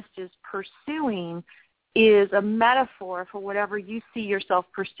protagonist is pursuing is a metaphor for whatever you see yourself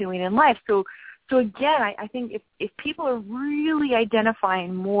pursuing in life. So again, I think if people are really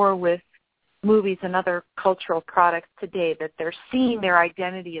identifying more with movies and other cultural products today, that they're seeing their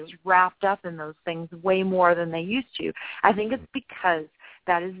identity is wrapped up in those things way more than they used to, I think it's because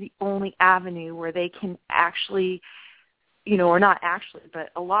that is the only avenue where they can actually, or not actually, but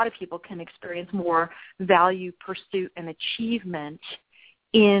a lot of people can experience more value, pursuit, and achievement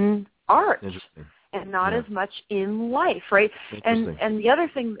in art. And not as much in life, right? And the other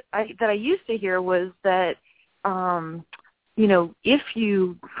thing that I used to hear was that, if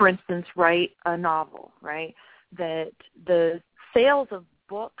you, for instance, write a novel, right, that the sales of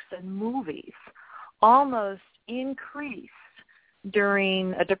books and movies almost increase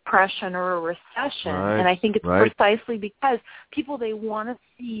during a depression or a recession. Right. And I think it's precisely because people, they want to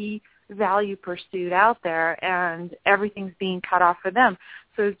see value pursued out there, and everything's being cut off for them.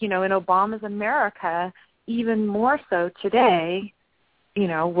 So, in Obama's America, even more so today,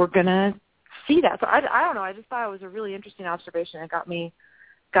 we're going to see that. So I don't know. I just thought it was a really interesting observation. It got me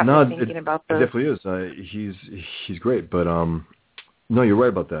thinking about this. It definitely is. He's great. But, no, you're right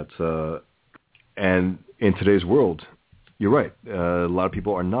about that. And in today's world, you're right. A lot of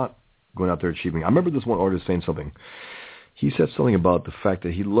people are not going out there achieving. I remember this one artist saying something. He said something about the fact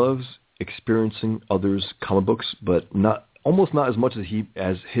that he loves experiencing others' comic books, but almost not as much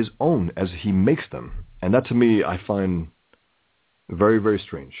as his own as he makes them. And that, to me, I find very, very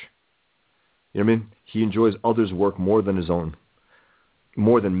strange. You know what I mean? He enjoys others' work more than his own,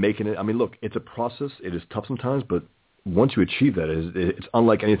 more than making it. I mean, look, it's a process. It is tough sometimes, but once you achieve that, it's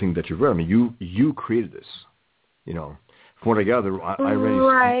unlike anything that you've read. I mean, you created this. From what I gather,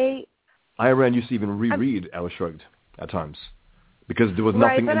 Iran used to even reread Atlas Shrugged at times, because there was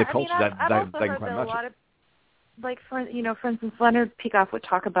nothing in the culture that can quite match it. Like, for instance, Leonard Peikoff would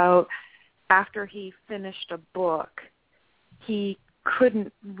talk about after he finished a book, he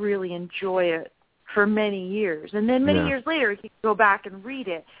couldn't really enjoy it for many years, and then many years later, he could go back and read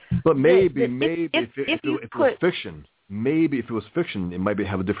it. But maybe if it was fiction, it might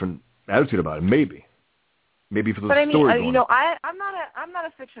have a different attitude about it. Maybe if it was a story. I'm not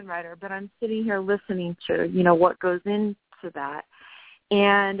a fiction writer, but I'm sitting here listening to what goes into that.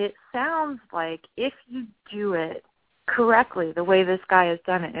 And it sounds like if you do it correctly, the way this guy has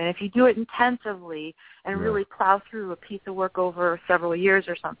done it, and if you do it intensively and really plow through a piece of work over several years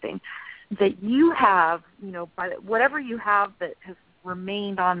or something, that you have, by whatever you have that has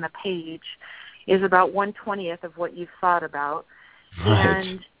remained on the page is about 1/20th of what you've thought about. Right.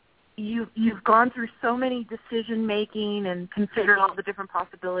 And you've gone through so many decision making and considered all the different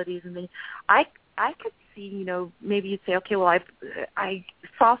possibilities, and I could see, maybe you'd say, okay, well, I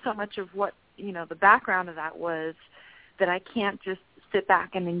saw so much of what, the background of that was, that I can't just sit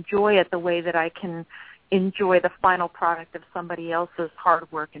back and enjoy it the way that I can enjoy the final product of somebody else's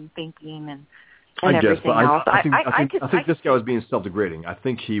hard work and thinking and everything else. I think this guy was being self-degrading. I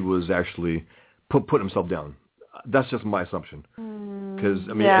think he was actually put himself down. That's just my assumption. Because,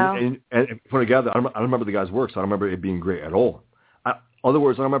 and when I gather, I don't remember the guy's work, so I don't remember it being great at all. In other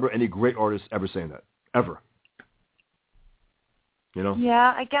words, I don't remember any great artist ever saying that, ever.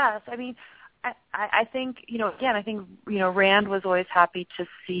 Yeah, I guess. I mean, I think, again, I think, Rand was always happy to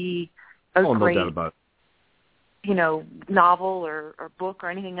see a great, no doubt about it. Novel or book or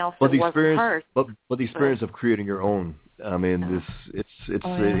anything else that wasn't hers. But the experience of creating your own, I mean, it's it's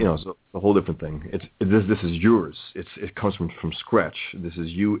a whole different thing. This is yours. It comes from scratch. This is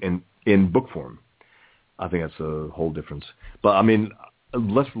you in book form. I think that's a whole difference. But I mean,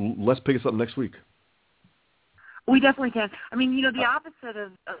 let's pick us up next week. We definitely can. I mean, the opposite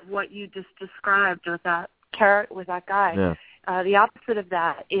of what you just described with that guy. Yeah. The opposite of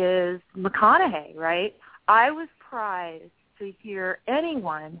that is McConaughey, right? I was surprised to hear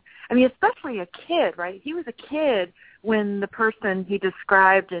anyone, I mean, especially a kid, right? He was a kid when the person he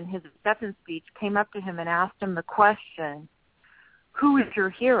described in his acceptance speech came up to him and asked him the question, who is your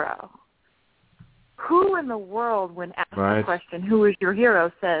hero? Who in the world, when asked the question, who is your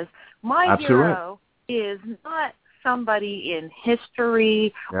hero, says, my hero is not somebody in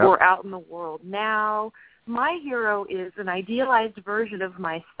history or out in the world now. My hero is an idealized version of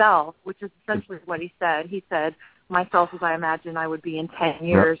myself, which is essentially what he said. He said, myself as I imagine I would be in 10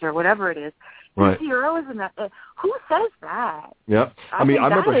 years or whatever it is. Right. Zero isn't that. Who says that? Yeah. I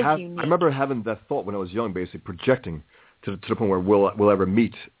remember having that thought when I was young, basically projecting to the point where we'll ever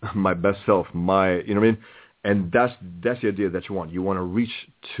meet my best self, you know what I mean? And that's the idea that you want. You want to reach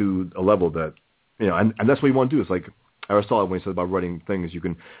to a level that, and that's what you want to do. It's like Aristotle, when he said about writing things,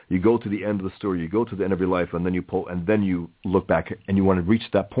 you go to the end of the story, you go to the end of your life, and then you look back and you want to reach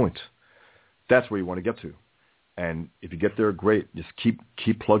that point. That's where you want to get to. And if you get there, great. Just keep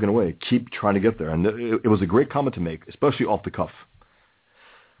plugging away. Keep trying to get there. And it was a great comment to make, especially off the cuff.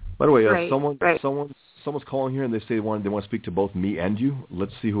 By the way, someone's calling here and they say they want to speak to both me and you.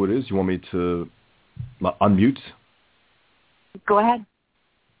 Let's see who it is. You want me to unmute? Go ahead.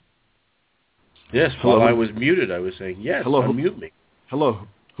 Yes, hello. While I was muted, I was saying, yes, hello. Unmute me. Hello.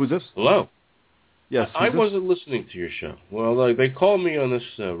 Who's this? Hello. Yes. I wasn't listening to your show. Well, they called me on this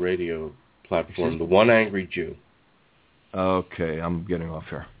radio platform, the One Angry Jew. Okay, I'm getting off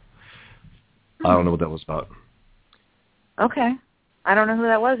here. I don't know what that was about. Okay. I don't know who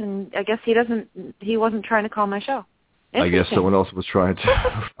that was, and I guess he wasn't trying to call my show. I guess someone else was trying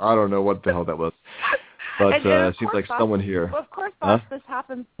to. I don't know what the hell that was. But it seems like someone here. Well, of course, Bosch, this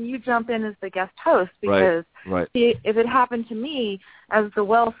happens when you jump in as the guest host, because if it happened to me as the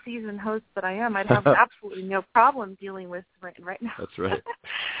well-seasoned host that I am, I'd have absolutely no problem dealing with right now. That's right.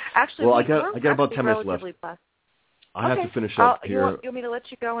 Actually, well, I got about 10 minutes left. Blessed. I have to finish up here. You want me to let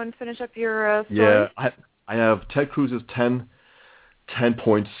you go and finish up your story? Yeah, I have Ted Cruz's 10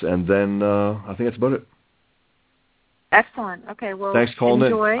 points, and then I think that's about it. Excellent. Okay, well, thanks for calling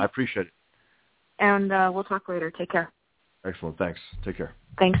enjoy. in. I appreciate it. And we'll talk later. Take care. Excellent. Thanks. Take care.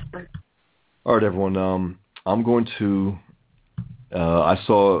 Thanks. All right, everyone. I'm going to. I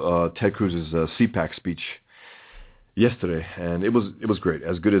saw Ted Cruz's CPAC speech yesterday, and it was great.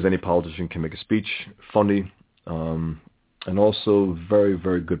 As good as any politician can make a speech. Funny, and also very,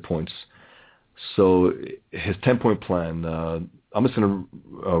 very good points. So his 10-point plan. I'm just going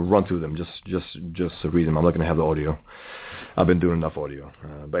to run through them. Just to read them. I'm not going to have the audio. I've been doing enough audio.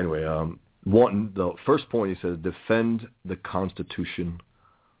 But anyway. The first point, he says, defend the Constitution,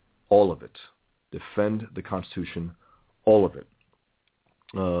 all of it. Defend the Constitution, all of it.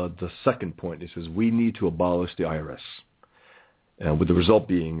 The second point, he says, we need to abolish the IRS. With the result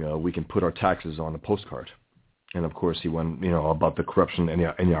being we can put our taxes on a postcard. And, of course, he went, about the corruption in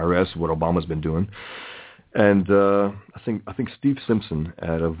the IRS, what Obama's been doing. And I think Steve Simpson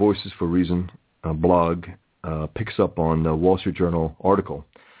at a Voices for Reason blog picks up on the Wall Street Journal article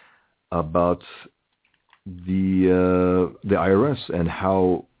about the IRS and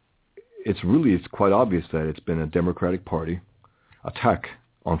how it's quite obvious that it's been a Democratic Party attack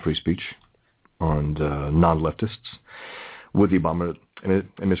on free speech, on non-leftists, with the Obama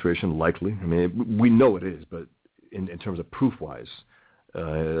administration likely. I mean, we know it is, but in terms of proof-wise,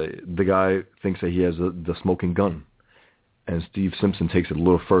 the guy thinks that he has the smoking gun. And Steve Simpson takes it a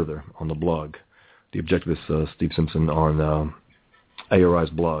little further on the blog. The objectivist Steve Simpson on ARI's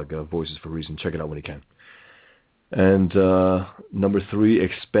blog, Voices for Reason. Check it out when you can. And number 3,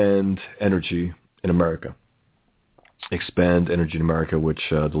 expand energy in America. Expand energy in America, which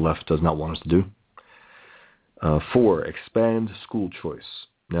the left does not want us to do. 4, expand school choice.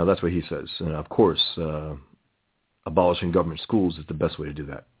 Now, that's what he says. And, of course, abolishing government schools is the best way to do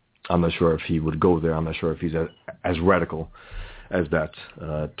that. I'm not sure if he would go there. I'm not sure if he's as radical as that,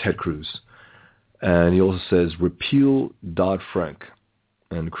 Ted Cruz. And he also says, repeal Dodd-Frank.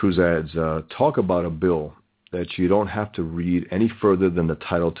 And Cruz adds, talk about a bill that you don't have to read any further than the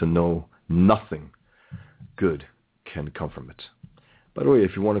title to know nothing good can come from it. By the way,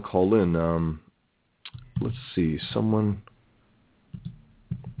 if you want to call in, let's see, someone...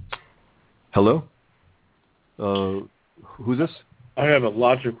 Hello? Who's this? I have a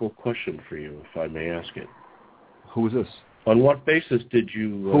logical question for you, if I may ask it. Who is this? On what basis did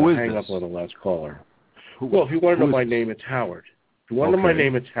you hang up on the last caller? Well, if you want to know my name, it's Howard. If you want to know my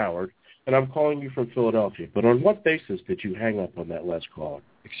name, it's Howard, and I'm calling you from Philadelphia. But on what basis did you hang up on that last caller?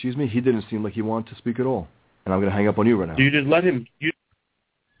 Excuse me? He didn't seem like he wanted to speak at all. And I'm going to hang up on you right now. You just let him...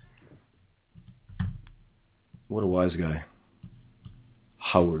 What a wise guy.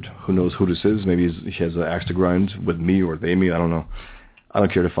 Howard. Who knows who this is? Maybe he has an axe to grind with me or with Amy. I don't know. I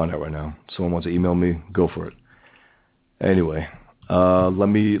don't care to find out right now. Someone wants to email me, go for it. Anyway, let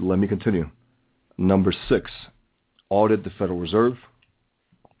me continue. Number 6, audit the Federal Reserve,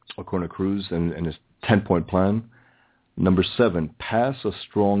 according to Cruz and his 10-point plan. Number 7, pass a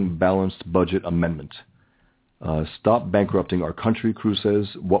strong, balanced budget amendment. Stop bankrupting our country, Cruz says.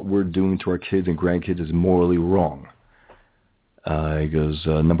 What we're doing to our kids and grandkids is morally wrong. He goes,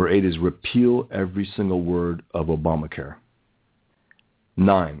 number 8 is repeal every single word of Obamacare.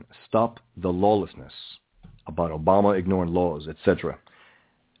 9, stop the lawlessness about Obama ignoring laws, etc.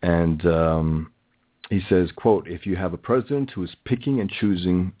 And he says, quote, if you have a president who is picking and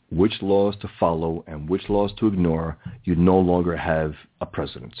choosing which laws to follow and which laws to ignore, you no longer have a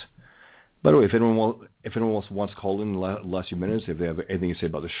president. By the way, if anyone else wants to call in the last few minutes, if they have anything to say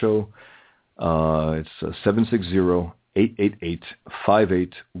about the show, it's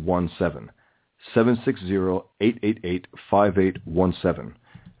 760-888-5817. 760-888-5817.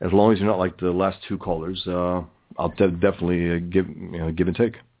 As long as you're not like the last two callers, I'll definitely give and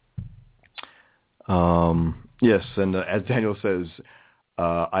take. Yes, and as Daniel says,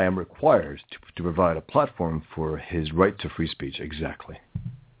 I am required to provide a platform for his right to free speech. Exactly.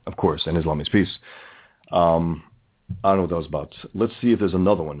 Of course, and Islamic peace. I don't know what that was about. Let's see if there's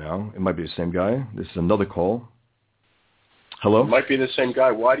another one now. It might be the same guy. This is another call. Hello? It might be the same guy.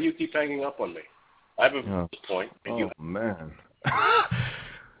 Why do you keep hanging up on me? I have a point. Man.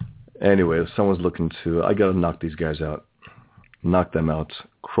 Anyway, someone's looking to... I got to knock these guys out. Knock them out.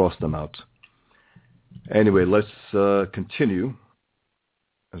 Cross them out. Anyway, let's continue,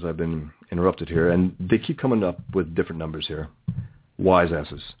 as I've been interrupted here. And they keep coming up with different numbers here. Wise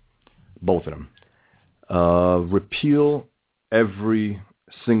asses. Both of them. Repeal every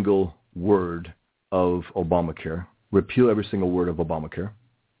single word of Obamacare. Repeal every single word of Obamacare.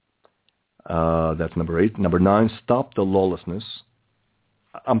 That's number 8. Number 9, stop the lawlessness.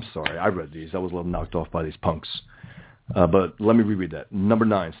 I'm sorry, I read these. I was a little knocked off by these punks. But let me reread that. Number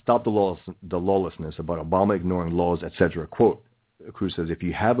 9, stop the lawlessness about Obama ignoring laws, etc. Quote, Cruz says, if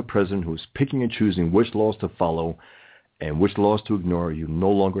you have a president who is picking and choosing which laws to follow and which laws to ignore, you no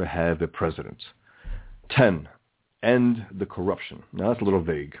longer have a president. 10, end the corruption. Now, that's a little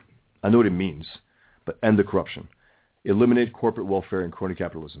vague. I know what it means, but end the corruption. Eliminate corporate welfare and crony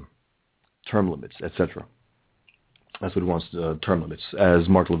capitalism. Term limits, etc. That's what he wants, term limits, as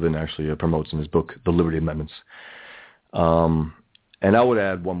Mark Levin actually promotes in his book, The Liberty Amendments. And I would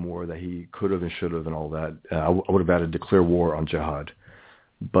add one more that he could have and should have and all that. I would have added declare war on jihad.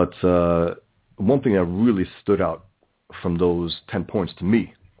 But one thing that really stood out from those 10 points to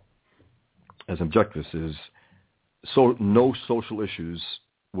me as objectives is no social issues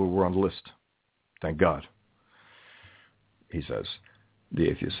were on the list. Thank God, he says. The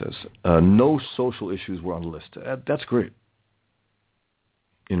atheist says. No social issues were on the list. That's great.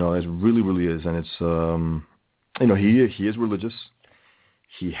 It really, really is. And it's, he is religious.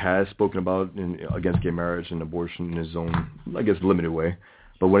 He has spoken about against gay marriage and abortion in his own, I guess, limited way.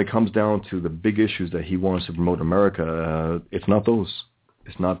 But when it comes down to the big issues that he wants to promote in America, it's not those.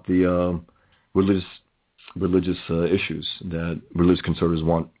 It's not the religious issues that religious conservatives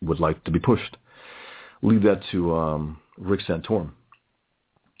would like to be pushed. Leave that to Rick Santorum.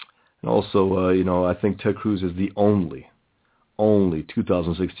 And also, I think Ted Cruz is the only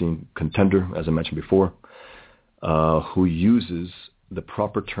 2016 contender, as I mentioned before, who uses the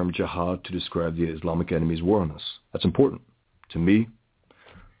proper term jihad to describe the Islamic enemy's war on us. That's important to me,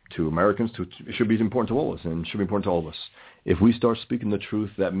 to Americans. It should be important to all of us, and it should be important to all of us. If we start speaking the truth,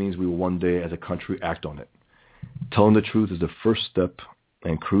 that means we will one day, as a country, act on it. Telling the truth is the first step,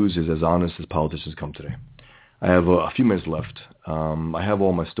 and Cruz is as honest as politicians come today. I have a few minutes left. I have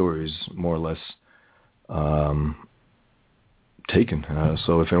all my stories, more or less, taken.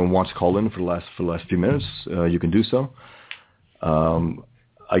 So if anyone wants to call in for the last few minutes, you can do so.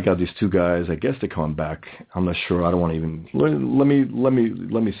 I got these two guys. I guess they're coming back. I'm not sure. I don't want to even. Let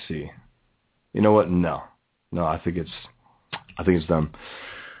me see. You know what? No. I think it's them.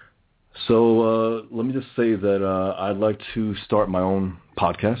 So let me just say that I'd like to start my own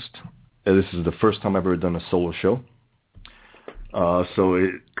podcast. This is the first time I've ever done a solo show. So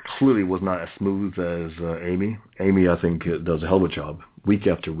it clearly was not as smooth as Amy. Amy, I think, does a hell of a job week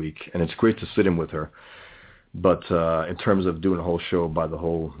after week, and it's great to sit in with her. But in terms of doing a whole show by the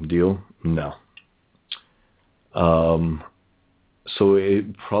whole deal, no. So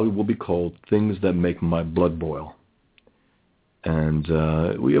it probably will be called Things That Make My Blood Boil. And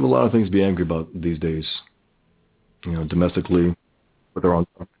we have a lot of things to be angry about these days, domestically, with our own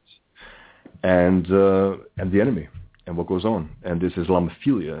governments, and the enemy, and what goes on. And this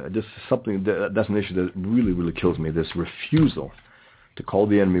Islamophilia, this is something that's an issue that really, really kills me, this refusal to call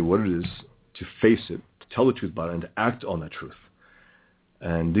the enemy what it is, to face it, to tell the truth about it, and to act on that truth.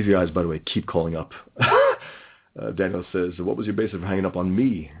 And these guys, by the way, keep calling up. Daniel says, what was your basis for hanging up on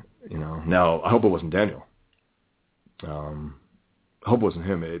me? Now, I hope it wasn't Daniel. I hope it wasn't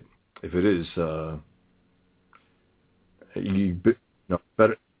him. If it is, you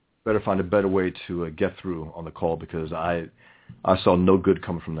better find a better way to get through on the call, because I I saw no good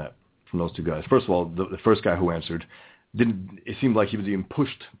coming from those two guys. First of all, the first guy who answered it seemed like he was even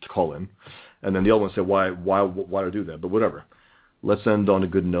pushed to call in, and then the other one said, why do I do that? But whatever. Let's end on a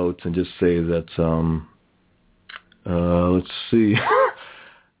good note and just say that, let's see,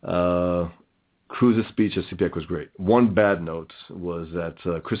 Cruz's speech at CPAC was great. One bad note was that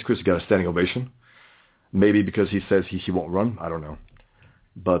Chris got a standing ovation, maybe because he says he won't run. I don't know.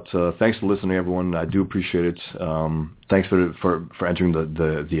 But thanks for listening, everyone. I do appreciate it. Thanks for entering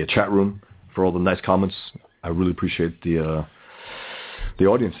the chat room, for all the nice comments. I really appreciate the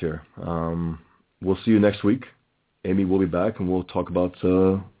audience here. We'll see you next week. Amy will be back, and we'll talk about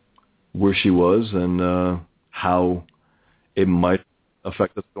where she was and how it might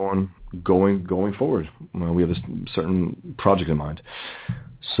affect us going forward. We have a certain project in mind.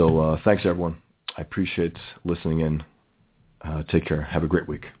 So thanks, everyone. I appreciate listening in. Take care. Have a great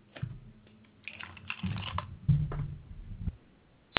week.